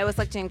 and I always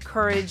like to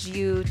encourage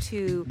you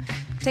to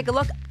take a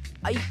look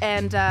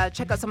and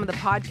check out some of the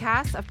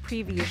podcasts of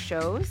previous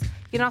shows.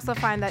 You can also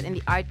find that in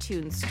the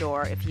iTunes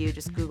store if you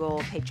just Google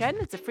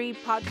Paychen. It's a free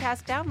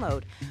podcast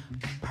download.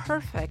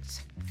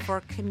 Perfect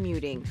for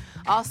commuting.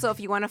 Also, if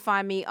you want to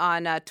find me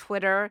on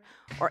Twitter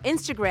or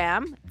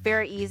Instagram,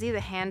 very easy. The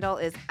handle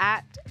is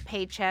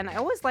 @Paychen. I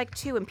always like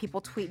to when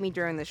people tweet me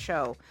during the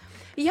show.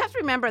 You have to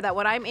remember that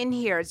when I'm in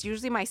here, it's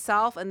usually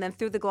myself, and then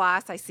through the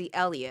glass, I see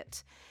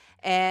Elliot.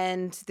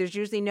 And there's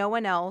usually no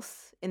one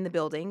else in the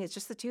building. It's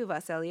just the two of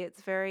us, Elliot.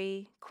 It's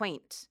very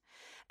quaint.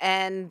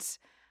 And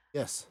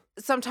Yes.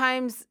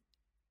 sometimes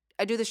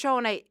I do the show,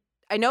 and I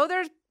know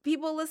there's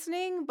people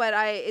listening, but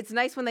it's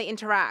nice when they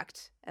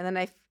interact. And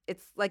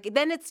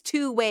then it's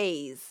two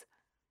ways.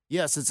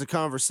 Yes, it's a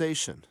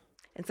conversation.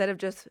 Instead of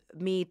just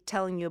me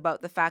telling you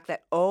about the fact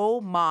that,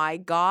 oh my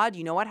God,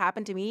 you know what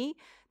happened to me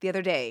the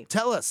other day?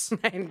 Tell us.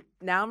 And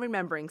now I'm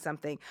remembering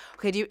something.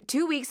 Okay,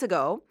 2 weeks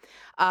ago,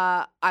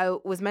 I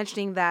was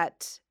mentioning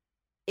that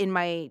in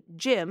my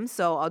gym,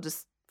 so I'll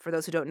just, for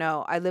those who don't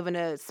know, I live in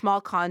a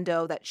small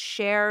condo that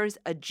shares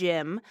a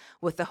gym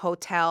with the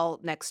hotel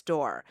next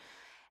door.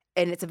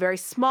 And it's a very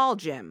small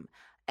gym.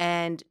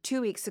 And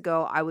 2 weeks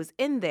ago, I was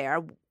in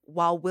there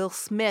while Will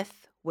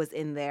Smith was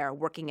in there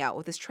working out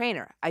with his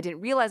trainer. I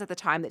didn't realize at the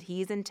time that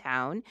he's in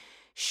town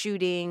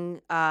shooting,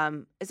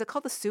 is it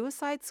called The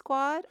Suicide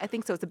Squad? I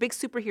think so. It's a big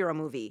superhero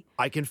movie.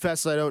 I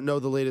confess I don't know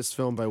the latest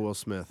film by Will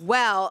Smith.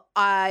 Well,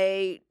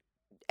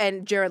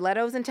 and Jared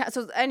Leto's in town.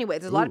 So anyway,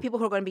 there's a lot of people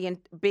who are going to be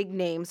in big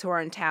names who are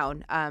in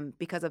town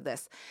because of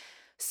this.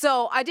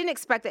 So I didn't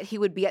expect that he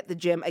would be at the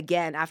gym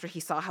again after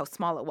he saw how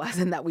small it was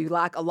and that we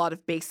lack a lot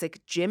of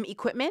basic gym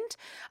equipment.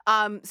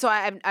 So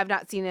I've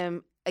not seen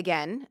him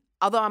again,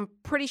 although I'm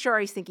pretty sure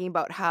he's thinking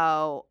about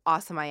how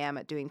awesome I am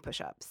at doing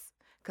push-ups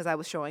because I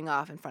was showing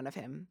off in front of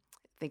him,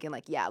 thinking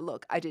like, yeah,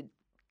 look, I did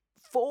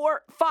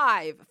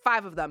five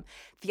of them.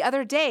 The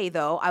other day,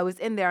 though, I was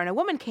in there and a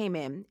woman came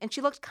in and she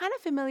looked kind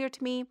of familiar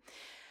to me.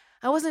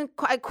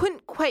 I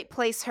couldn't quite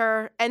place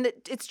her. And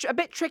it's a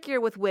bit trickier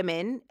with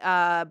women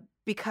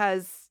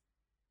because,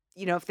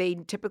 if they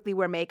typically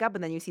wear makeup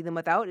and then you see them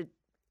without,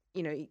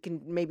 you can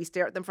maybe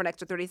stare at them for an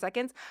extra 30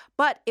 seconds.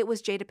 But it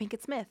was Jada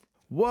Pinkett Smith.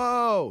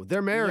 Whoa,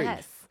 they're married.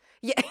 Yes.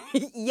 Yeah,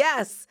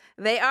 yes,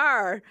 they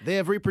are. They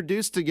have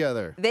reproduced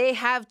together. They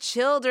have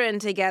children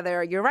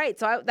together. You're right.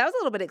 So that was a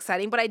little bit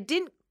exciting, but I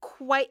didn't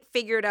quite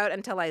figure it out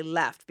until I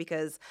left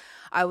because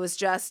I was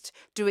just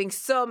doing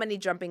so many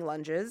jumping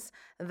lunges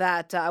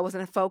that I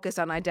wasn't focused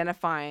on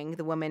identifying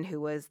the woman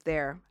who was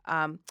there.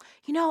 I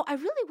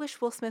really wish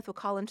Will Smith would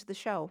call into the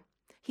show.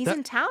 He's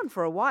in town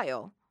for a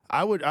while.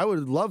 I would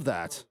love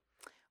that.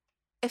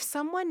 If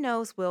someone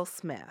knows Will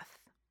Smith,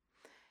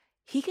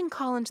 he can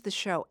call into the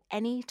show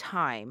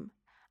anytime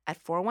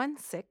at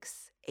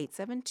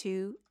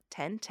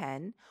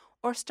 416-872-1010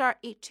 or star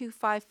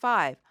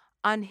 8255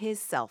 on his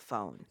cell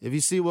phone. If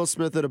you see Will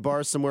Smith at a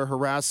bar somewhere,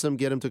 harass him,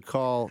 get him to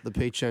call the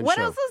Paychen What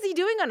Show. else is he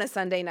doing on a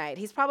Sunday night?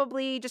 He's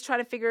probably just trying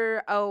to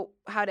figure out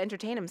how to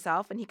entertain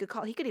himself, and he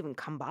could even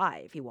come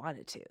by if he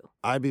wanted to.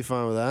 I'd be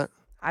fine with that.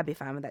 I'd be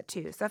fine with that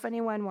too. So if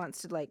anyone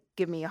wants to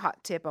give me a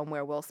hot tip on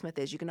where Will Smith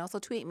is, you can also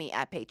tweet me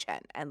at Paychen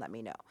and let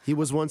me know. He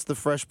was once the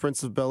Fresh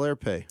Prince of Bel-Air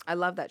Pay. I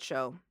love that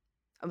show.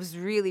 I was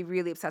really,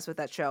 really obsessed with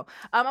that show.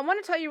 I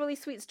want to tell you a really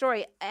sweet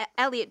story.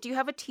 Elliot, do you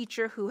have a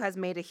teacher who has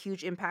made a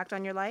huge impact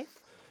on your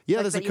life?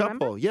 Yeah, there's a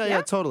couple. Remember?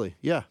 Yeah, totally.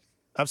 Yeah,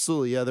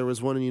 absolutely. Yeah, there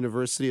was one in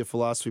university, a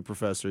philosophy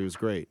professor. He was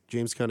great.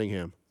 James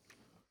Cunningham.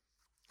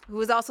 Who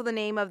was also the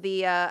name of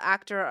the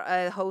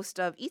host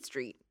of Eat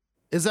Street.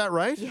 Is that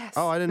right? Yes.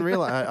 Oh, I didn't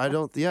realize. I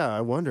don't. Yeah,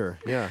 I wonder.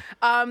 Yeah.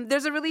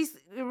 There's a really,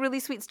 really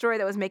sweet story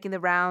that was making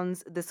the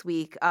rounds this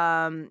week.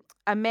 A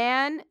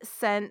man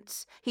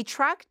he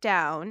tracked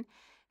down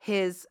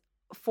his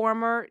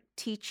former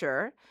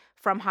teacher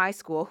from high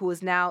school, who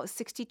is now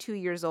 62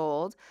 years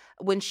old.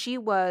 When she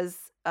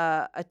was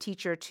a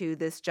teacher to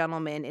this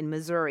gentleman in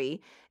Missouri,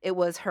 it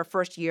was her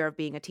first year of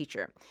being a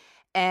teacher.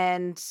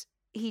 And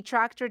he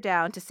tracked her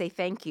down to say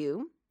thank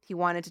you. He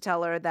wanted to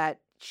tell her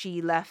that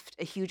she left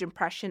a huge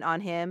impression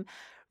on him,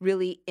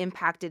 really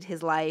impacted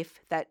his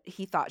life, that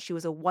he thought she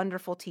was a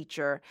wonderful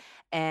teacher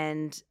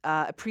and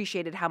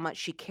appreciated how much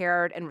she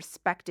cared and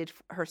respected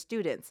her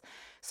students.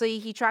 So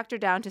he tracked her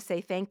down to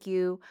say thank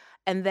you.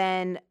 And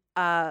then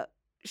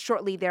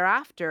shortly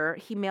thereafter,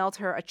 he mailed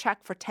her a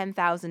check for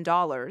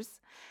 $10,000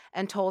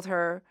 and told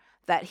her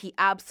that he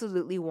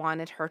absolutely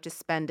wanted her to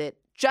spend it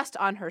just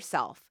on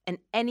herself in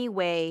any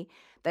way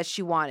that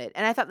she wanted.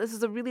 And I thought this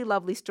was a really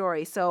lovely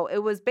story. So it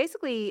was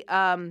basically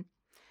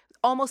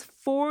almost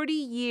 40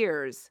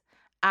 years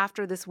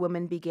after this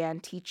woman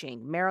began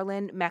teaching,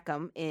 Marilyn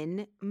Meckham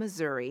in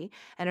Missouri.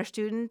 And her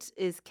student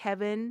is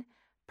Kevin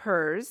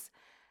Pers.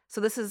 So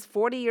this is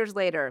 40 years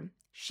later.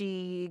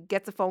 She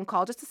gets a phone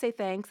call just to say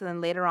thanks, and then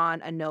later on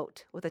a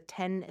note with a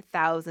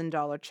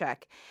 $10,000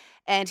 check.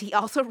 And he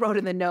also wrote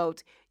in the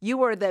note, "You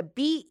were the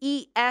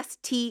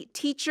best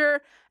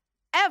teacher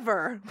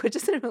ever," which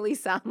doesn't really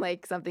sound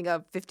like something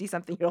a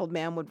 50-something-year-old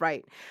man would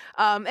write.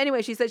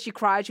 Anyway, she said she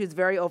cried. She was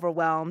very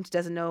overwhelmed.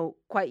 Doesn't know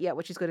quite yet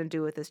what she's going to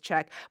do with this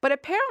check. But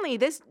apparently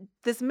this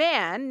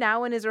man,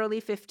 now in his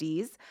early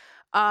 50s,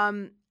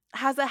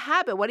 has a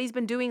habit. What he's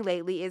been doing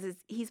lately is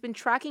he's been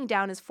tracking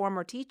down his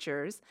former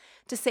teachers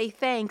to say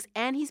thanks,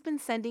 and he's been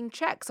sending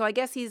checks. So I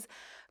guess he's,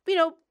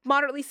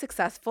 moderately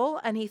successful,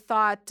 and he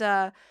thought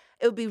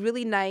it would be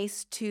really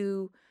nice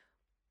to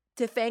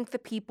thank the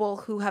people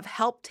who have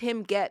helped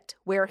him get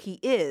where he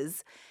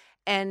is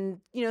and,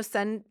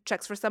 send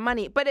checks for some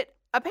money. But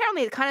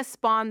apparently it kind of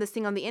spawned this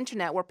thing on the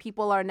internet where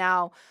people are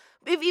now,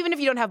 even if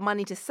you don't have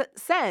money to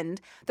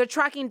send, they're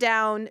tracking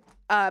down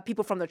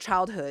people from their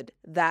childhood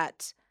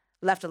that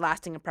left a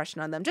lasting impression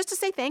on them just to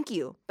say thank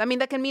you. I mean,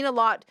 that can mean a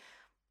lot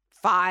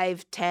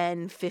 5,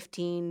 10,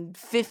 15,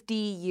 50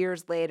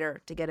 years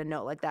later to get a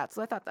note like that.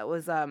 So I thought that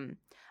was a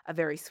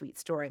very sweet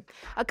story.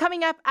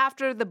 Coming up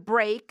after the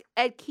break,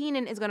 Ed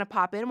Keenan is going to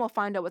pop in. We'll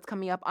find out what's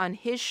coming up on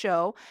his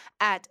show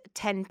at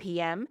 10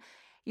 p.m.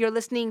 You're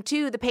listening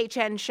to The Pei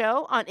Chen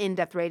Show on In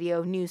Depth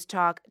Radio News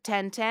Talk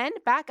 1010.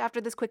 Back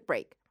after this quick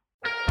break.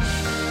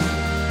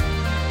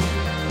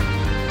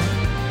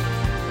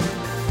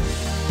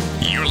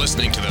 You're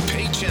listening to The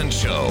Pei Chen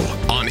Show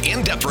on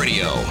In Depth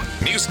Radio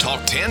News Talk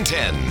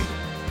 1010.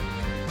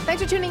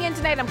 Thanks for tuning in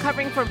tonight. I'm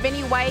covering for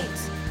Vinny White,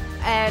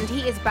 and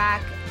he is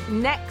back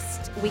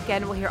next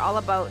weekend. We'll hear all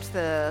about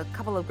the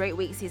couple of great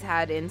weeks he's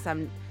had in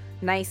some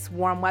nice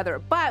warm weather.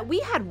 But we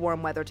had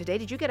warm weather today.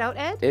 Did you get out,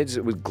 Ed? It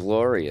was a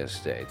glorious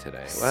day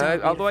today. So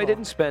Although I beautiful.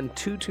 didn't spend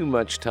too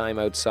much time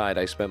outside,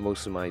 I spent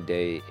most of my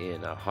day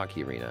in a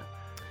hockey arena.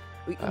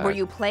 Were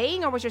you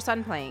playing, or was your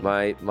son playing?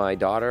 My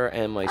daughter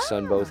and my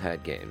son both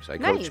had games. I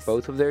Nice. coached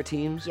both of their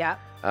teams. Yeah.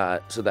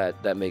 So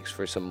that makes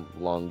for some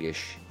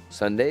longish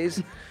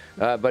Sundays.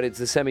 But it's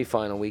the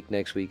semifinal week.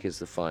 Next week is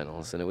the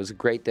finals, and it was a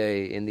great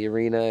day in the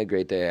arena. A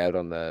great day out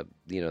on the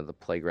the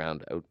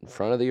playground out in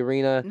front of the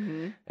arena,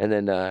 and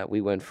then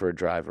we went for a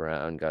drive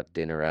around, got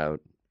dinner out,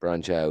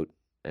 brunch out,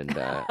 and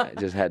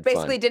just had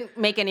Basically fun. didn't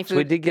make any food. So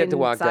we did get to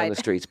walk down the inside.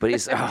 streets, but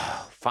he's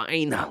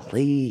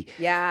finally.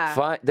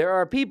 Yeah. There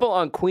are people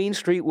on Queen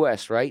Street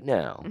West right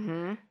now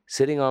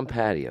sitting on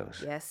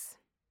patios. Yes.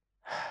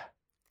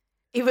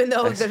 Even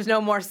though there's no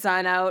more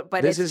sun out,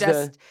 but This it's is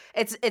just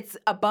it's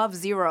above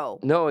zero.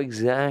 No,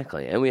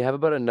 exactly. And we have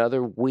about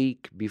another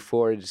week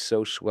before it's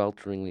so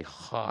swelteringly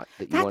hot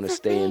that you That's want to the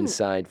stay thing.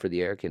 inside for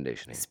the air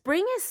conditioning.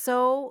 Spring is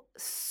so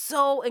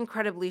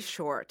incredibly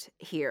short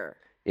here.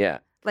 Yeah.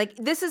 Like,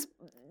 this is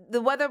the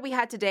weather we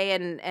had today,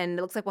 and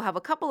it looks like we'll have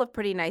a couple of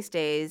pretty nice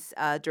days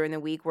during the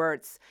week where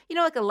it's,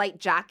 like a light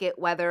jacket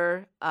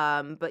weather,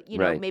 but,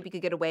 Right. maybe you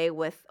could get away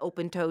with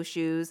open-toe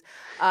shoes.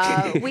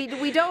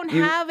 We don't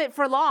have it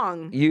for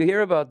long. You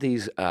hear about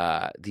these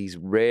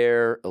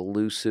rare,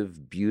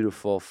 elusive,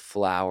 beautiful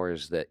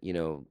flowers that,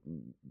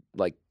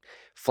 like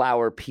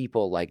flower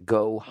people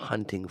go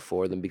hunting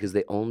for them because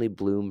they only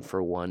bloom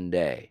for one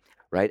day.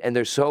 Right, and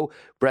they're so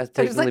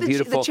breathtakingly like the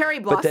beautiful. cherry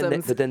but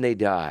blossoms. then they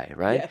die,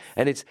 right? Yes.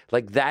 And it's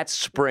like that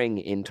spring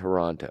in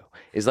Toronto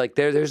is like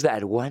there's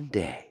that one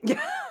day.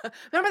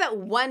 Remember that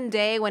one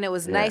day when it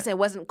was nice and it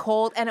wasn't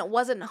cold and it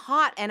wasn't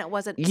hot and it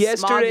wasn't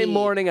Yesterday smoggy?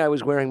 morning, I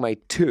was wearing my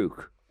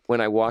toque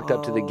when I walked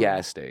up to the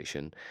gas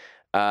station,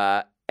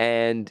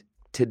 and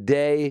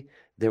today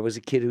there was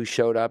a kid who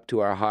showed up to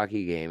our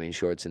hockey game in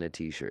shorts and a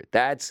t-shirt.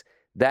 That's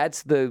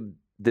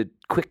the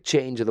quick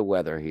change of the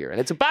weather here, and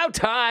it's about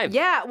time.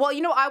 Yeah, well,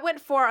 I went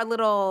for a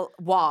little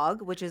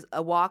WOG, which is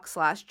a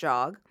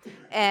walk/jog,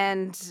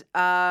 and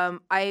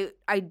I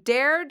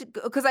dared,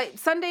 because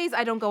Sundays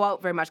I don't go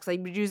out very much because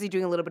I'm usually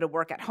doing a little bit of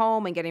work at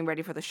home and getting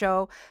ready for the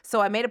show. So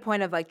I made a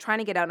point of trying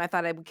to get out, and I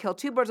thought I would kill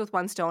two birds with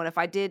one stone. If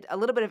I did a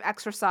little bit of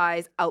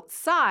exercise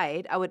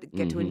outside, I would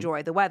get to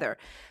enjoy the weather.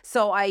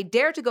 So I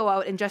dared to go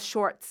out in just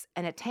shorts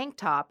and a tank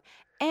top,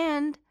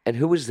 and And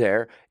who was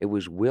there? It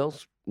was Will.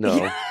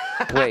 No,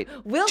 wait.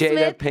 Will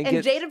Jada Smith Pinkett.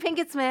 and Jada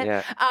Pinkett Smith.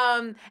 Yeah.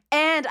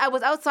 And I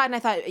was outside and I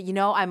thought,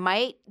 I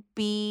might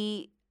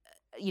be,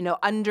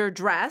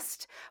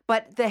 underdressed,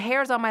 but the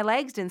hairs on my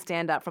legs didn't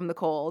stand up from the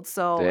cold.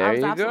 So There I was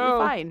you absolutely go.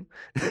 fine.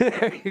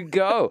 There you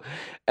go.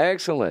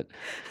 Excellent.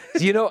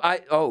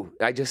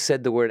 I just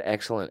said the word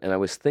excellent, and I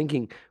was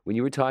thinking when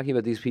you were talking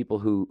about these people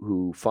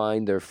who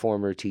find their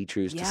former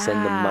teachers to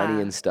send them money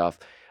Yeah. and stuff.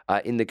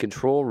 In the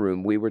control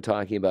room, we were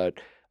talking about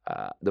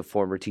the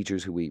former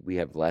teachers who we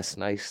have less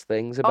nice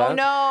things about. Oh,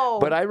 no.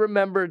 But I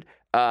remembered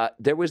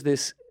there was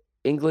this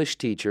English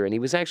teacher, and he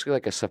was actually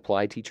like a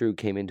supply teacher who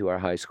came into our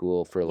high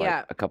school for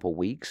a couple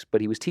weeks,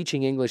 but he was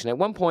teaching English. And at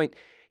one point,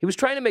 he was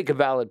trying to make a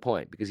valid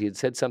point because he had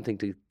said something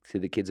to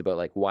the kids about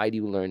why do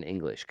you learn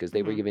English? Because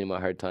they were giving him a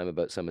hard time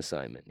about some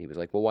assignment. He was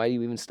like, well, why do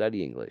you even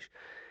study English?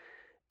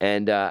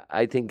 And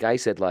I think I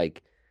said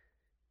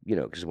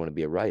because I want to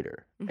be a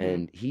writer. Mm-hmm.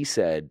 And he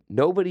said,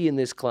 nobody in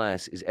this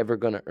class is ever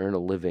going to earn a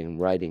living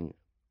writing,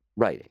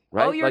 right?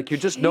 Oh, you're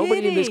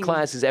nobody in this kidding.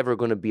 class is ever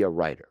going to be a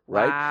writer,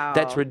 right? Wow.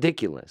 That's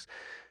ridiculous.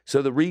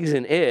 So the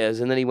reason is,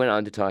 and then he went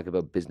on to talk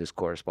about business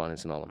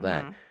correspondence and all of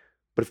that. Mhm.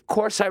 But of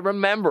course I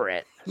remember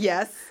it.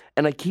 Yes.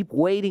 And I keep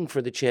waiting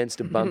for the chance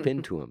to bump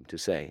into him to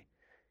say,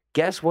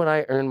 guess what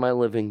I earn my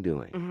living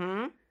doing?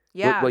 Mm-hmm.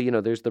 Yeah.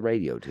 Well, there's the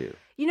radio too.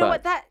 You know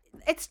But- what?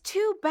 It's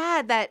too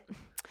bad that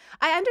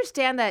I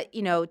understand that,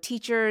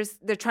 teachers,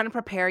 they're trying to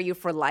prepare you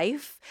for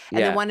life and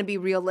Yeah. they want to be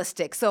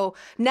realistic. So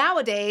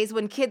nowadays,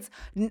 when kids,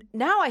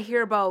 now I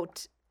hear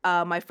about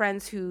my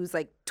friends who's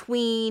like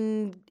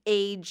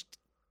tween-aged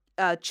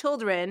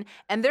children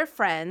and their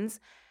friends,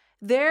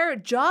 their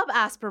job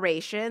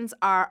aspirations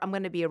are, I'm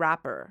going to be a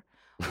rapper.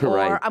 Or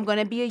Right. I'm going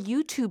to be a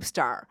YouTube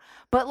star.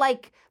 But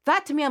like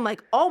that to me, I'm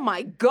like, oh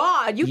my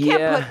God, you can't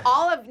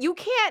Yeah. you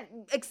can't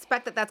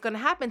expect that that's going to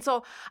happen.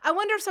 So I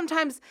wonder if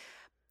sometimes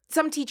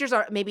some teachers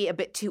are maybe a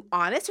bit too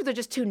honest or they're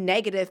just too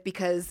negative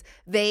because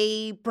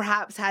they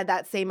perhaps had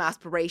that same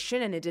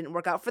aspiration and it didn't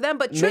work out for them.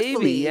 But truthfully,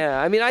 Maybe,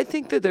 yeah. I mean, I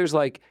think that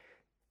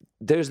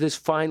there's this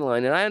fine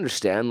line, and I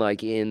understand,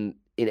 like, in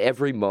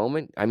every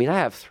moment. I mean, I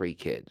have 3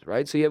 kids,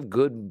 right? So you have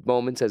good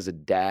moments as a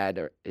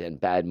dad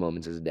and bad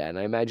moments as a dad. And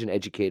I imagine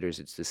educators,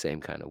 it's the same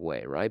kind of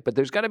way, right? But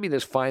there's got to be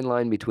this fine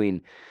line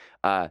between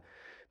trying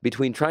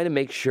to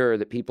make sure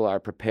that people are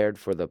prepared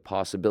for the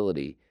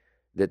possibility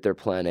that their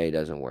plan A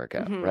doesn't work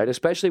out, Mhm. right?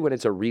 Especially when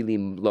it's a really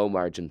low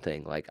margin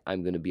thing, like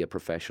I'm going to be a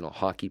professional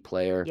hockey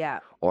player, yeah.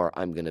 or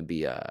I'm going to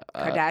be a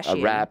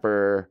Kardashian.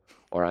 rapper,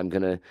 or I'm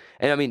going to,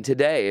 and I mean,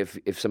 today,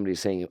 if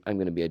somebody's saying I'm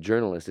going to be a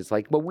journalist, it's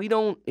like, well, we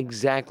don't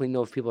exactly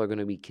know if people are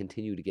going to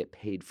continue to get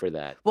paid for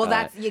that. Well,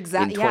 that's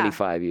exactly, in yeah.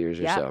 25 years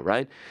or Yeah. so,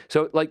 right?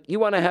 So, like, you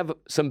want to have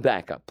some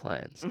backup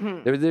plans.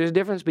 Mhm. There's a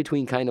difference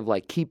between kind of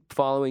like keep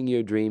following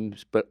your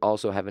dreams, but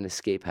also have an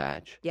escape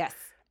hatch, Yes.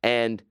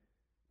 and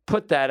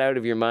put that out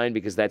of your mind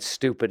because that's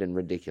stupid and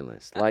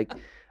ridiculous. Like,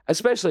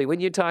 especially when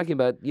you're talking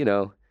about,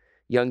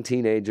 young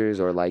teenagers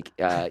or like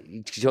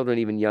children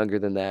even younger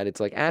than that. It's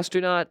like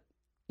astronaut,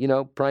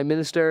 prime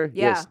minister.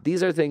 Yeah. Yes,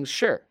 these are things.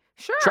 Sure.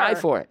 Sure. Try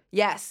for it.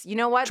 Yes. You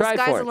know what? Try the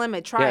sky's for the it.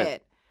 limit. Try Yeah.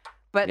 it.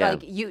 But Yeah.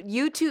 like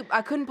YouTube,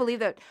 I couldn't believe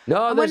that.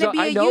 No, I'm there's gonna be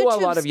I a know a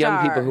YouTube lot of young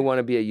people star. who want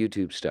to be a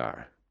YouTube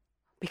star.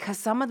 Because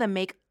some of them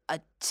make a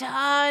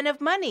ton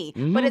of money,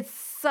 but Mhm. it's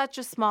such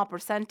a small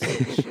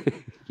percentage.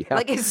 Yeah.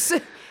 Like it's,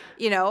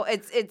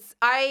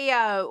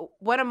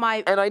 one of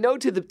my, And I know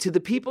to the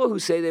people who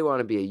say they want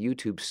to be a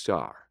YouTube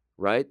star,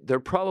 right? They're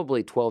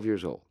probably 12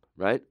 years old,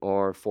 right?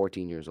 Or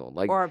 14 years old.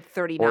 Like or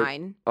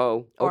 39.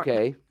 Oh, Or-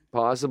 okay,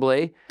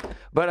 possibly.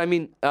 But I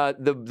mean,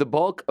 the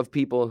bulk of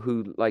people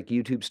who like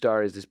YouTube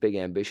star is this big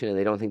ambition, and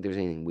they don't think there's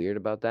anything weird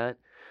about that,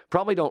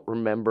 probably don't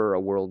remember a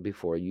world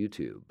before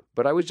YouTube.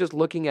 But I was just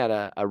looking at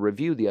a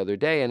review the other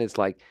day, and it's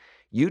like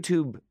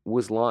YouTube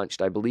was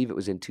launched, I believe it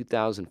was in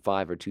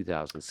 2005 or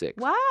 2006.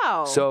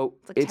 Wow. So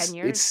It's like 10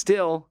 years. it's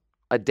still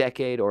a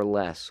decade or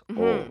less Mhm.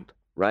 old,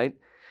 right?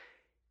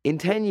 In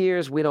 10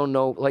 years, we don't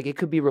know. Like, it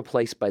could be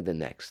replaced by the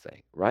next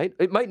thing, right?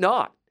 It might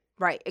not.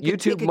 Right. It could- it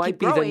YouTube could might keep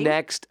be growing. the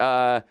next.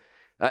 I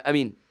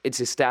mean,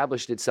 it's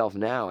established itself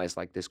now as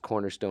like this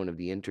cornerstone of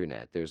the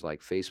internet. There's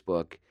like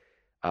Facebook,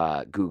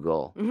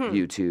 Google, Mhm.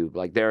 YouTube.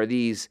 Like, there are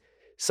these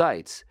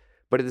sites,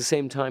 but at the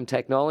same time,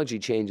 technology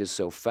changes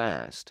so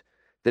fast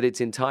that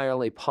it's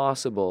entirely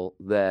possible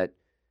that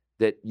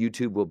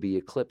YouTube will be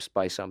eclipsed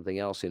by something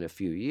else in a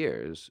few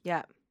years.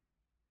 Yeah.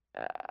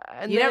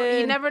 And You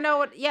then never know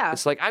what. Yeah.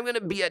 it's like, I'm going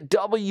to be a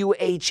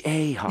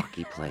WHA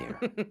hockey player.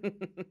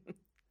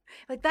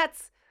 Like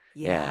that's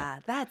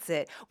that's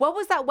it. What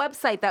was that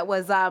website that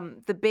was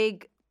the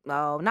big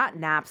not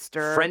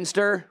Napster.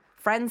 Friendster.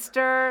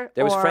 Friendster.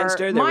 There was or Friendster.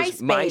 There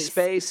was MySpace.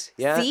 MySpace.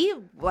 Yeah. See?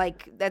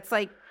 Like that's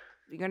like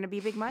you're gonna be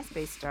a big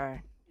MySpace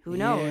star. Who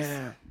knows?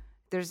 Yeah.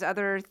 There's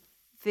other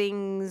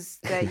things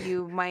that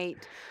you might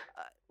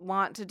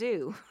want to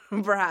do,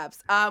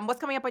 perhaps. What's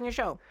coming up on your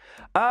show?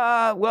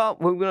 Well,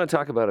 we're going to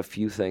talk about a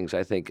few things,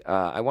 I think.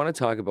 I want to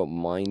talk about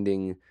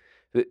minding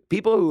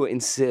people who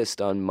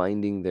insist on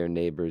minding their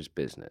neighbor's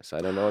business. I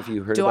don't know if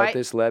you heard Do about I-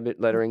 this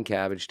letter in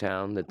Cabbage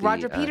Town that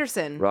Roger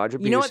Peterson. Roger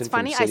Peterson. You know what's from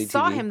funny? I City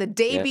saw TV. him the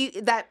day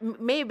Yeah. that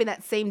may have been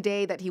that same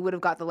day that he would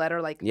have got the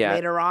letter, like Yeah.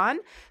 later on.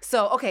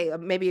 So okay,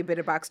 maybe a bit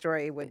of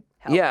backstory would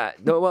help. Yeah,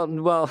 no,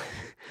 well,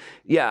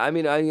 yeah. I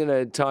mean, I'm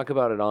gonna talk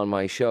about it on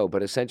my show,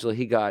 but essentially,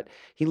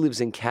 he lives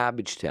in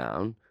Cabbage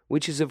Town,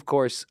 which is, of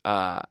course,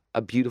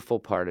 a beautiful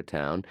part of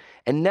town,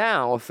 and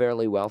now a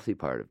fairly wealthy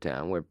part of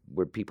town,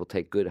 where people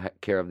take good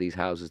care of these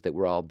houses that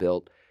were all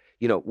built,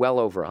 well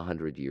over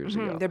 100 years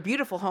Mhm. ago. They're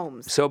beautiful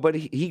homes. So, but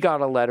he got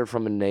a letter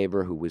from a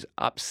neighbor who was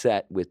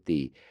upset with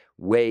the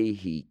way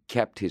he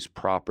kept his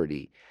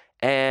property,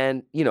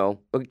 And, you know,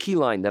 a key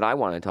line that I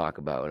want to talk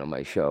about on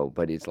my show,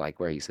 but it's like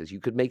where he says, you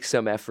could make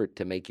some effort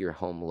to make your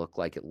home look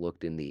like it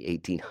looked in the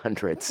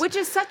 1800s. Which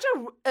is such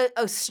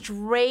a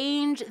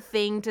strange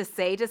thing to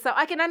say to some.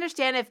 I can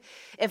understand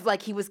if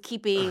like he was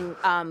keeping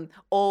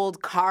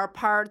old car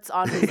parts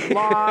on his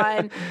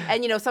lawn,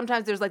 and you know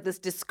sometimes there's like this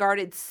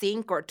discarded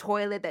sink or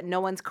toilet that no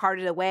one's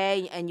carted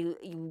away, and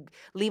you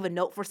leave a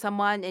note for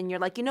someone, and you're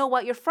like, you know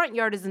what, your front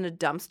yard is in a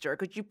dumpster.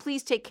 Could you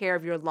please take care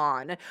of your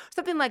lawn,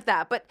 something like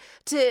that? But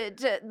to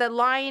the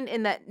line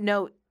in that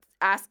note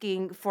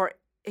asking for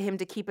him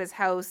to keep his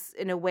house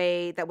in a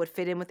way that would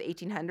fit in with the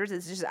 1800s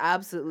is just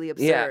absolutely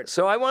absurd. Yeah,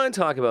 so I want to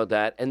talk about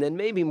that, and then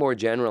maybe more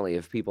generally,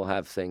 if people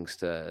have things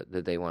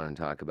that they want to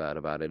talk about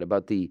it,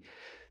 about the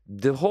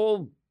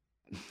whole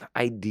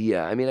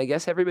idea. I mean, I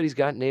guess everybody's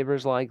got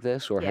neighbors like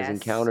this or has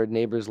encountered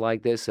neighbors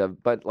like this,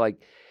 but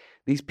like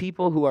these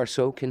people who are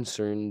so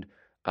concerned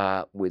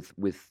with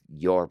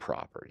your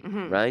property,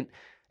 right?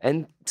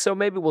 And so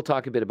maybe we'll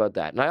talk a bit about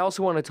that. And I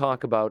also want to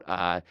talk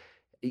about,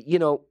 you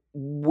know,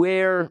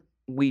 where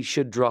we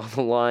should draw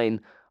the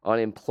line on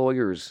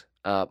employers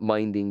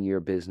minding your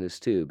business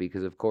too.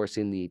 Because, of course,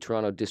 in the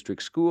Toronto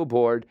District School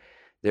Board,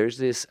 there's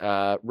this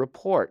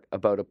report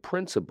about a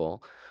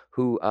principal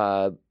who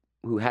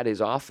had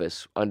his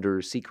office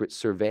under secret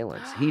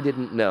surveillance. He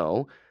didn't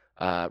know.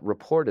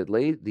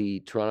 Reportedly, the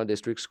Toronto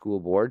District School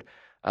Board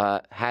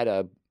had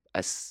a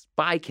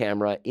spy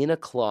camera in a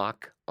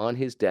clock on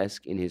his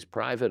desk in his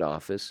private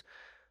office.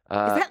 Is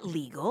that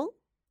legal?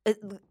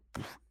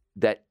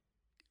 That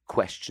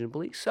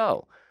questionably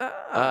so.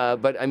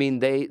 But I mean,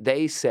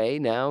 they say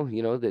now,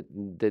 you know, that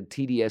the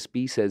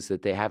TDSB says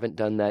that they haven't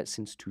done that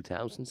since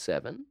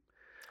 2007.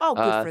 Oh,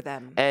 good for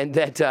them. And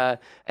that,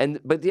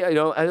 but you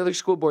know, another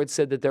school board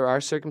said that there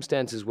are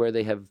circumstances where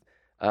they have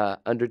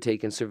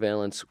undertaken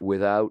surveillance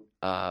without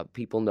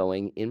people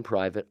knowing in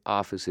private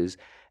offices,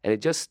 and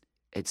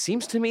it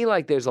seems to me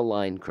like there's a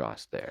line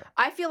crossed there.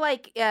 I feel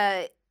like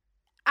that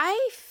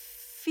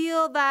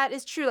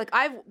is true. Like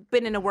I've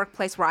been in a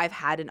workplace where I've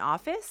had an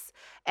office,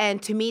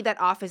 and to me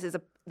that office is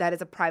a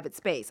private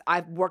space.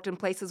 I've worked in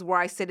places where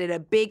I sit in a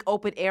big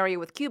open area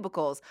with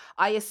cubicles.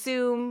 I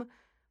assume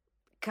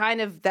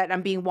kind of that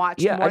I'm being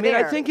watched more I mean,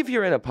 there. I think if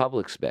you're in a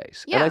public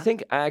space, and I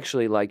think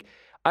actually like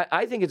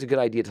I think it's a good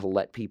idea to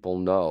let people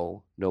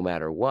know no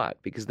matter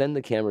what, because then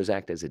the cameras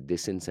act as a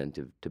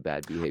disincentive to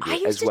bad behavior. I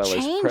used to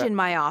change in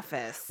my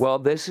office. Well,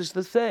 this is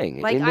the thing.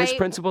 Like in this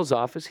principal's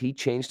office, he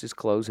changed his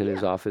clothes in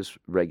his office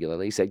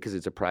regularly. He said because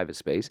it's a private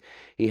space.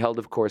 He held,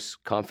 of course,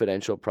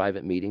 confidential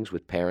private meetings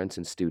with parents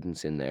and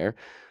students in there.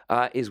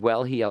 As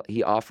well, he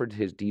offered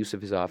the use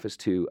of his office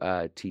to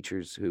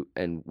teachers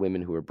and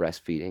women who were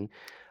breastfeeding.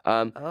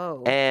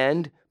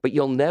 But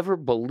you'll never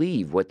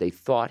believe what they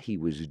thought he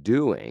was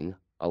doing.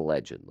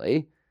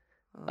 Allegedly,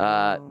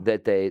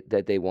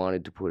 that they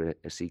wanted to put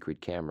a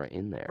secret camera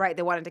in there. Right,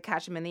 they wanted to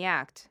catch him in the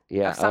act.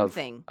 Yeah, of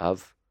something. Well,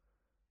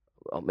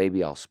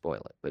 maybe I'll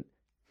spoil it, but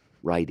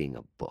writing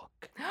a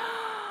book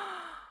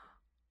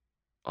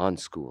on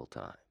school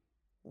time.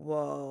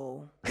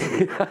 Whoa.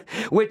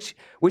 which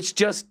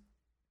just.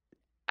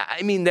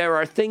 I mean, there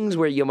are things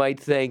where you might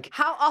think,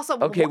 how also?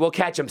 Okay, we'll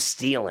catch him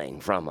stealing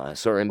from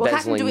us, or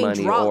embezzling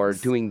money, or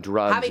doing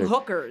drugs, having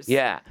hookers.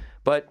 Yeah,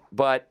 but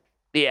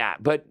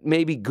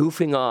maybe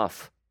goofing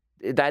off.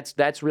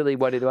 That's really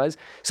what it was.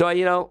 So,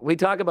 you know, we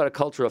talk about a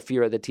cultural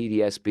fear of the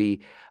TDSB.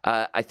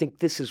 I think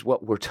this is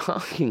what we're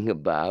talking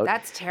about.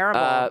 That's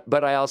terrible.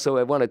 But I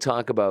want to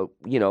talk about,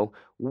 you know,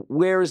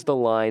 where's the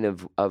line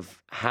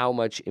of how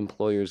much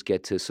employers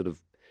get to sort of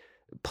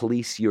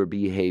police your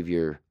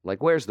behavior?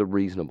 Like, where's the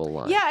reasonable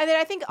line? Yeah, and then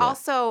I think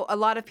also a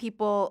lot of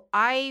people,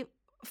 I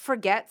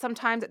forget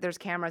sometimes that there's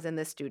cameras in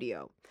this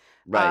studio.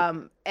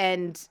 Right.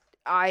 And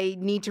I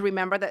need to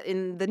remember that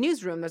in the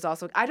newsroom there's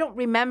also, I don't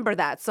remember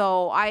that.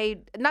 So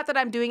not that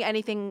I'm doing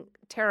anything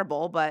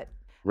terrible, but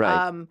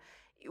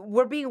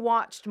we're being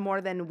watched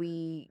more than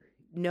we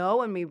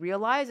know and we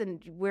realize,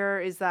 and where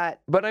is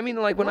that? But I mean,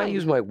 like when I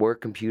use my work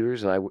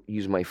computers and I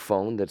use my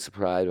phone that's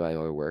supplied by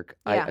my work,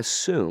 I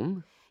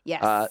assume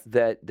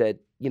that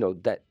you know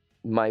that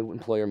my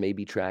employer may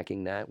be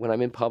tracking that. When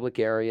I'm in public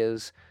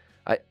areas,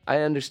 I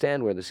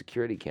understand where the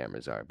security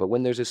cameras are, but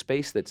when there's a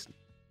space that's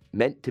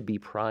meant to be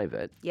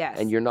private,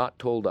 and you're not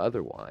told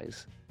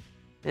otherwise.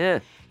 Yeah.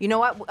 You know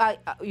what?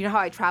 You know how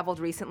I traveled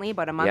recently,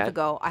 about a month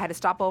ago? I had a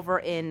stopover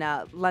in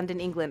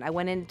London, England. I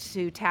went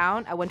into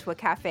town. I went to a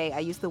cafe. I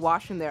used the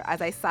washroom there.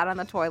 As I sat on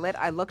the toilet,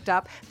 I looked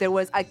up. There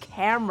was a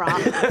camera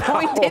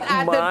pointed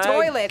at the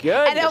toilet.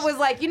 Goodness. And I was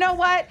like, you know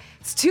what?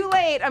 It's too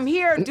late. I'm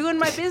here doing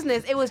my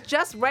business. It was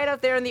just right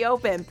out there in the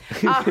open.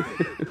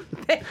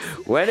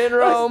 When in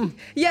Rome.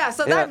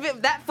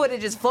 That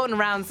footage is floating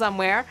around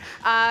somewhere.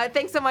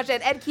 Thanks so much,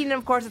 Ed. Ed Keenan,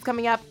 of course, is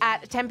coming up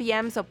at 10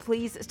 p.m., so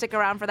please stick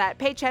around for that.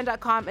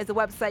 paychen.com is the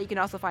website. You can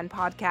also find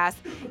podcasts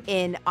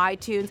in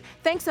iTunes.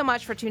 Thanks so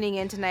much for tuning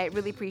in tonight.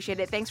 Really appreciate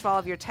it. Thanks for all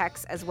of your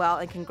texts as well,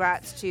 and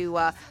congrats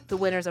to the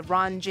winners of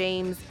Ron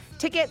James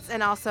tickets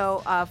and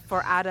also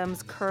for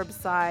Adam's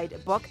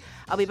Curbside book.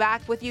 I'll be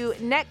back with you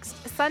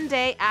next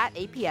Sunday at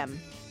 8 p.m.